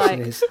she's just like,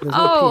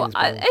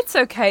 it's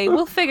okay,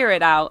 we'll figure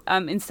it out.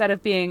 Instead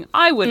of being,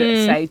 I would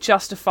say,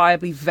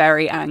 justifiably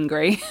very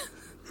angry.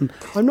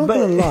 I'm not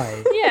going to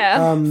lie.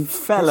 Yeah.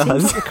 Fellas. It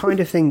seems like the kind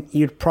of thing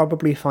you'd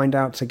probably find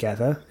out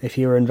together if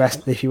you were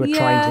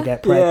trying to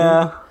get pregnant.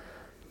 Yeah.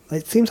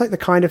 It seems like the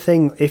kind of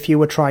thing if you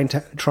were trying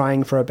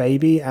for a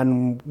baby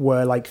and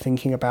were like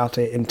thinking about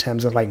it in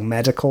terms of like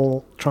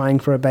medical trying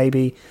for a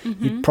baby,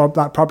 that'd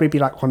probably be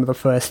like one of the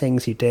first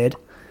things you did.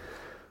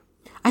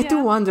 I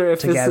do wonder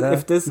if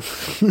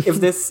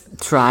this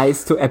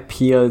tries to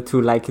appeal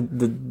to like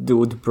the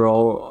dude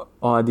bro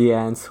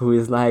audience who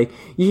is like,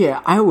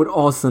 yeah, I would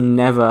also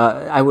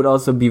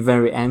be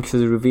very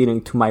anxious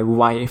revealing to my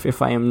wife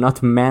if I am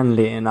not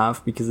manly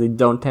enough because I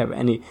don't have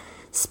any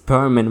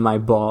sperm in my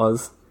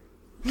balls.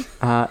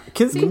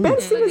 Because Ben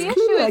Stiller is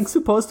clearly like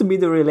supposed to be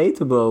the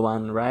relatable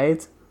one,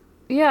 right?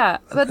 Yeah,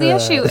 but the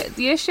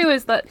issue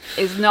is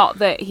not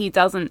that he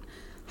doesn't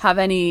have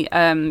any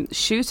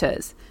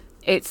shooters.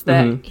 It's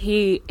that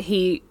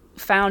he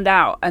found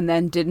out and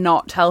then did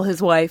not tell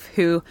his wife,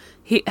 who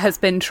he has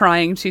been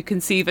trying to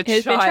conceive a child.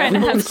 He's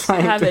been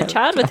trying to have a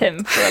child with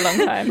him for a long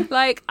time.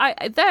 Like,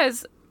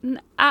 there's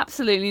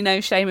absolutely no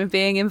shame in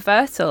being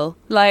infertile.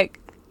 Like,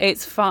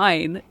 it's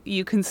fine.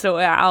 You can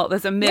sort it out.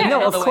 There's a million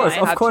other ways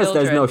to have children.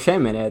 There's no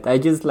shame in it. I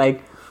just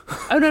like...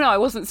 Oh, no, I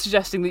wasn't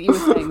suggesting that you were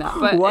saying that.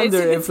 But wonder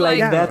if like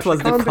that was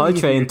the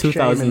culture in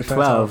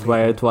 2012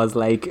 where it was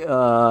like...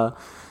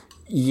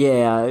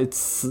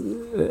 it's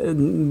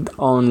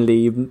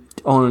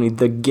only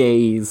the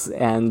gays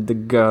and the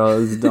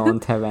girls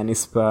don't have any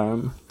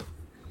sperm.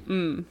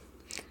 I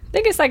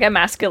think it's like a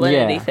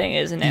masculinity thing,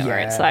 isn't it? Where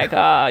it's like,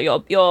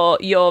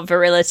 your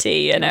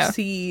virility, you know.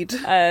 Seed.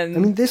 I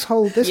mean, this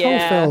whole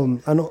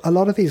film and a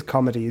lot of these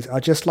comedies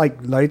are just like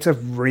loads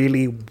of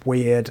really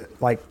weird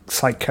like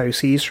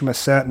psychoses from a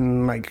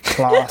certain like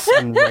class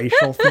and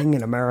racial thing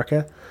in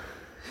America.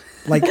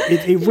 Like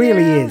it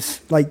really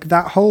is like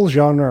that whole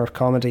genre of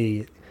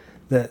comedy.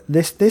 That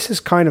this is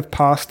kind of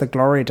past the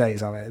glory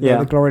days of it.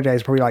 The glory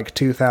days probably like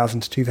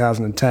 2000 to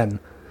 2010,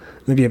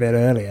 maybe a bit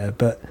earlier.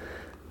 But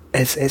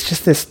it's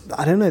just this,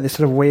 I don't know, this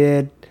sort of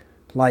weird,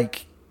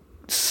 like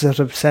sort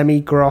of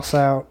gross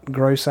out,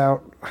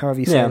 however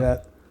you say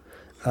that.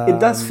 It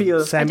does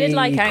feel. I did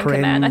like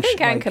Anchorman. I think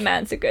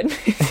Anchorman's a good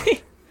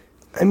movie.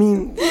 I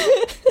mean,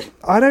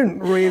 I don't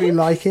really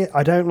like it.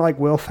 I don't like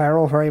Will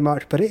Ferrell very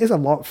much, but it is a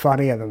lot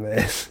funnier than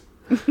this.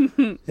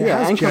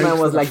 Anchorman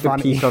was like the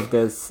peak of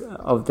this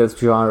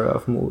genre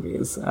of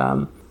movies.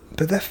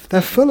 But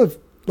they're full of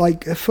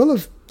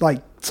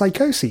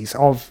psychoses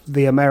of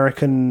the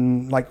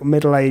American, like,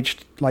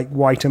 middle-aged, like,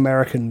 white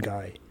American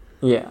guy.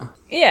 Yeah.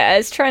 Yeah,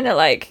 it's trying to,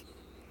 like,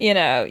 you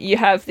know, you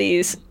have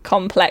these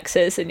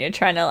complexes and you're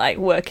trying to, like,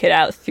 work it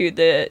out through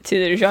the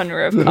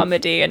genre of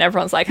comedy, and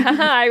everyone's like,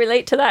 haha, I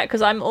relate to that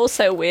because I'm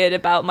also weird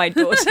about my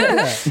daughter.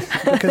 Yeah,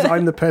 because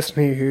I'm the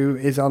person who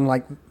is on,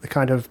 like, the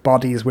kind of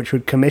bodies which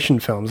would commission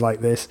films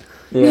like this,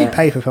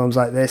 pay for films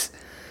like this,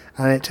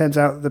 and it turns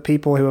out the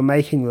people who are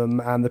making them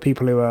and the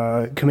people who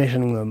are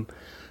commissioning them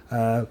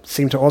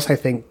seem to also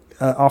think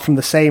are from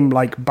the same,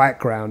 like,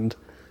 background,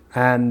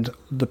 and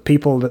the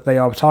people that they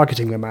are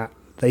targeting them at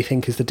they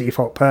think is the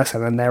default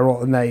person, and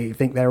they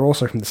think they're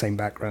also from the same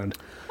background.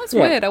 That's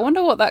weird. I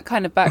wonder what that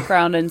kind of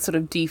background and sort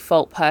of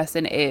default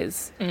person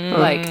is, in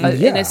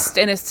a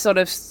sort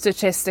of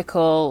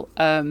statistical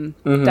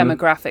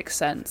demographic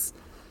sense.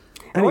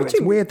 Anyway,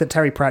 it's weird that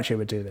Terry Pratchett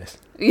would do this.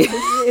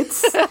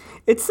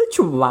 It's such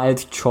a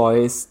wild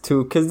choice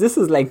too, because this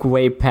is like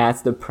way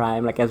past the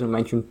prime, like as we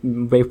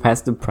mentioned, way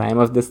past the prime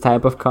of this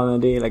type of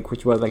comedy, like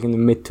which was like in the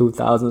mid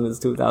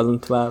 2000s,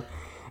 2012.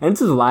 And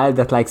it's wild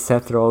that like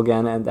Seth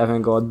Rogen and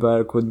Evan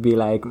Goldberg would be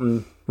like,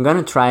 I'm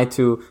gonna try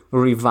to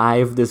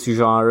revive this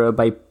genre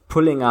by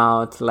pulling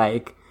out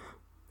like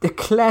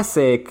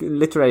the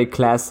literary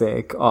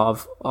classic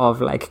of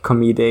like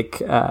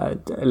comedic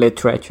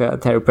literature,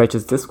 Terry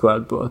Pratchett's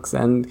Discworld books,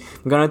 and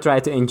I'm gonna try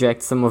to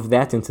inject some of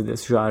that into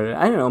this genre.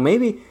 I don't know,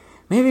 maybe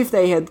if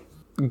they had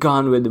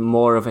gone with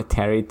more of a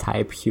Terry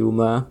type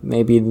humor,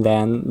 maybe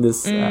then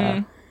this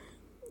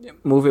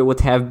movie would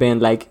have been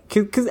like,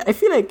 because I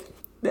feel like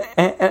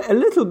a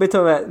little bit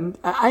of a,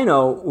 I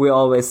know we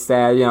always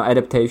say, you know,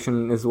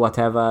 adaptation is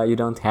whatever, you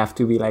don't have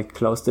to be like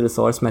close to the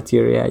source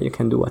material, you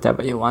can do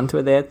whatever you want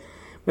with it.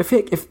 But I feel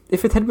like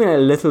if it had been a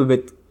little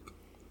bit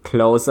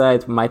closer,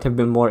 it might have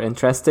been more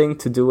interesting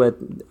to do a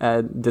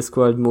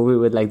Discworld movie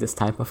with like this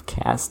type of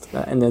cast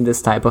and then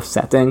this type of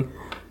setting.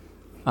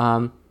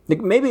 Like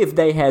maybe if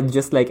they had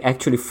just like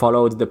actually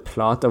followed the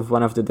plot of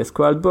one of the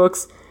Discworld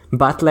books,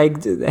 but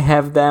like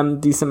have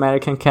these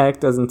American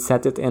characters and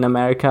set it in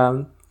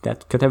America,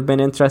 that could have been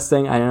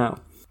interesting. I don't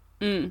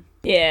know.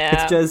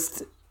 Yeah. It's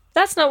just...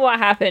 That's not what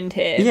happened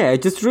here. Yeah,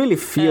 it just really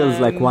feels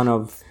like one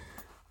of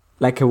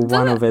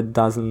a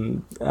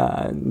dozen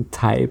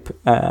type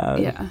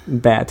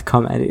bad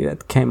comedy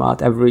that came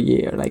out every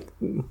year. Like,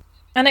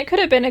 and it could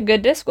have been a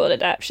good Discworld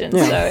adaptation,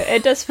 so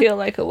it does feel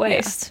like a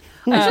waste.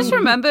 I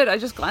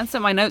just glanced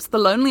at my notes. The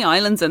Lonely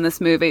Islands in this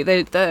movie,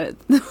 they're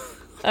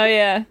oh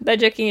yeah, they're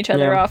jerking each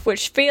other off,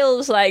 which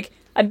feels like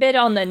a bit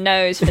on the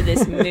nose for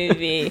this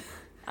movie.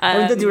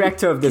 The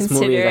director of this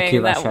movie is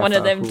Akiva that Schaffer, one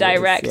of them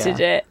directed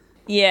it.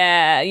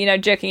 Yeah, you know,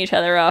 jerking each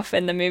other off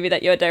in the movie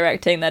that you're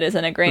directing that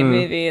isn't a great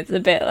movie. It's a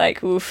bit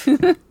like, oof.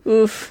 And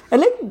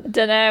like,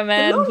 don't know,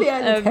 man. The Lonely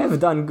Island have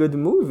done good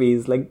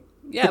movies. Like,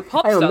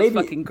 Popstar's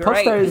fucking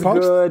great. Popstar is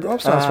good.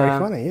 Popstar's very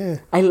funny, yeah.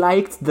 I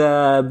liked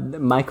the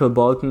Michael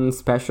Bolton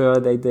special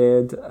they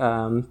did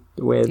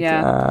with...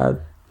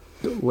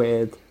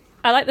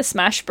 I like the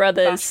Smash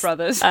Brothers. Bash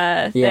Brothers.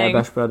 Thing.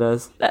 Bash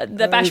Brothers.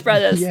 The Bash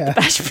Brothers. Yeah. The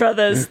Bash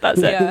Brothers.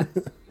 That's it.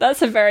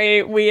 That's a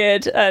very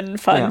weird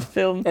and fun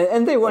film.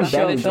 And they weren't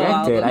badly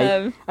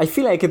directed. I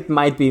feel like it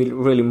might be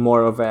really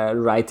more of a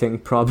writing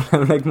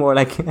problem. Like more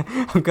like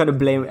I'm gonna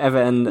blame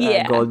Evan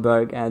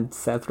Goldberg and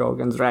Seth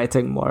Rogen's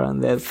writing more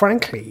on this.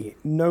 Frankly,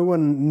 no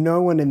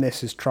one in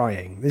this is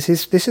trying. This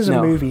is a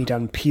movie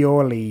done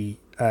purely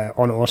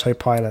on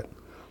autopilot.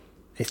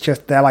 It's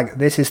just they're like,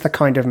 this is the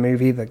kind of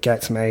movie that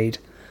gets made.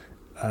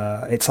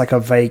 It's like a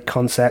vague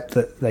concept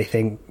that they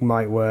think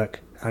might work,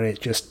 and it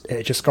just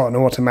got an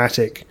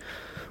automatic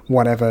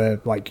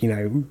whatever, like, you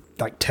know,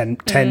 like 10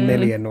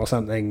 million or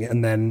something,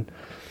 and then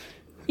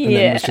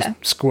it was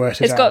just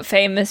squirted It's out. got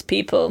famous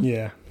people.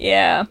 Yeah.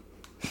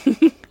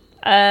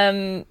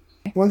 One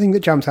thing that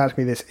jumps out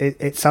to me,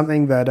 it's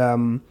something that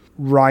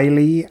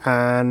Riley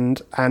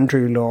and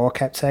Andrew Law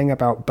kept saying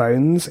about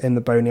Bones in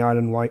the Boney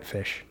Island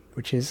Whitefish,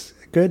 which is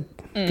a good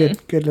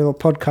little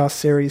podcast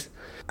series,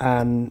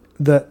 and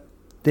that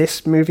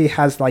this movie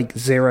has like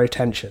zero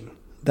tension.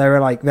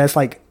 There's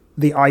like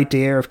the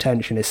idea of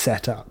tension is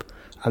set up,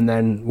 and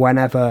then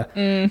whenever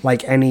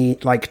like any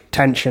like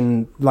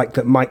tension like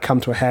that might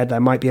come to a head, there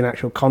might be an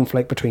actual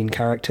conflict between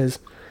characters.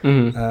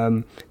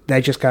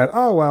 They just go,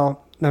 oh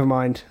well, never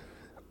mind.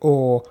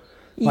 Or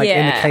like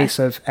in the case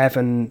of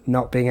Evan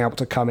not being able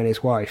to come in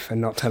his wife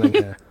and not telling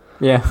her.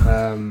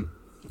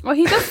 Well,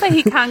 he does say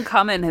he can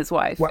come in his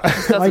wife. Well, he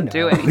just doesn't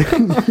do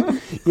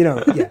it. You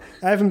know,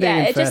 Evan being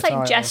it's just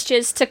like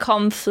gestures to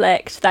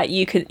conflict that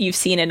you've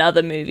seen in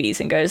other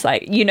movies, and goes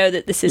like, you know,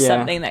 that this is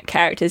something that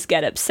characters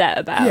get upset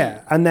about.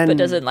 Yeah, and then but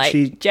doesn't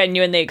like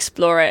genuinely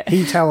explore it.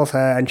 He tells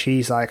her, and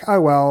she's like,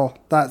 "Oh well,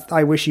 that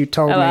I wish you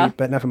told me,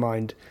 but never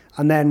mind."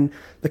 And then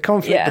the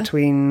conflict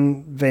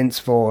between Vince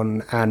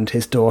Vaughn and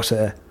his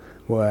daughter,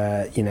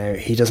 where, you know,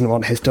 he doesn't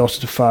want his daughter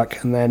to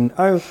fuck, and then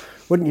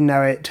wouldn't you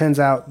know it, turns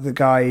out the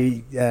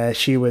guy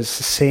she was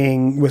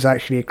seeing was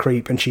actually a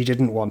creep and she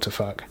didn't want to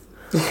fuck.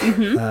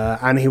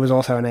 And he was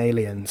also an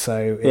alien,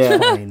 so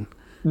it's fine.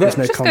 There's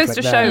no conflict goes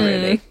to there. show,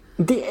 really.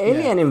 The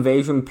alien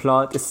invasion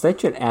plot is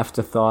such an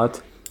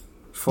afterthought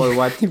for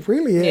what It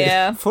really is.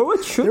 Yeah. for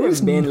what should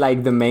have been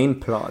like the main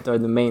plot or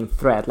the main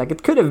threat. Like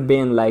it could have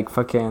been like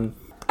fucking.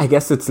 I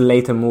guess it's a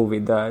later movie,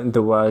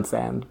 the World's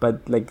End,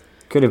 but like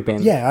could have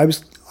been. Yeah, I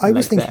was like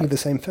thinking that. of the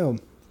same film.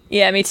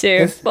 Yeah, me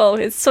too. Well,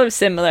 it's sort of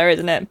similar,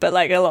 isn't it? But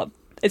like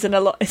it's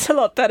a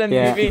lot better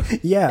movie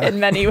Yeah. in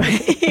many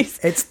ways.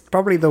 It's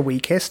probably the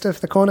weakest of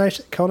the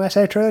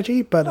Cornetto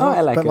trilogy, but I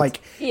like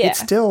it. it's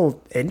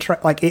still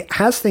like it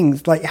has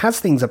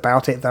things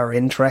about it that are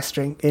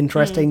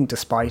interesting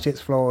despite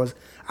its flaws,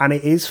 and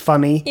it is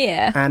funny.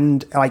 Yeah.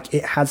 And like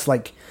it has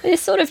like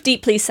It's sort of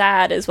deeply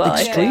sad as well.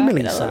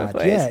 extremely I think, in a lot of sad.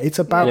 ways. Yeah, it's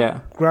about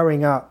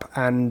growing up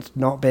and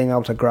not being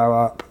able to grow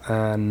up,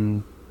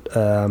 and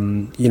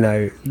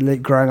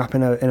growing up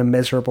in a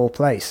miserable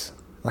place,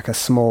 like a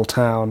small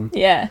town.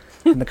 Yeah.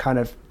 And the kind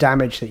of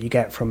damage that you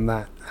get from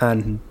that,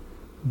 and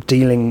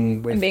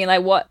dealing with And being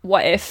like,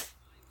 what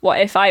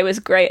if I was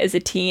great as a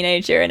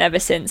teenager, and ever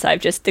since I've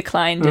just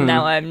declined and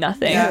now I'm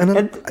nothing. Yeah,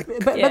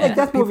 But like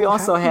that movie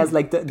also has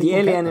like the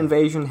alien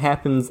invasion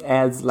happens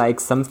as like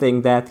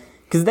something that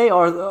because they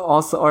are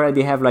also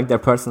already have like their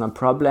personal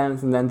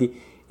problems, and then the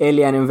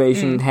alien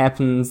invasion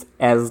happens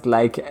as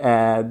like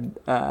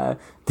a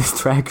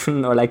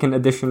distraction or like an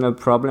additional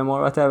problem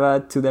or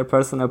whatever to their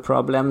personal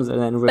problems, and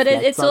then But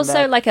it's also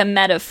that. like a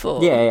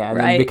metaphor. Yeah,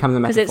 right? it becomes a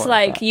metaphor. Because it's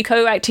like you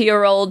go back to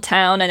your old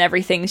town and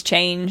everything's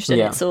changed and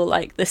Yeah. it's all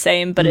like the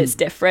same, but it's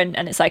different.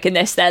 And it's like in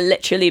this, they're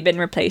literally been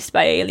replaced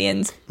by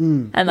aliens,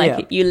 and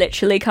like you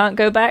literally can't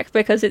go back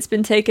because it's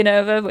been taken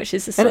over, which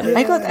is the sort And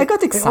I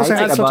got excited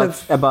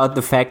has about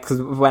the fact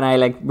because when I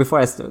like before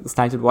I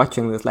started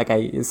watching this, like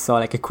I saw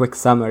like a quick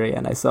summary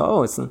and I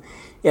saw it's an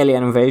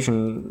alien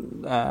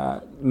invasion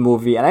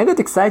movie, and I got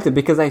excited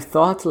because I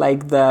thought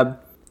like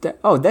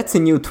that's a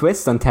new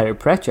twist on Terry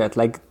Pratchett,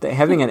 like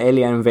having an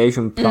alien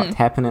invasion plot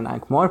happen in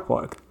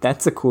Ankh-Morpork.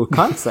 That's a cool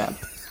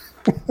concept.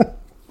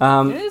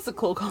 It is a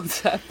cool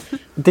concept.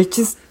 They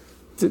just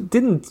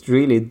didn't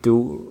really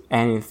do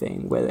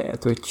anything with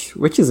it,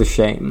 which is a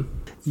shame.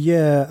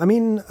 Yeah, I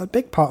mean, a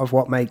big part of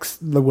what makes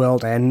The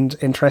World End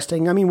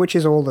interesting, I mean, which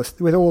is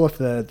with all of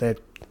the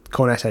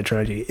Cornetto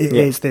trilogy,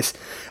 is this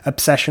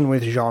obsession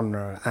with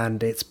genre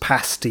and its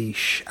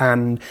pastiche,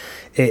 and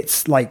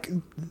it's like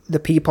the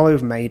people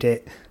who've made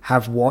it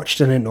have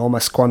watched an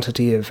enormous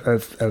quantity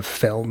of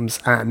films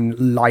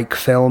and like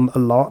film a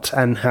lot,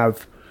 and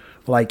have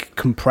like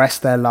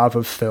compressed their love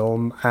of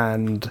film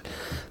and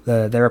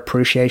their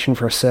appreciation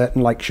for a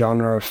certain like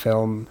genre of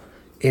film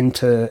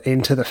into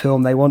the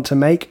film they want to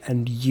make,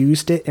 and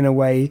used it in a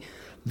way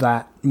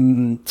that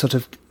sort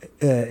of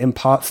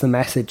imparts the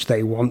message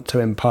they want to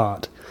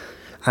impart.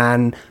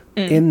 And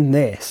in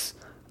this,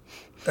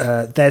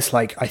 there's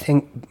like I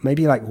think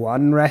maybe like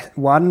one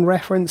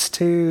reference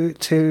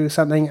to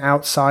something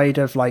outside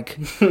of like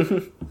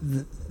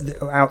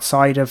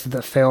outside of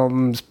the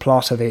film's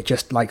plot of it.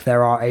 Just like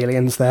there are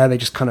aliens there, they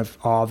just kind of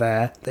are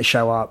there. They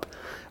show up.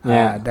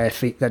 They're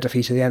defeated at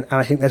the end. And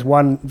I think there's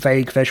one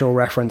vague visual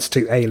reference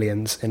to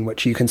aliens in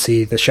which you can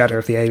see the shadow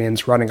of the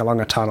aliens running along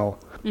a tunnel,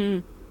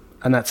 and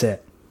that's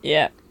it.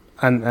 Yeah.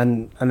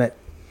 And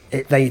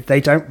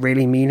they don't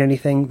really mean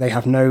anything. They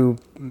have no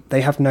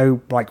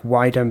like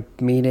wider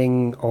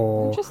meaning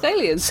or Just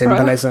aliens,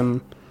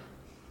 symbolism.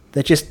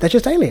 They're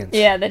just aliens.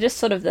 Yeah, they're just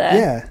sort of there.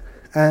 Yeah,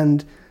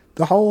 and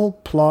the whole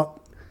plot.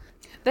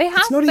 They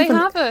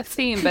have a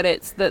theme, but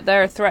it's that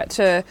they're a threat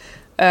to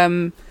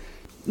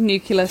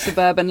nuclear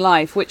suburban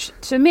life, which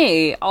to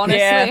me,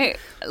 honestly,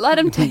 let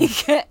them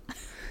take it.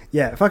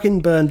 Yeah,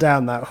 fucking burn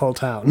down that whole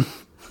town.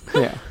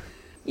 Yeah.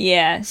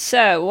 Yeah,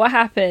 so what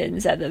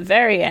happens at the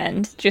very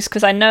end, just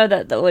because I know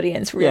that the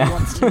audience really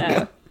wants to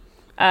know,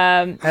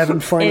 Evan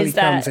finally is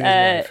that, comes in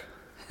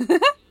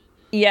his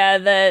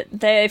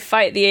wife. they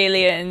fight the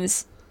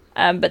aliens,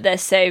 but they're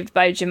saved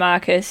by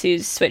Jamarcus,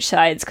 who's switched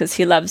sides because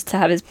he loves to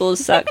have his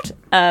balls sucked.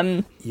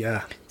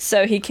 Yeah.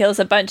 So he kills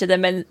a bunch of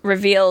them and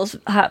reveals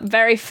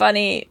very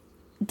funny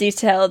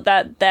detail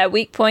that their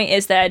weak point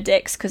is their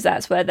dicks, because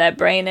that's where their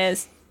brain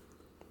is.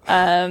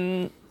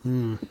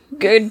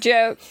 Good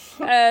joke.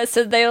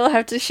 So they all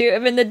have to shoot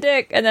him in the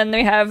dick, and then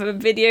they have a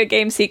video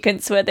game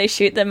sequence where they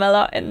shoot them a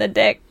lot in the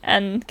dick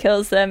and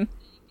kills them.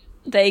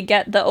 They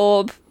get the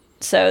orb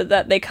so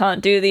that they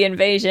can't do the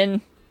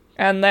invasion,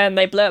 and then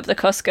they blow up the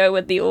Costco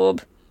with the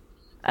orb.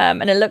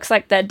 And it looks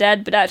like they're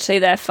dead, but actually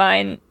they're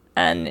fine,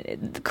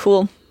 and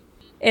cool.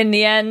 In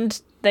the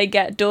end, they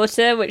get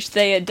daughter, which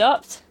they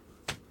adopt,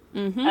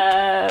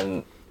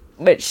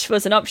 which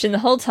was an option the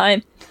whole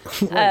time.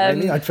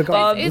 Really? I'd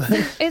forgotten.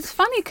 It's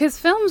funny because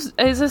films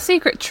is a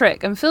secret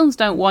trick, and films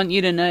don't want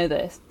you to know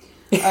this.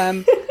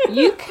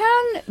 You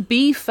can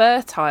be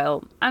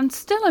fertile and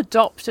still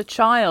adopt a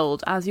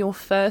child as your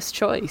first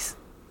choice.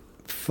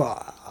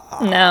 Fuck.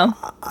 No,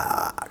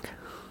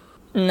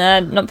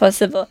 not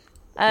possible.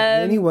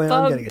 The only way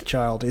I'm getting a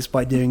child is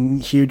by doing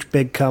huge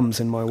big cums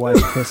in my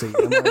wife's pussy.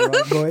 Am I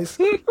right, boys?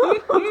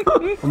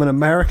 I'm an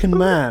American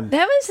man.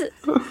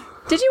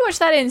 Did you watch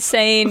that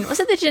insane? Was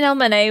it the Janelle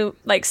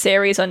Monáe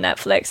series on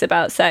Netflix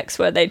about sex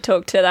where they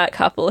talked to that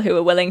couple who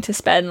were willing to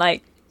spend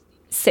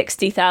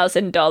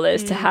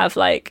 $60,000 to have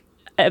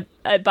a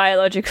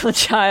biological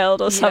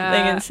child or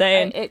something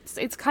insane?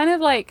 It's kind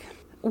of like,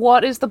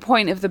 what is the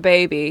point of the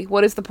baby?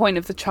 What is the point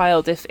of the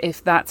child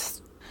if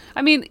that's?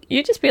 I mean,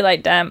 you'd just be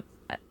like, damn.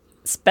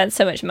 Spent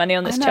so much money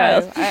on this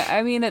child.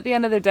 I mean, at the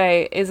end of the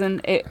day,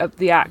 isn't it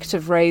the act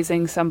of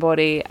raising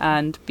somebody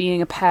and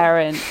being a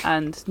parent,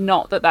 and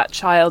not that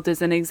child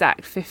is an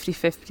exact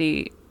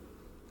 50-50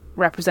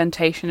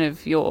 representation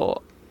of your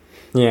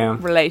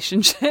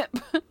relationship?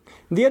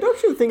 The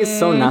adoption thing is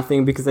so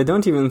nothing, because I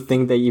don't even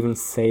think they even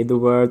say the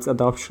words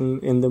adoption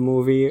in the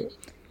movie.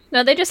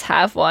 No, they just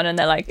have one, and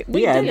they're like,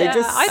 they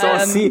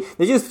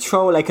just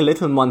show a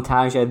little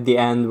montage at the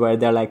end where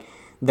they're like,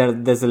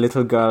 there's a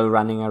little girl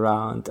running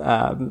around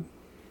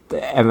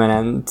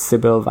eminent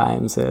Sybil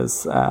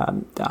Vimes'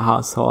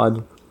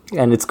 household,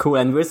 and it's cool,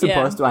 and we're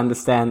supposed to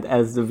understand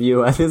as the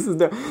viewer. This is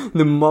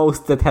the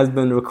most that has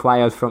been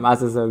required from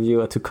us as a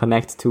viewer to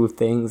connect two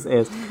things,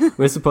 is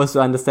we're supposed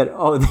to understand,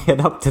 they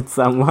adopted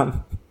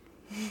someone.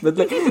 But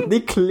they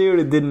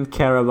clearly didn't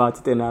care about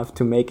it enough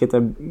to make it a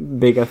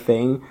bigger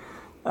thing.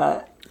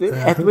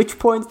 At which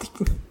point,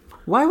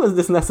 why was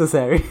this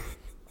necessary?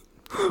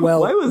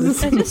 Well, why was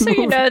this just so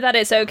you know that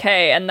it's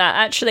okay, and that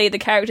actually the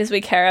characters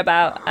we care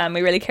about, we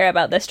really care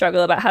about their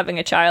struggle about having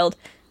a child.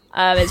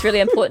 It's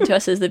really important to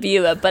us as the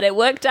viewer, but it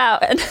worked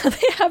out, and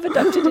they have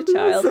adopted a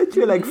child. It's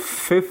such a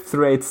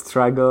fifth-rate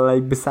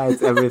struggle,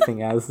 besides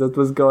everything else that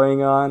was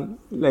going on.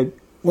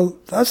 Well,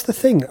 that's the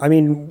thing. I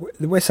mean,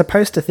 we're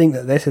supposed to think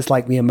that this is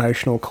the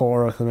emotional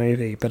core of the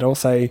movie, but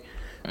also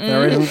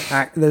there isn't.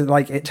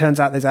 It turns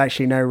out there's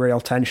actually no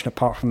real tension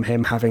apart from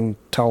him having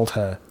told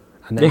her.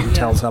 And then he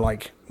tells her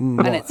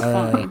and it's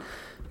fine.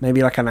 Maybe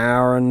an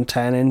hour and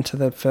 10 into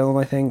the film,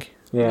 I think.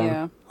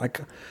 Yeah. I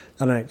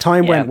don't know.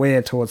 Time went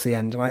weird towards the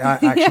end. And I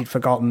actually had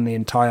forgotten the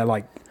entire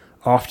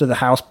after the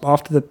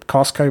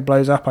Costco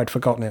blows up, I'd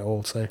forgotten it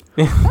all. So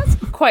that's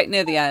quite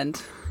near the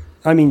end.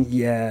 I mean,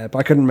 yeah, but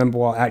I couldn't remember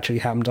what actually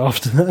happened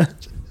after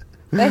that.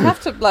 They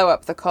have to blow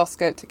up the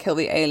Costco to kill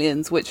the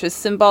aliens, which is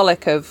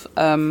symbolic of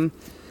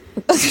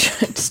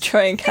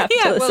destroying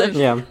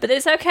capitalism. But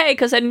it's okay,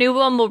 because a new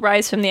one will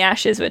rise from the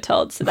ashes, we're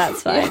told, so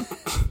that's fine.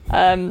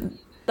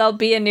 There'll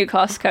be a new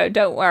Costco,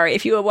 don't worry.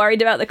 If you were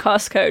worried about the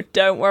Costco,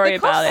 don't worry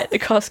about it. The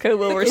Costco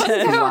will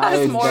return. Costco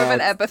has more of an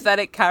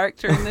empathetic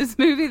character in this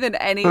movie than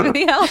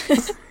anybody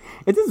else.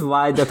 It is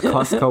why that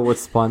Costco would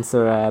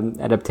sponsor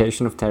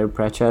adaptation of Terry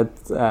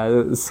Pratchett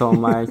so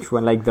much,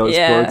 when those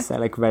books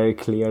are very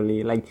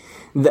clearly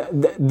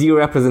the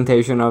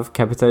representation of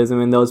capitalism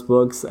in those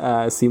books.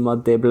 Seymour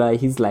Dibler,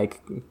 he's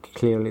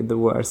clearly the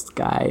worst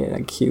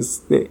guy.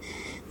 He's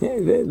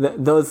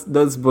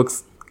those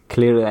books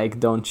clearly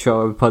don't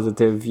show a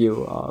positive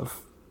view of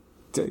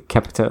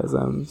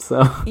capitalism.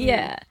 So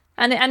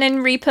And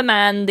in Reaper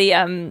Man, the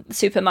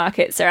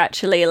supermarkets are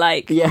actually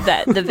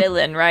the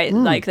villain, right?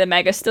 The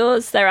mega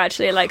stores, they're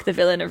actually the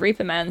villain of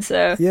Reaper Man.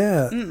 So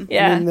I mean,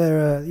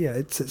 they're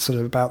it's sort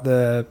of about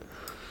the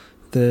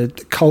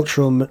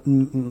cultural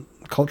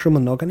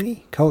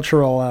monogamy,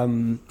 cultural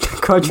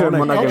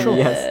monogamy.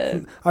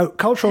 Yes.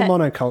 Cultural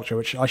monoculture,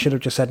 which I should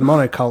have just said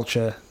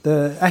monoculture.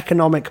 The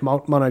economic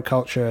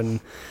monoculture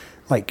and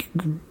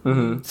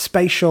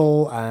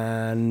spatial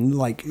and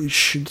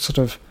sort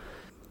of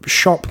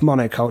shop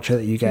monoculture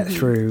that you get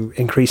through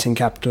increasing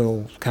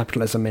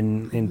capitalism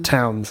in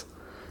towns,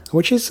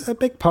 which is a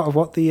big part of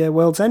what the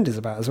World's End is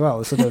about as well.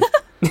 The sort of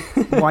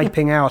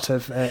wiping out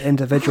of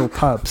individual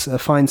pubs, a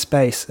fine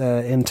space,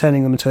 and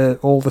turning them into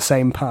all the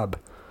same pub.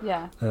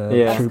 Through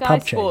Sky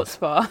pub Sports chains.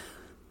 Bar.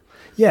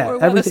 Yeah,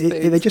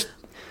 everything. They just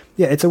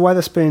it's a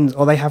Weatherspoons,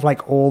 or they have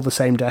all the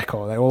same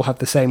decor. They all have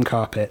the same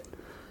carpet.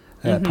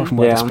 Apart from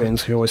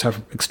Weatherspoons, who always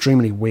have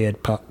extremely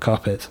weird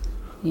carpet.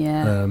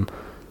 Yeah.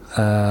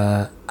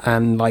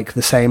 And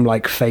the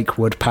same fake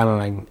wood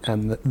paneling,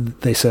 and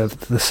they serve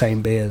the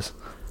same beers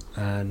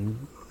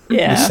and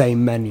the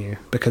same menu,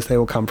 because they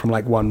all come from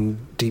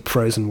one deep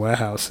frozen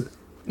warehouse.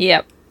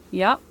 Yep.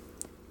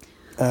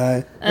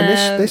 And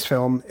this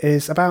film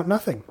is about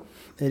nothing.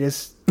 It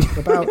is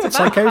about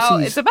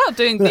psychoses. It's about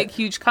doing big,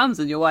 huge cums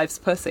in your wife's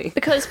pussy.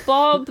 Because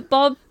Bob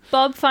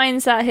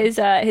finds that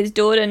his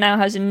daughter now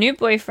has a new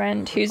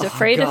boyfriend who's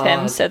afraid of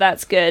him, so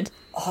that's good.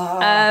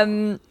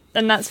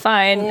 And that's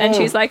fine. And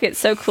she's like, it's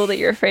so cool that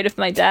you're afraid of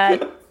my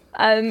dad.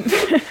 And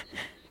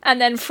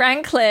then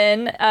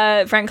Franklin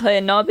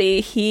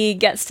Nobby, he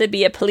gets to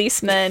be a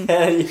policeman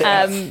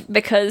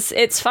because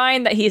it's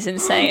fine that he's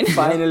insane.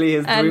 Finally,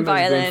 his dream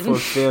has been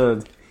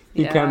fulfilled.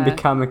 He can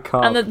become a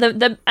cop. And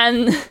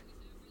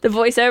the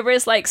voiceover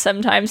is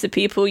sometimes the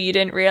people you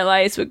didn't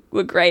realize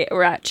were great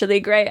were actually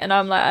great, and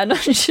I'm not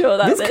sure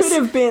that this could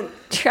have been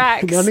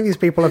tracks. None of these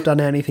people have done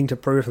anything to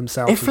prove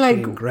themselves as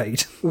being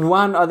great.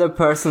 One other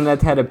person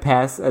that had a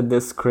pass at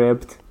the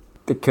script,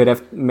 they could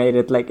have made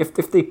it like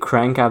if they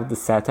crank up the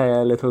satire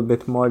a little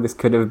bit more, this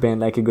could have been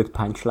like a good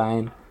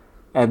punchline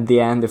at the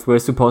end if we're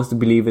supposed to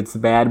believe it's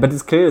bad, but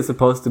it's clearly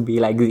supposed to be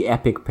like the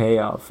epic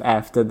payoff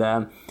after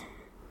the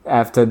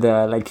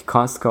like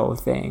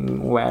Costco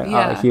thing where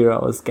our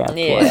heroes get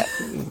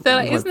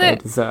what they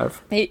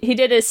deserve. He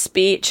did his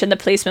speech and the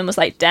policeman was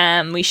like,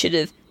 damn, we should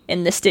have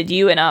enlisted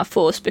you in our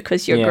force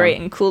because you're great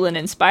and cool and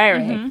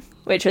inspiring,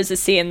 which was a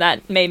scene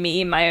that made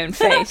me eat my own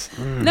face.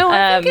 No,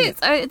 I think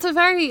it's a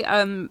very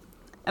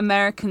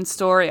American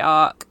story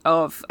arc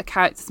of a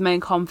character's main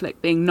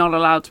conflict being not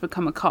allowed to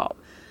become a cop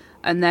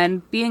and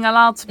then being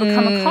allowed to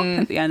become a cop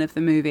at the end of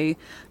the movie,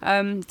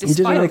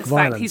 despite the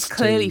fact he's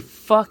clearly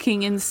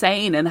fucking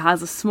insane and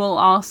has a small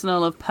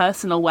arsenal of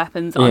personal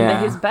weapons under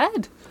his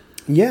bed.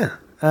 Yeah.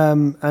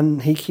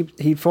 And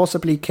he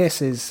forcibly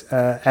kisses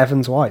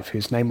Evan's wife,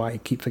 whose name I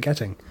keep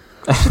forgetting.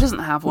 She doesn't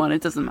have one.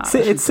 It doesn't matter.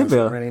 It's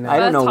Sybil. Really I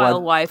don't know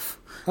what. Wife.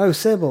 Oh,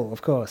 Sybil,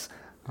 of course.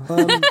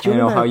 Do you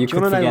know how you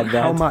could forget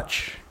that?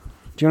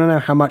 Do you want to know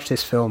how much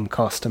this film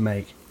cost to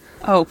make?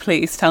 Oh,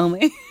 please tell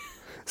me.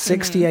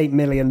 $68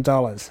 million.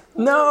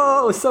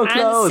 No, so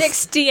close. And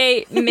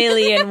 $68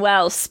 million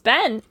well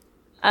spent.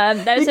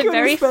 There's a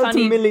very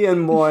funny $1 million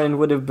more and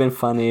would have been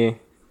funny.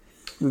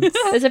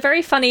 There's a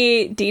very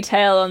funny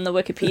detail on the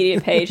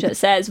Wikipedia page that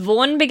says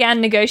Vaughan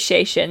began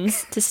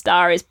negotiations to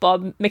star as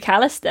Bob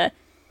McAllister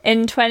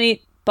in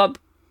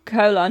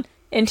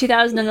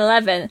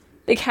 2011.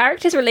 The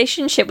character's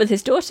relationship with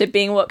his daughter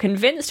being what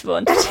convinced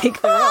Vaughan to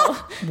take the role.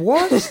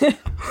 What?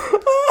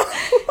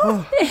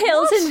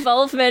 Hill's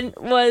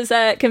involvement was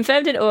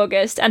confirmed in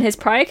August, and his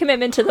prior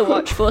commitment to the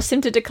Watch forced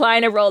him to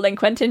decline a role in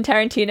Quentin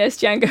Tarantino's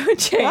Django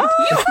Unchained.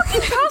 You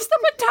fucking passed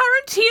up a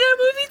Tarantino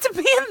movie to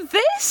be in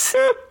this?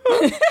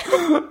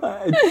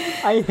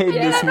 I hate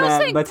this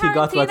man, but he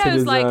got what he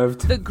deserved. Like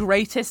the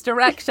greatest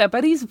director,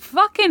 but he's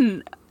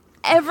fucking...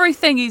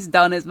 Everything he's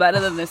done is better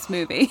than this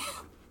movie.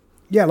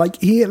 Yeah,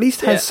 like, he at least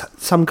has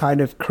some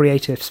kind of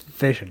creative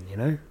vision, you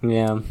know?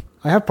 Yeah.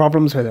 I have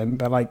problems with him,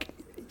 but, like,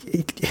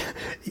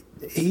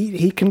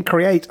 he can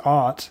create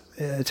art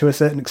to a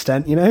certain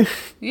extent, you know?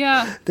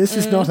 Yeah. This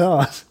is not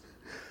art.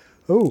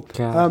 Ooh.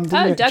 Doug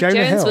Jonah Jones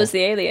Hill. was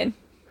the alien.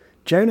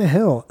 Jonah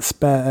Hill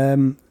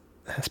spent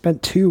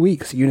 2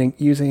 weeks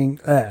using...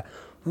 oh,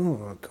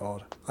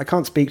 God. I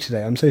can't speak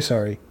today. I'm so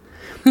sorry.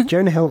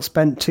 Jonah Hill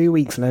spent 2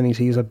 weeks learning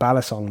to use a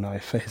balisong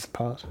knife for his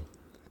part.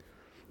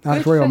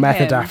 That's real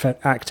method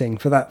acting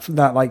for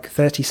that like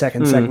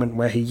 30-second segment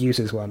where he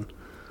uses one.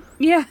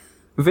 Yeah.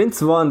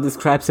 Vince Vaughn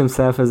describes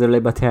himself as a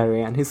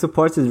libertarian. He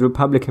supports his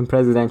Republican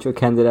presidential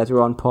candidate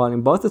Ron Paul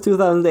in both the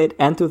 2008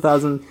 and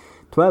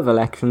 2012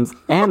 elections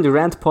and the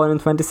Rand Paul in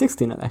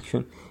 2016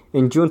 election.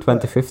 In June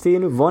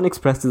 2015, Vaughn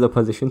expressed his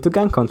opposition to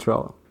gun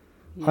control.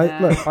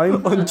 Yeah.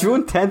 On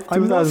June 10th,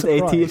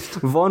 2018,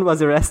 Vaughn was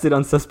arrested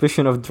on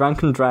suspicion of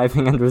drunken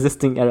driving and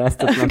resisting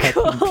arrest at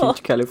Manhattan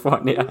Beach,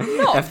 California,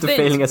 after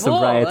failing a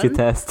sobriety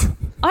test.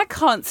 I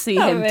can't see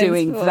him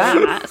doing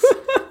that.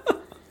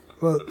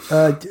 Well,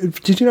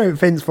 did you know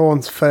Vince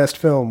Vaughn's first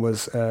film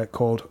was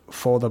called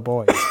For the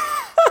Boys?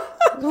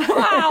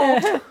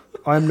 Wow.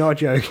 I'm not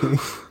joking.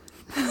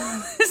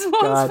 This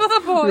one's for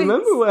the boys.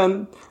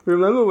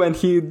 Remember when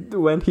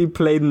he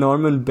played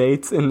Norman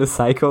Bates in the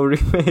Psycho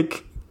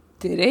remake?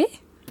 Did he?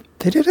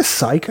 They did a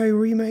Psycho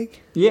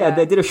remake? Yeah,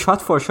 they did a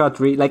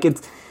shot-for-shot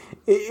it's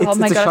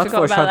a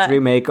shot-for-shot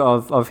remake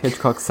of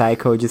Hitchcock's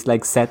Psycho, just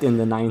like set in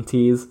the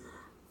 90s.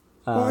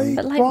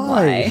 But like,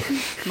 why?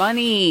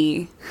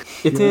 Money.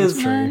 It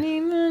is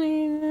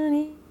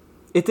Money.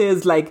 It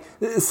is like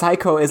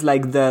Psycho is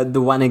like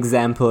the one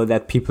example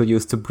that people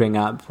used to bring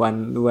up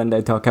when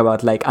they talk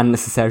about like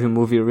unnecessary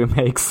movie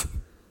remakes.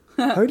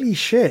 Holy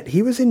shit,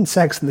 he was in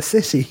Sex and the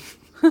City.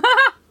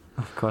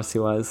 Of course he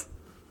was.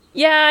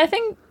 Yeah, I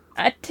think...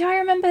 do I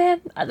remember him?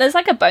 There's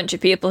like a bunch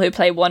of people who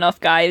play one-off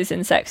guys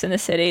in Sex and the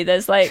City.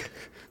 There's like...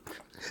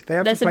 They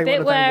have there's to play a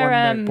bit one of their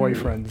where, one-note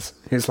boyfriends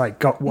who's like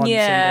got one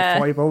single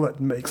foible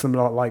that makes them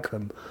not like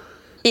them.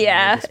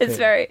 Yeah, it's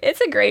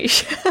a great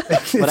show.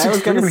 What I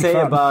was going to say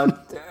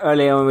about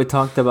earlier when we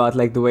talked about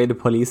like the way the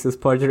police is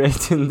portrayed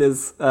in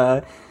this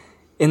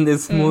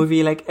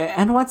movie, like,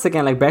 and once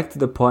again, like back to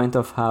the point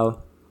of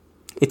how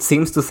it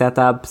seems to set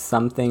up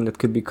something that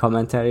could be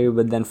commentary,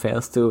 but then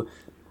fails to,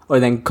 or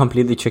then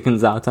completely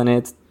chickens out on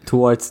it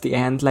towards the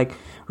end. Like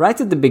right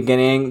at the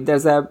beginning,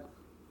 there's a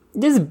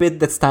bit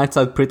that starts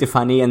out pretty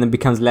funny and then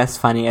becomes less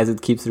funny as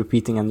it keeps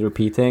repeating and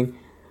repeating.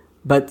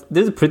 But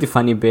there's a pretty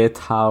funny bit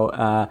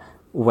how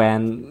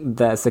when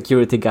the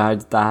security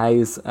guard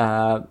dies,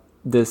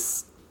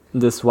 this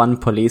one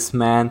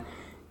policeman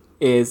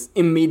is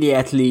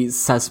immediately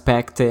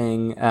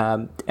suspecting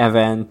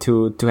Evan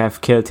to have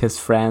killed his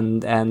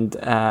friend, and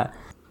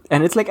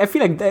it's like I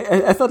feel like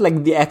I thought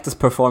like the actor's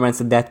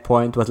performance at that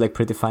point was like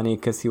pretty funny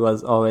because he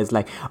was always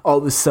like,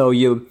 oh, so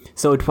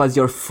it was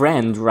your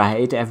friend,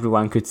 right?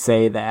 Everyone could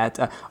say that.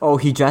 Oh,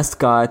 he just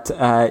got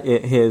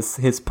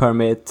his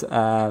permit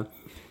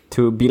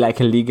to be like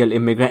a legal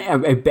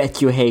immigrant. I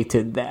bet you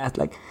hated that.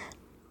 Like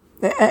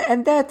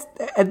and that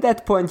at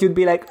that point you'd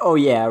be like, oh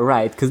yeah,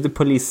 right, because the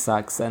police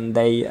sucks, and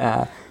they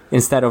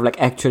instead of like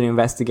actually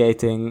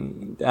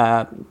investigating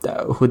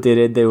who did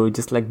it, they would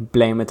just like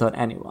blame it on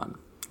anyone,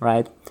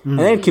 right? And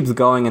then it keeps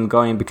going and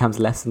going, and becomes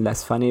less and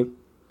less funny.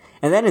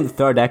 And then in the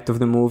third act of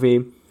the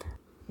movie,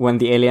 when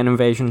the alien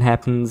invasion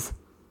happens,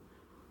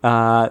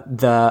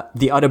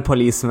 the other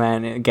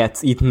policeman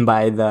gets eaten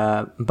by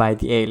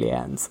the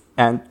aliens,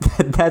 and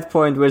at that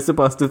point we're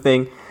supposed to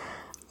think,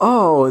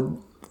 oh,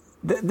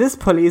 this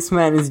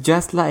policeman is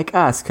just like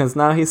us, because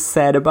now he's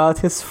sad about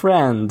his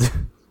friend.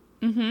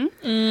 This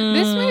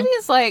movie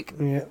is like,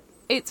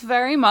 it's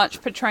very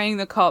much portraying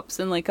the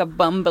cops in like a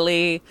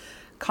bumbly,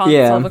 can't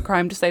solve a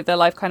crime to save their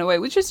life kind of way,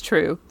 which is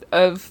true.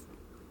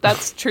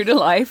 That's true to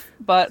life,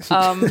 but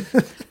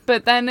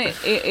then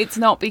it's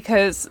not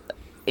because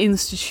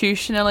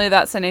institutionally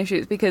that's an issue.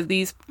 It's because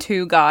these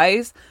two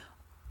guys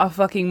are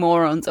fucking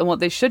morons, and what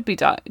they should be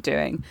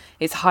doing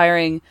is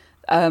hiring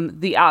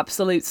the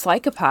absolute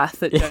psychopath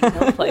that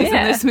Jonah plays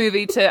in this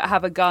movie to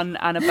have a gun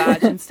and a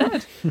badge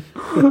instead.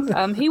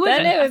 He would,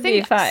 then it would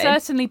be fine.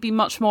 Certainly be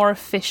much more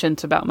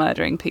efficient about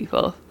murdering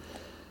people.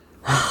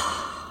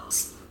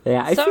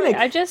 Yeah, I feel like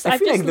I've just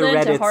like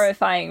learned a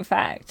horrifying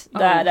fact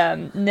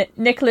that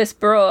Nicholas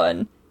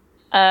Braun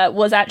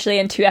was actually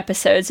in 2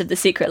 episodes of The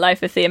Secret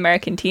Life of the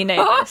American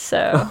Teenager.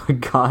 So, oh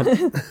god,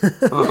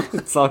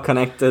 it's all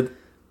connected.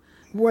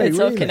 Wait, it's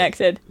all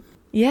connected.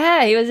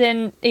 Yeah, he was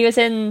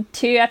in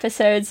 2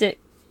 episodes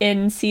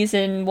in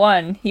season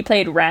 1. He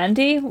played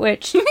Randy,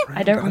 which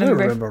I don't remember. I don't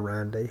remember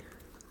Randy.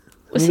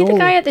 Was he the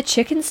guy at the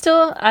chicken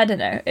store? I don't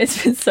know.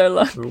 It's been so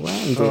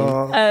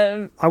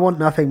long. I want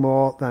nothing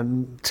more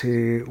than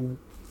to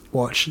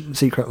watch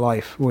Secret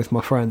Life with my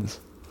friends.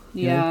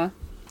 Yeah.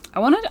 I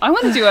want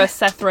to do a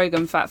Seth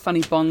Rogen Fat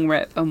Funny Bong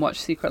rip and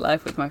watch Secret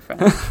Life with my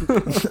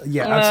friends.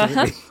 Yeah,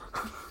 absolutely.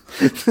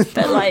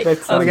 But like,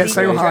 I get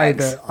so high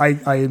that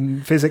I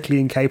am physically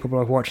incapable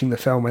of watching the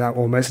film without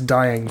almost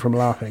dying from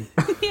laughing.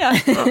 Yeah.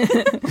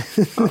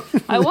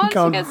 I want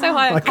to get so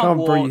high I can't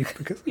walk. Breathe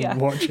because I'm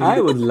watching.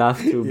 I would love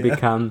to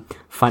become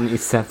funny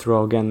Seth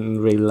Rogen in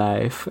real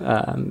life.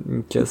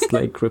 Just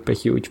like rip a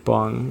huge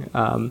bong.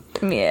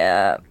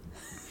 Yeah.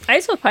 I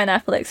saw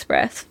Pineapple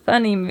Express.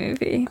 Funny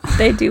movie.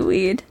 They do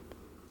weed.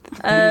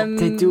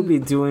 They do be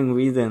doing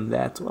weed in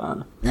that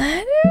one.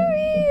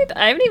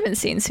 I haven't even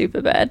seen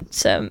Superbad,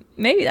 so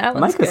maybe that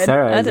one's Michael good.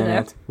 Cera I don't know.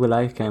 it. We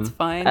like him. It's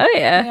fine. Oh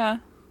yeah.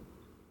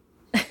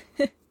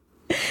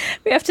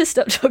 We have to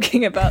stop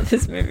talking about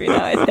this movie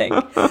now, I think.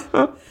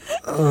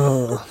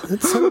 Oh,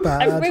 it's so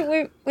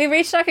bad. We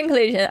reached our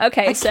conclusion.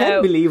 Okay, I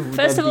can't believe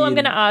first of all, I'm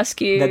going to ask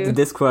you... that the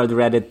Discworld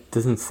Reddit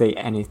doesn't say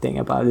anything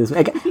about this.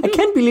 I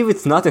can't believe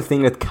it's not a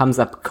thing that comes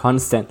up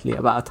constantly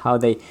about how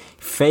they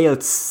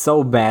failed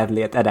so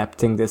badly at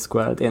adapting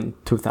Discworld in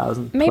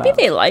 2012. Maybe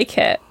they like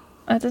it.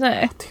 I don't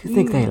know. Do you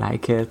think they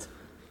like it?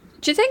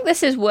 Do you think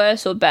this is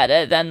worse or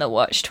better than The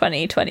Watch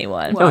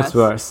 2021? Oh, it's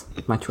worse.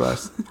 Much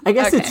worse. I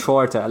guess it's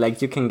shorter.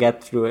 Like, you can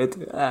get through it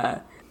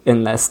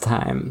in less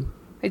time.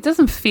 It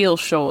doesn't feel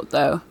short,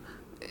 though.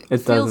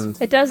 It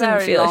doesn't. It doesn't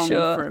very feel long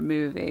short for a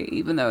movie,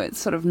 even though it's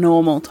sort of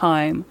normal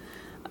time.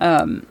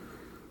 The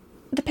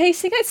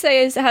pacing, I'd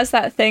say, has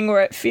that thing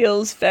where it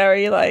feels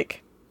very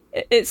like...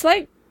 It's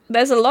like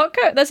there's a lot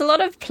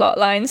of plot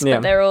lines,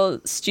 but they're all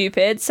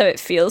stupid, so it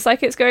feels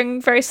like it's going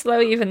very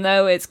slow, even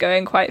though it's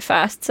going quite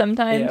fast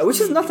sometimes. Yeah,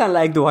 which is not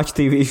unlike the Watch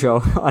TV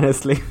show,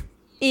 honestly.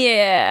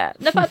 Yeah,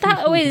 no, but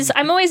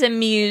I'm always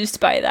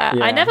amused by that.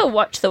 Yeah. I never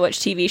watch the Watch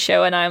TV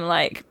show, and I'm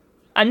like,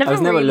 I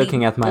was never really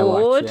looking at my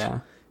bored.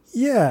 watch.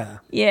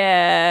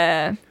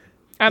 Yeah.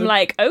 I'm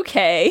like,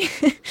 okay,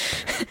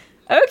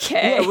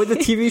 okay. Yeah, with the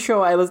TV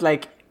show, I was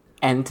like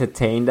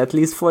entertained at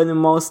least for the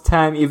most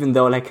time, even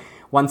though like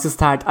once you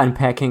start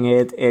unpacking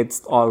it,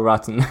 it's all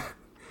rotten.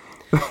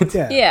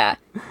 Yeah,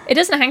 it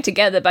doesn't hang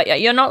together, but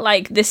you're not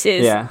like, this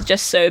is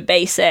just so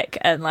basic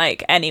and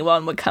like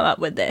anyone would come up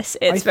with this.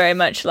 It's very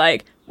much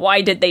like,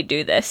 why did they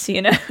do this,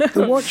 you know?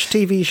 The Watch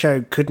TV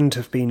show couldn't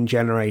have been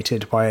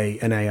generated by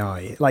an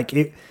AI.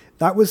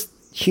 That was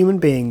human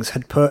beings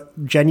had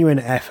put genuine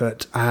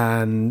effort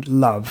and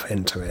love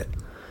into it.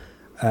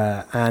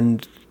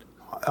 And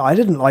I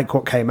didn't like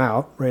what came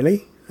out,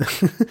 really.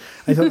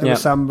 I thought there were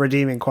some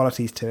redeeming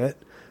qualities to it.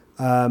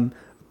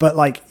 But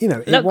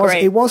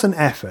it was an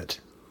effort.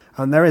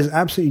 And there is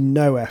absolutely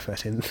no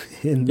effort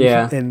in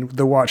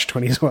The Watch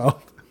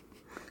 2012.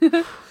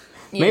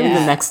 Maybe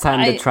the next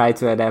time they try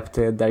to adapt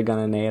it, they're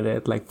gonna nail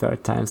it like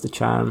 3rd time's the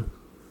charm.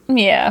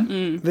 Yeah.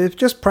 They're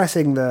just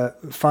pressing the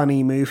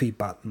funny movie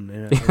button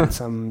in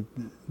some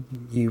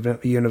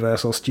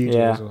Universal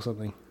Studios or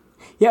something.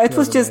 Yeah, it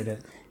was just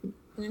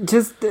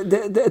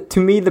to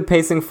me the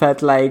pacing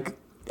felt like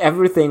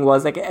everything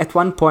was like, at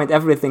one point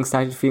everything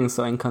started feeling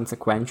so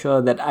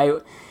inconsequential that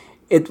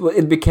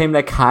it became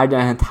like harder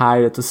and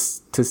harder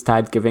to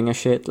start giving a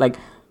shit. Like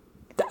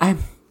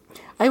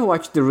I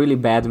watched a really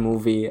bad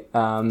movie,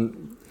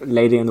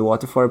 Lady in the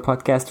Water, for a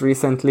podcast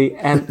recently,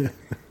 and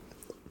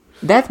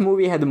that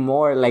movie had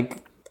more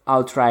like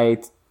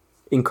outright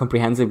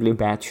incomprehensibly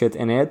bad shit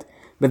in it,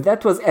 But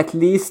that was at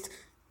least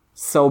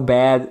so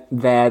bad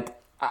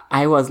that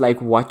I was like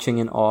watching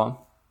in awe,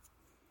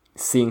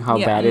 seeing how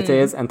bad it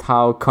is and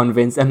how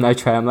convinced M. Night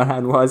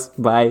Shyamalan was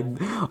by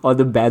all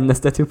the badness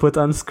that he put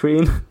on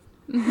screen.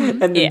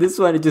 And in this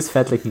one, it just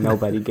felt like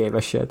nobody gave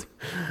a shit.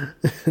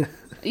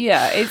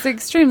 Yeah, it's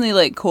extremely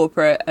like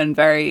corporate and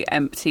very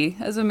empty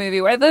as a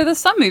movie. Where there's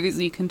some movies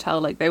you can tell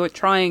like they were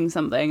trying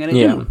something and it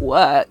didn't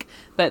work,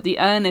 but the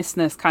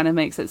earnestness kind of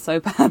makes it so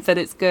bad that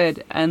it's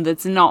good, and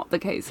that's not the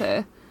case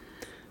here.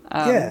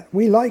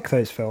 We like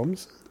those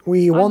films.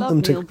 We want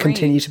them to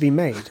continue to be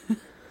made.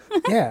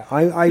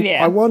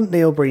 I want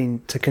Neil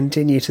Breen to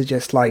continue to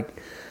just like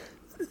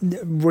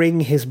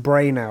wring his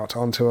brain out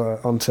onto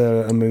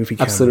a movie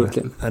camera.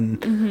 Absolutely.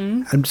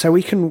 And so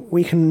we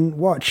can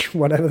watch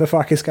whatever the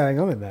fuck is going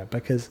on in there,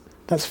 because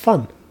that's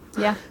fun.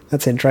 Yeah.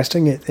 That's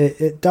interesting.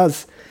 It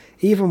does,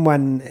 even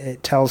when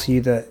it tells you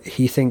that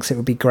he thinks it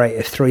would be great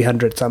if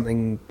 300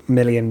 something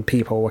million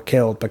people were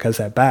killed because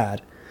they're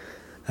bad.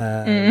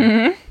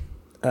 Even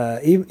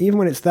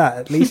when it's that,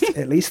 at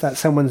least that's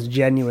someone's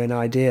genuine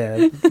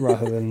idea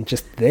rather than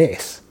just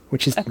this,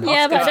 which is but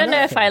I don't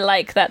know if I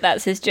like that.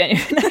 That's his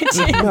genuine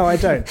idea. No, I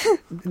don't.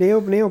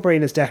 Neil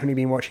Breen has definitely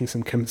been watching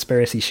some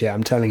conspiracy shit.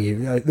 I'm telling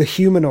you, the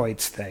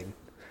humanoids thing.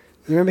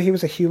 Remember, he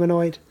was a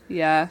humanoid.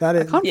 Yeah, that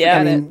is. I can't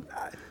forget it.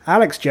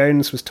 Alex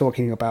Jones was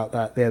talking about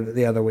that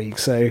the other week.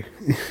 So,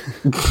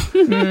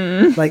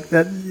 like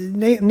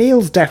that,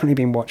 Neil's definitely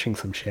been watching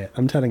some shit.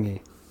 I'm telling you.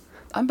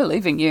 I'm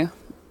believing you.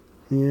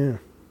 Yeah.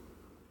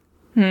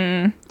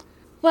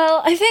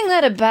 Well, I think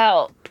that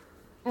about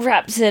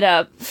wraps it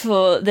up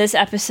for this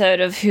episode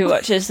of Who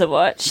Watches the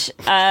Watch.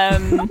 A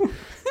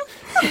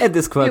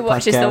Discworld Who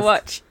Watches podcast. the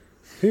Watch?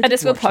 A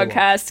Discworld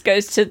podcast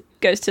goes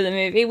to the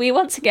movie. We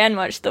once again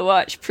watch The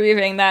Watch,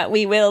 proving that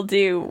we will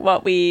do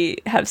what we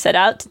have set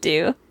out to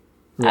do.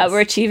 Yes. We're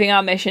achieving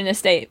our mission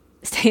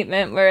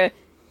statement. We're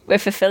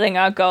fulfilling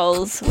our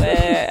goals.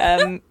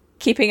 We're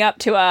keeping up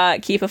to our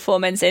key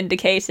performance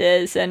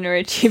indicators, and we're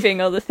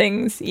achieving all the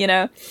things,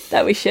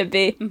 that we should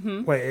be.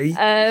 Mm-hmm. Wait,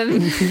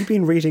 have you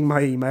been reading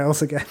my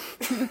emails again?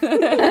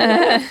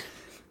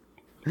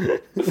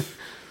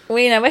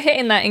 We're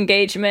hitting that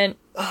engagement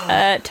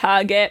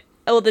target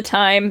all the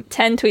time.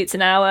 10 tweets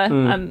an hour.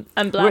 I'm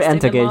blasting We're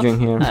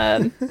anti-gauging them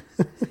off.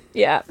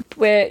 here.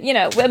 We're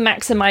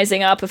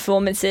maximizing our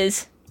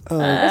performances.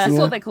 This is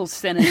what they call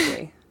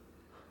synergy.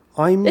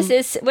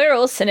 We're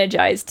all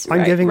synergized.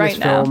 I'm giving right this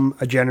now. film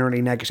a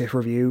generally negative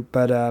review,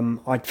 but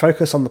I'd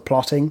focus on the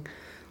plotting,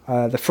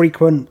 the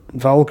frequent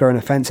vulgar and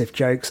offensive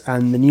jokes,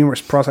 and the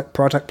numerous product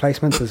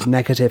placements as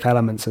negative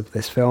elements of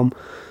this film.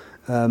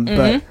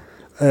 But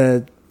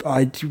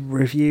I'd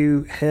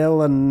review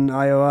Hill and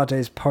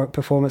Ayoade's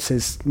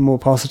performances more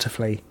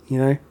positively,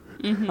 but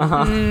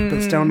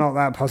still not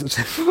that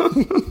positive.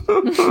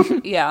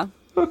 Yeah.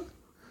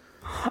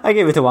 I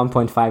gave it a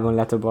 1.5 on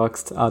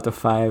Letterboxd out of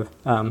 5.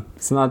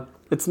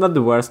 It's not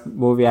the worst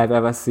movie I've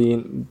ever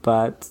seen,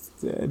 but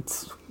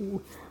it's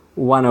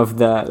one of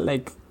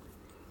the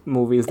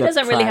movies that It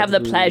doesn't really have the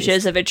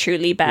pleasures of a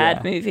truly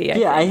bad movie.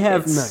 I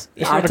have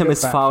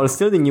Artemis Fowl,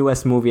 still the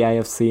newest movie I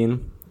have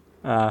seen.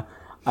 I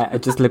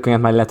just looking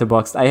at my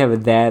Letterboxd, I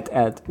have that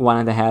at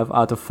 1.5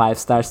 out of 5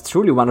 stars.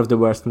 Truly one of the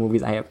worst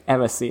movies I have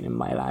ever seen in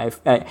my life.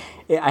 I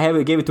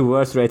gave it a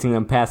worse rating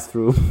than Pass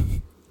Through.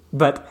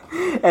 But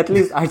at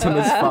least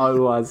Artemis Fowl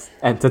was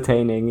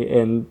entertaining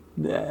in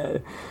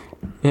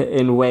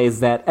ways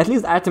that... At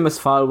least Artemis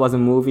Fowl was a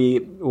movie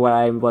where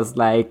I was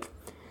like,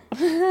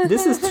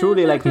 this is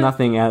truly like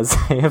nothing else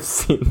I have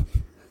seen.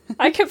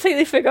 I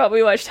completely forgot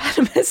we watched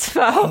Artemis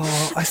Fowl.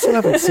 Oh, I still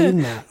haven't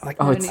seen that.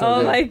 It's so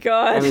good. My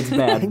god. I mean, it's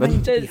bad, but...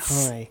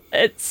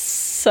 It's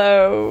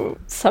so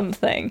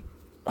something.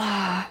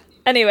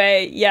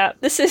 Anyway,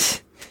 this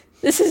has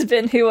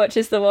been Who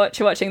Watches the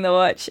Watch, watching the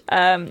Watch,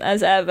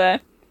 as ever.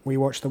 We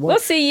watch the Watch. We'll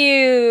see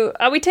you.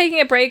 Are we taking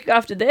a break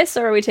after this,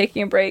 or are we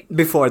taking a break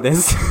before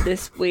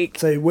this week?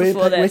 So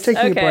we're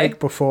taking a break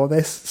before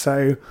this.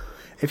 So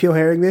if you're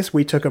hearing this,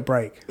 we took a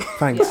break.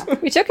 Thanks.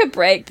 We took a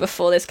break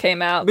before this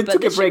came out. We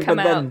took a break, but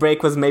that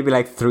break was maybe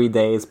like 3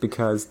 days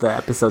because the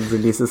episode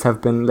releases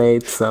have been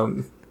late.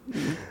 So,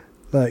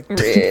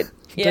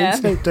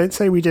 don't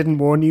say we didn't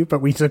warn you,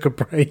 but we took a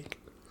break.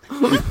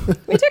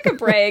 We took a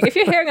break. If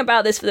you're hearing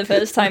about this for the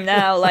first time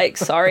now,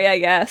 sorry, I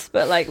guess,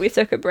 but we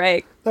took a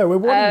break. No, we're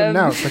warning them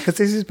now because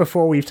this is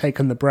before we've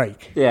taken the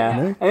break.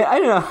 Yeah, I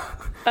don't know.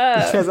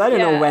 Because I don't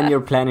know when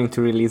you're planning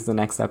to release the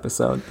next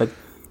episode, but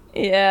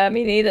yeah,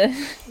 me neither.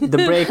 The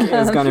break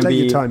is going to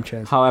be time,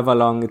 however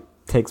long it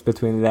takes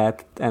between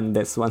that and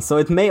this one. So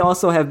it may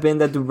also have been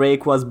that the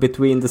break was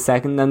between the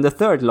second and the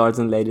third Lords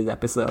and Ladies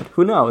episode.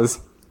 Who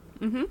knows?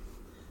 Mm-hmm.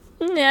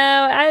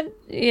 No,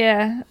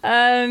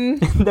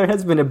 there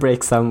has been a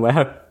break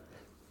somewhere.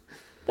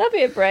 There'll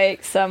be a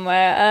break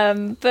somewhere.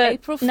 But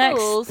April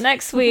Fools.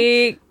 next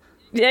week,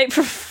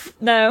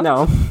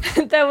 no,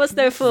 there was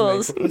no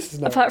fools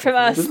apart from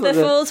us. The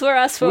fools were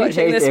us for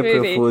watching this April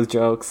movie. April Fools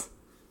jokes.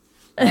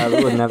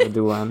 We would never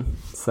do one,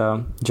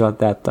 so jot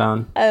that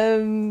down.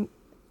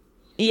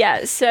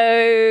 Yeah.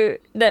 So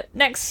the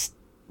next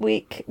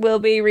week we'll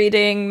be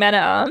reading Men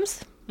at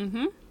Arms.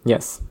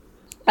 Yes.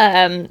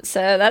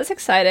 So that's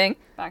exciting.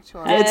 Back to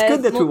our It's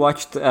good that we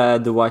watched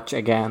The Watch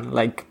again,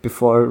 like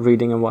before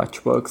reading a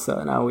watch book.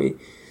 So now we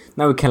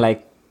can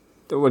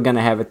we're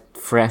gonna have it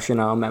fresh in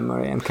our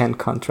memory and can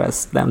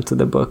contrast them to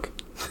the book.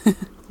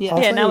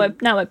 Yeah, now we're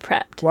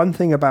prepped. One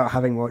thing about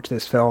having watched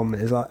this film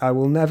is I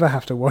will never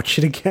have to watch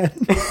it again.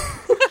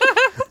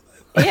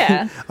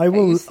 Yeah. I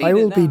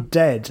will be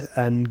dead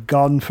and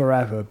gone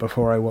forever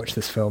before I watch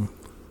this film.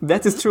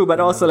 That is true,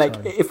 but also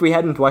if we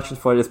hadn't watched it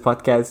for this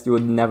podcast, you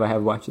would never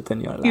have watched it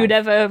in your life. You would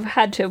never have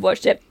had to have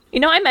watched it. You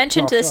know, I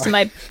mentioned this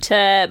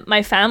to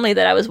my family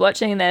that I was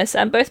watching this,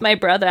 and both my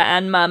brother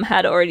and mum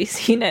had already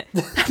seen it.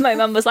 My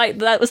mum was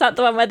like, was that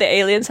the one where the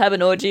aliens have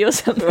an orgy or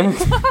something?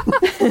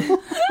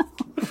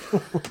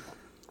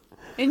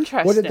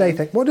 Interesting. What did they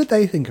think? What did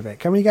they think of it?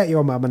 Can we get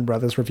your mum and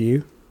brother's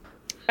review?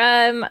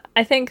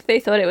 I think they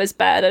thought it was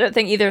bad. I don't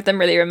think either of them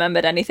really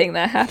remembered anything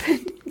that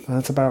happened.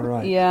 That's about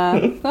right. Yeah,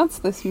 that's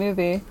this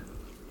movie.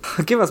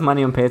 Give us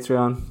money on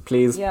Patreon,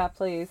 please. Yeah,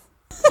 please.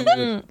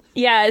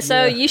 Yeah,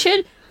 so you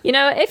should,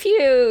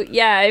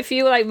 if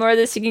you like more of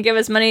this, you can give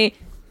us money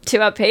to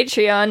our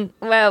Patreon,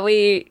 where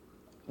we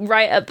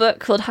write a book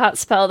called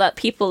Heartspell that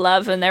people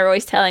love, and they're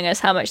always telling us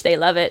how much they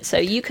love it, so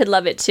you could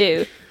love it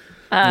too.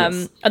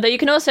 Yes. Although you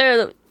can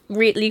also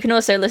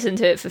listen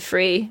to it for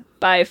free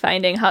by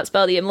finding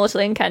Heartspell: The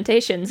Immortal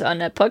Incantations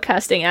on a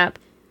podcasting app.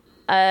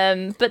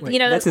 But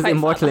that's is quite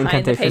Immortal far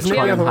behind the Incantations. Patreon.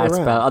 Call them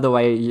Heartspell.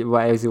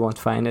 Otherwise, you won't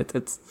find it.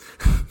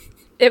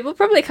 It will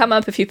probably come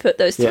up if you put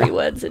those three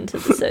words into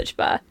the search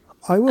bar.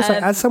 I will say,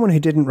 as someone who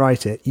didn't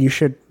write it, you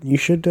should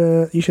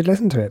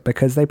listen to it,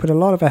 because they put a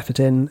lot of effort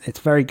in. It's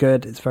very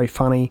good. It's very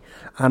funny,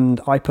 and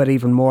I put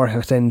even more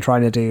effort in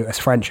trying to do a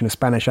French and a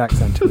Spanish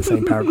accent in the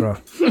same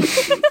paragraph.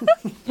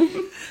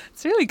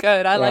 It's really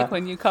good. I like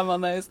when you come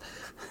on those.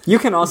 You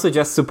can also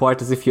just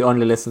support us if you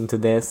only listen to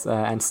this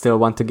and still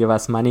want to give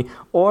us money,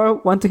 or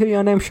want to hear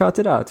your name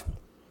shouted out.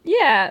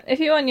 Yeah,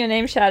 if you want your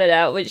name shouted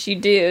out, which you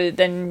do,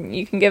 then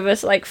you can give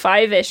us like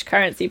 5-ish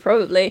currency,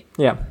 probably.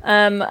 Yeah.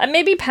 And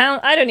maybe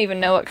pound. I don't even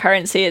know what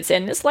currency it's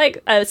in. It's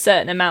like a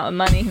certain amount of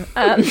money.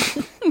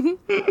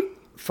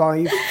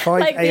 Five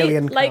Like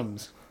alien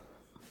comes.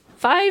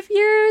 5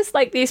 years,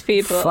 like these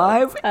people.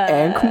 5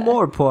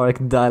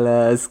 Ankh-Morpork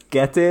dollars.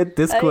 Get it?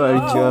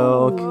 Discworld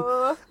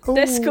joke.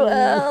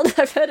 Discworld.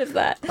 I've heard of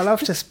that. I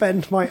love to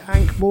spend my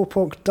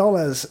Ankh-Morpork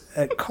dollars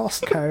at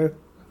Costco.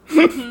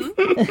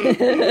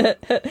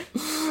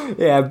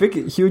 Yeah,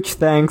 huge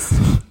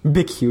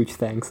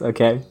thanks,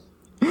 okay,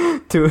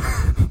 to,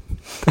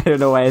 I don't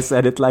know why I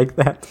said it like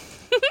that.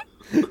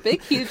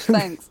 Big, huge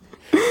thanks.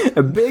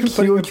 A big,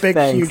 huge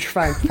thanks. Huge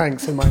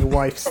thanks in my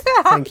wife's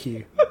thank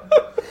you.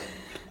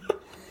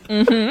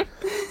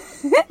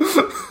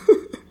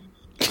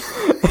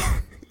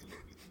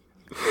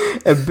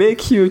 A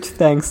big, huge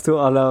thanks to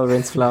all our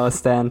Rinsflower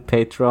Stand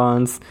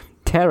patrons.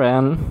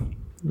 Terran,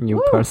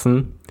 new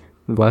person.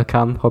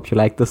 Welcome, hope you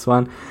like this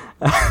one.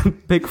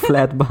 Big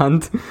Flat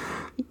Bund,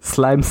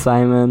 Slime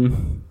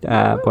Simon,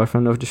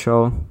 boyfriend of the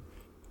show,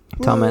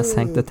 Thomas,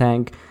 Hank the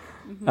Tank,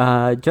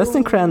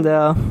 Justin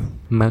Crandall,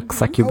 Milk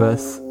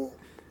Succubus,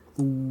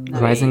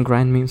 Rise and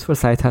Grind Memes for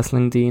Side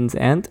Hustling Deans,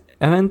 and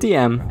Evan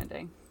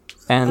DM.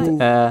 And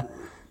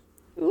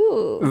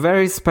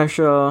very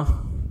special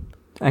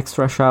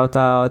extra shout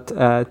out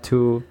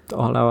to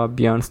all our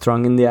Beyond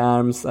Strong in the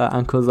Arms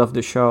uncles of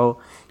the show,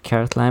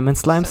 Carrot Lime and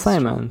Slime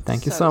Simon.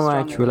 Thank you so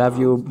much. We love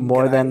you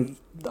more than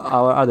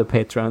our other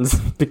patrons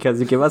because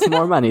you give us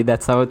more money.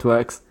 That's how it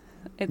works.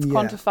 It's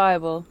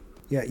quantifiable.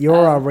 Yeah,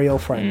 you're our real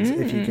friends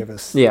if you give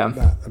us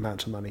that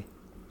amount of money.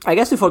 I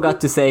guess we forgot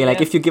to say,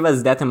 if you give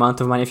us that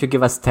amount of money, if you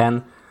give us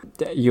 €10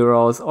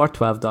 or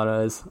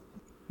 $12,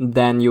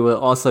 then you will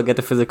also get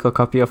a physical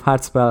copy of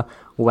Heartspell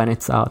when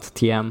it's out,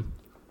 TM.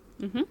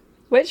 Mm-hmm.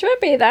 Which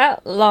won't be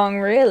that long,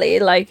 really,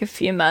 like a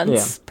few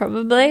months,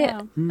 probably.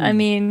 Yeah. I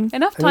mean...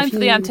 Enough time for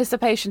the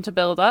anticipation to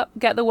build up.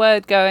 Get the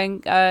word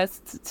going,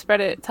 spread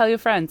it, tell your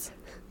friends.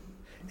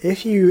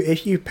 If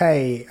you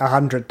pay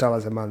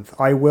 $100 a month,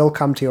 I will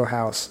come to your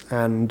house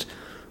and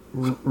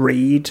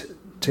read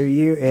to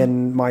you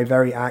in my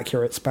very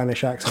accurate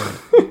Spanish accent.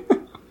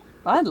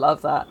 I'd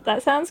love that.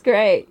 That sounds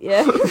great,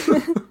 yeah.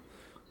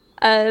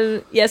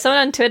 Someone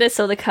on Twitter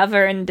saw the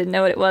cover and didn't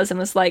know what it was and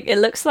was like, it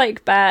looks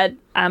like bad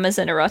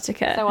Amazon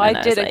erotica. So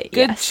I did a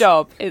good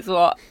job, is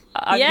what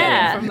I'm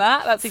getting from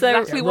that. That's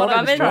exactly what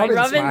I was trying to do.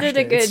 Robin did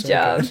a good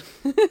job.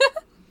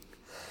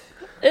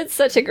 It's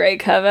such a great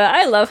cover.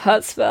 I love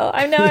Heartspell.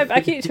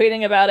 I keep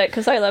tweeting about it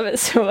because I love it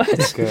so much.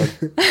 It's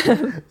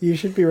good. You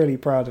should be really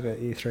proud of it,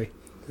 E3.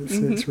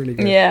 It's really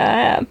good. Yeah,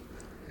 I am.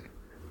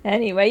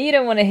 Anyway, you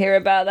don't want to hear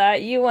about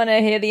that. You want to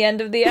hear the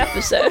end of the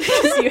episode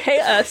because you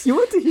hate us. You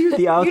want to hear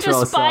the outro You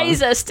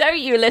despise us, don't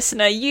you,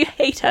 listener? You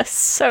hate us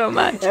so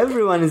much.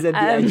 Everyone is at the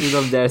edges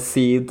of their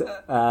seat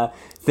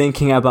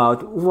thinking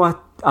about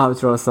what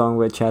outro song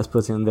Witch has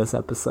put in this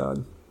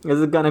episode. Is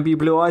it going to be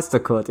Blue Oyster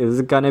Cult? Is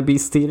it going to be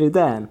Steely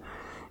Dan?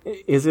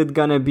 Is it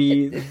going to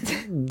be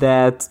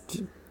that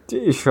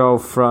show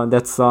from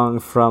that song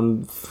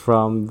from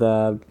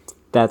the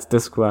That's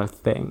Discworld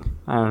thing.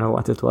 I don't know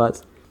what it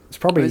was. It's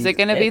probably. Is it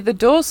going to be the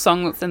Doors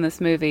song that's in this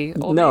movie?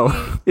 Or no,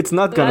 it's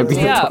not going to be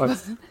the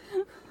Doors.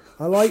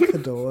 I like the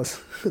Doors,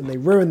 and they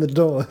ruin the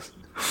Doors.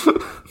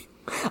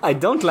 I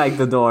don't like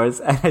the Doors,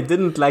 and I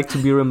didn't like to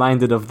be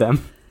reminded of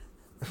them.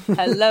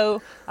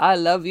 Hello, I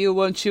love you.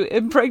 Won't you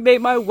impregnate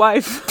my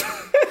wife?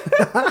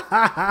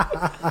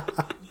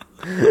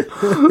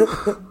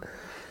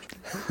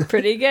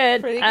 Pretty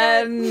good.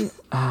 They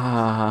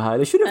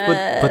should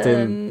have put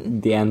in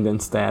the end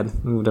instead.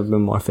 It would have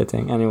been more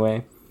fitting.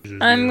 Anyway.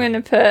 I'm going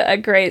to put a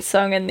great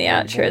song in the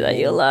outro that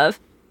you'll love.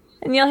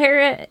 And you'll hear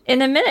it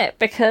in a minute,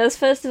 because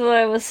first of all,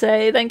 I will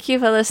say thank you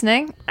for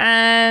listening.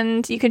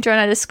 And you can join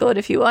our Discord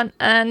if you want.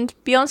 And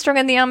Beyond Strong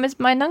in the Arm is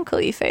my uncle,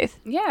 Faith.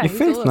 Yeah,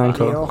 he's all about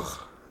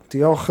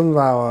Diolch yn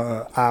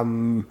fawr.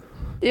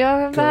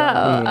 Diolch yn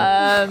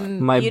fawr.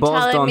 My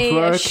balls don't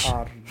work,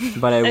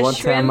 but I won't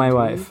tell my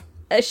wife.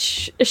 A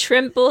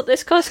shrimp bought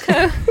this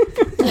Costco.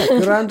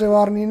 Gwrando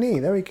arni ni.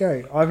 There we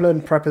go. I've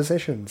learned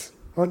prepositions.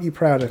 Aren't you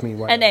proud of me,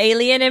 Wales? An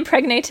alien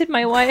impregnated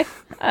my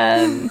wife.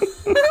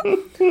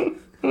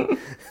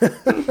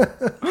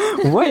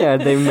 Why are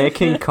they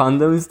making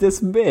condoms this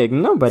big?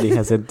 Nobody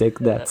has a dick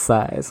that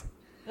size.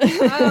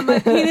 My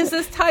penis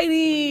is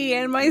tiny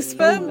and my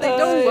sperm, they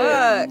don't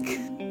work.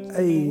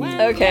 Hey.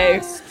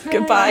 Okay,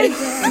 goodbye.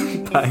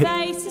 Bye.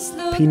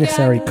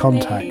 Penisary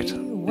contact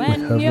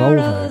with her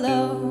Volvo.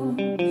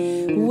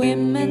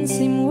 Women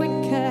seem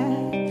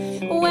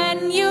wicked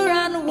when you're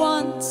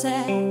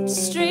unwanted.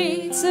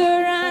 Streets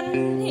are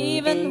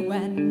uneven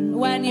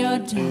when you're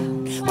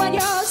down, when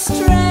you're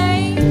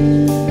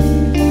strange.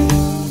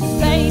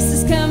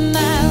 Faces come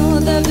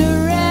out of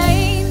the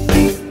rain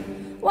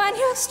when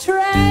you're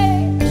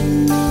strange.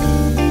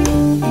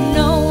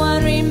 No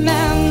one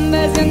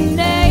remembers your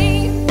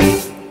name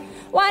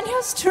when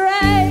you're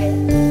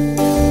strange.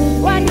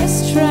 When you're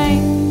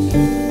strange.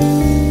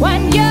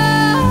 When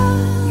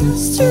you're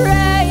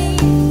strange.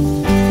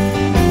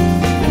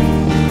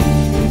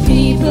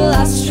 People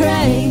are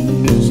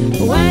strange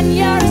when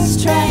you're a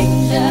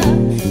stranger.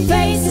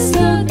 Faces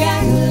look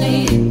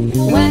ugly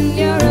when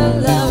you're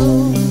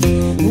alone.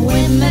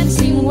 Women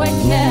seem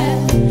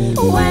wicked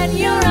when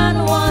you're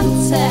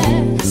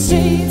unwanted.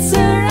 Streets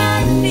are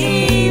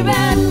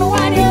uneven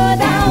when you're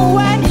down,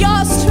 when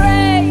you're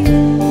strange.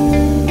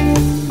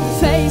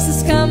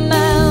 Faces come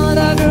out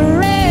of the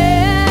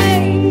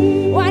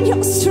rain when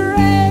you're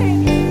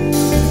strange.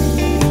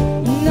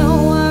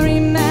 No one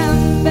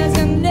remembers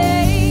your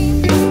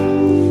name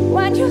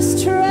when you're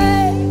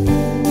strange.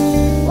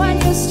 When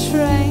you're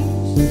strange.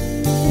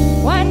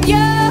 When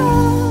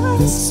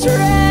you're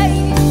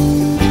strange.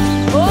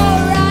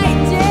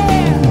 Alright, yeah.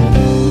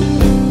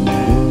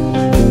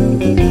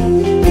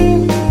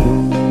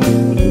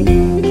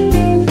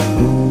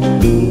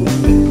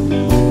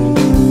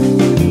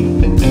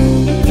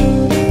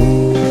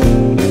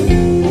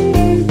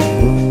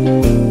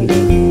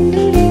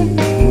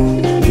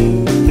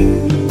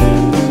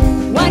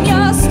 When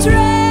you're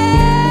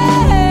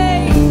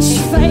strange,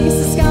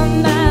 faces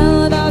come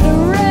out of the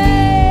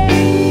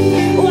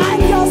rain. When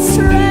you're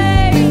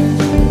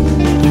strange,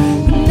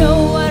 no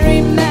one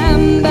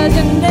remembers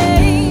your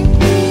name.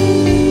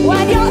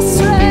 When you're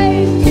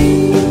strange,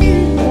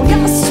 when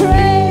you're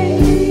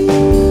strange,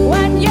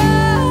 when you're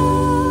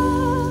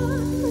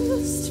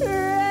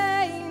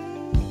strange.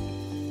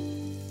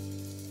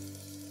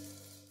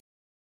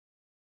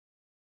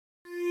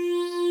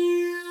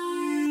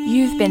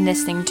 You've been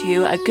listening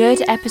to a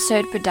Good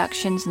Episode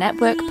Productions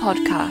Network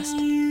podcast.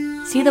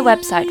 See the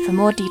website for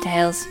more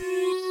details.